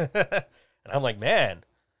 And I'm like, man,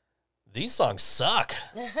 these songs suck.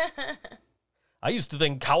 I used to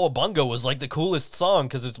think Cowabunga was, like, the coolest song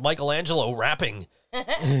because it's Michelangelo rapping.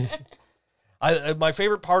 My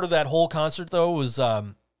favorite part of that whole concert, though, was,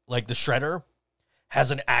 like, the shredder has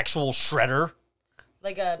an actual shredder.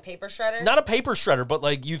 Like a paper shredder? Not a paper shredder, but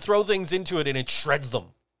like you throw things into it and it shreds them.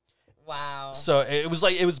 Wow. So it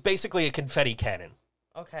was basically a confetti cannon.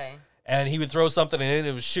 Okay. And he would throw something in it and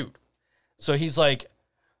it would shoot. So he's like,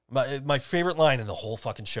 my favorite line in the whole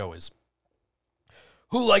fucking show is,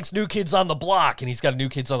 "Who likes New Kids on the Block?" And he's got a New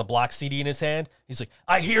Kids on the Block CD in his hand. He's like,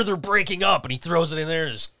 "I hear they're breaking up," and he throws it in there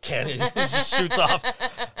and it just shoots off.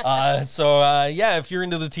 If you're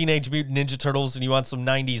into the Teenage Mutant Ninja Turtles and you want some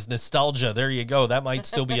 90s nostalgia, there you go. That might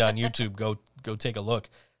still be on YouTube. Go take a look,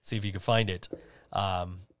 see if you can find it.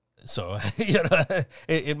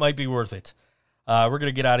 It might be worth it. We're going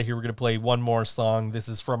to get out of here. We're going to play one more song. This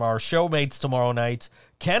is from our showmates tomorrow night,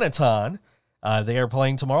 Canaton. They are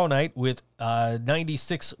playing tomorrow night with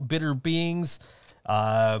 96 Bitter Beings,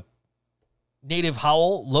 Native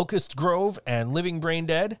Howl, Locust Grove, and Living Brain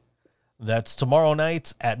Dead. That's tomorrow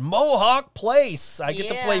night at Mohawk Place. I get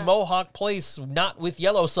to play Mohawk Place, not with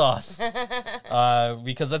yellow sauce,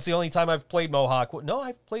 because that's the only time I've played Mohawk. No,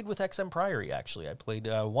 I've played with XM Priory, actually. I played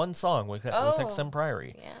one song with XM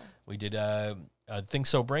Priory. Yeah. We did a Think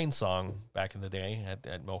So Brain song back in the day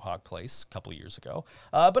at Mohawk Place a couple of years ago.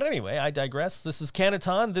 But anyway, I digress. This is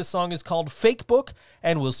Canaton. This song is called Fake Book,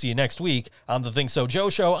 and we'll see you next week on the Think So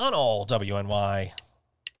Joe Show on all WNY.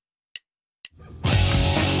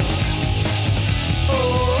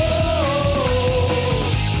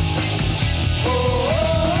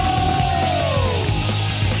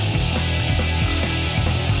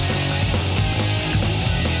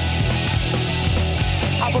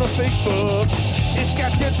 I put a fake book, it's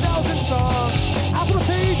got 10,000 songs. I put a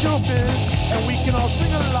page open, and we can all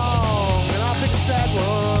sing along. And I'll pick a sad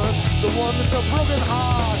one, the one that's a broken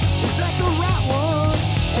heart. Is that the right one?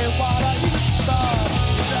 And why'd I even start?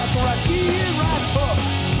 Is that the right key and right book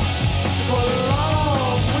to go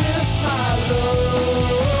along with my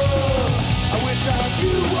love? I wish I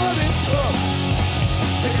knew what it took,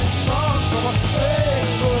 picking songs from a fake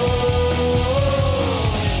book.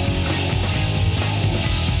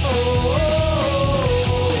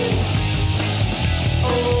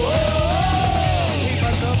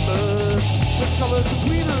 Colors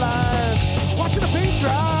between the lines, watching the paint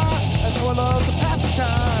dry. That's how I love to pass the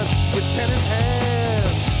time with pen in hand.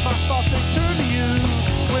 My thoughts they turn to you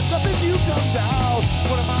when nothing new comes out.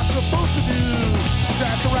 What am I supposed to do? Is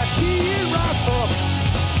that the right key and right hook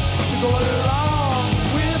to go along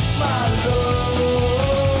with my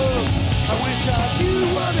love? I wish I knew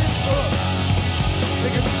what it took,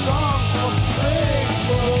 picking songs from Facebook.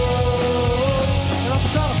 And I'm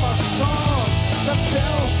trying to find a song that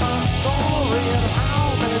tells my story, and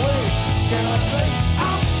how many ways can I say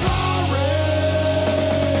I'm sorry?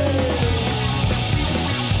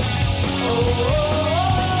 Oh, oh, oh.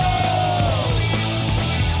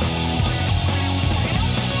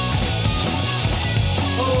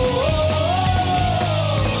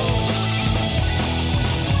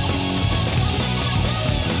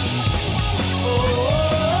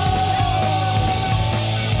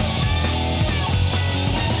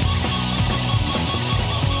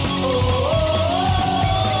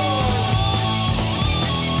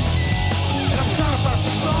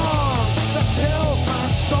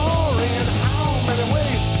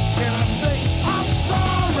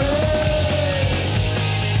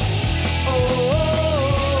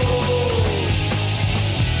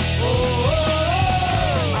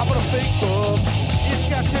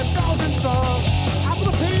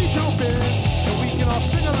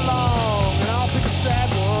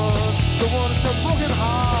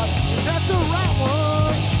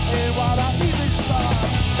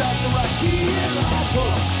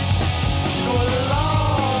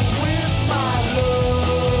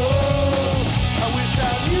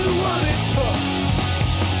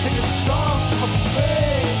 songs of faith.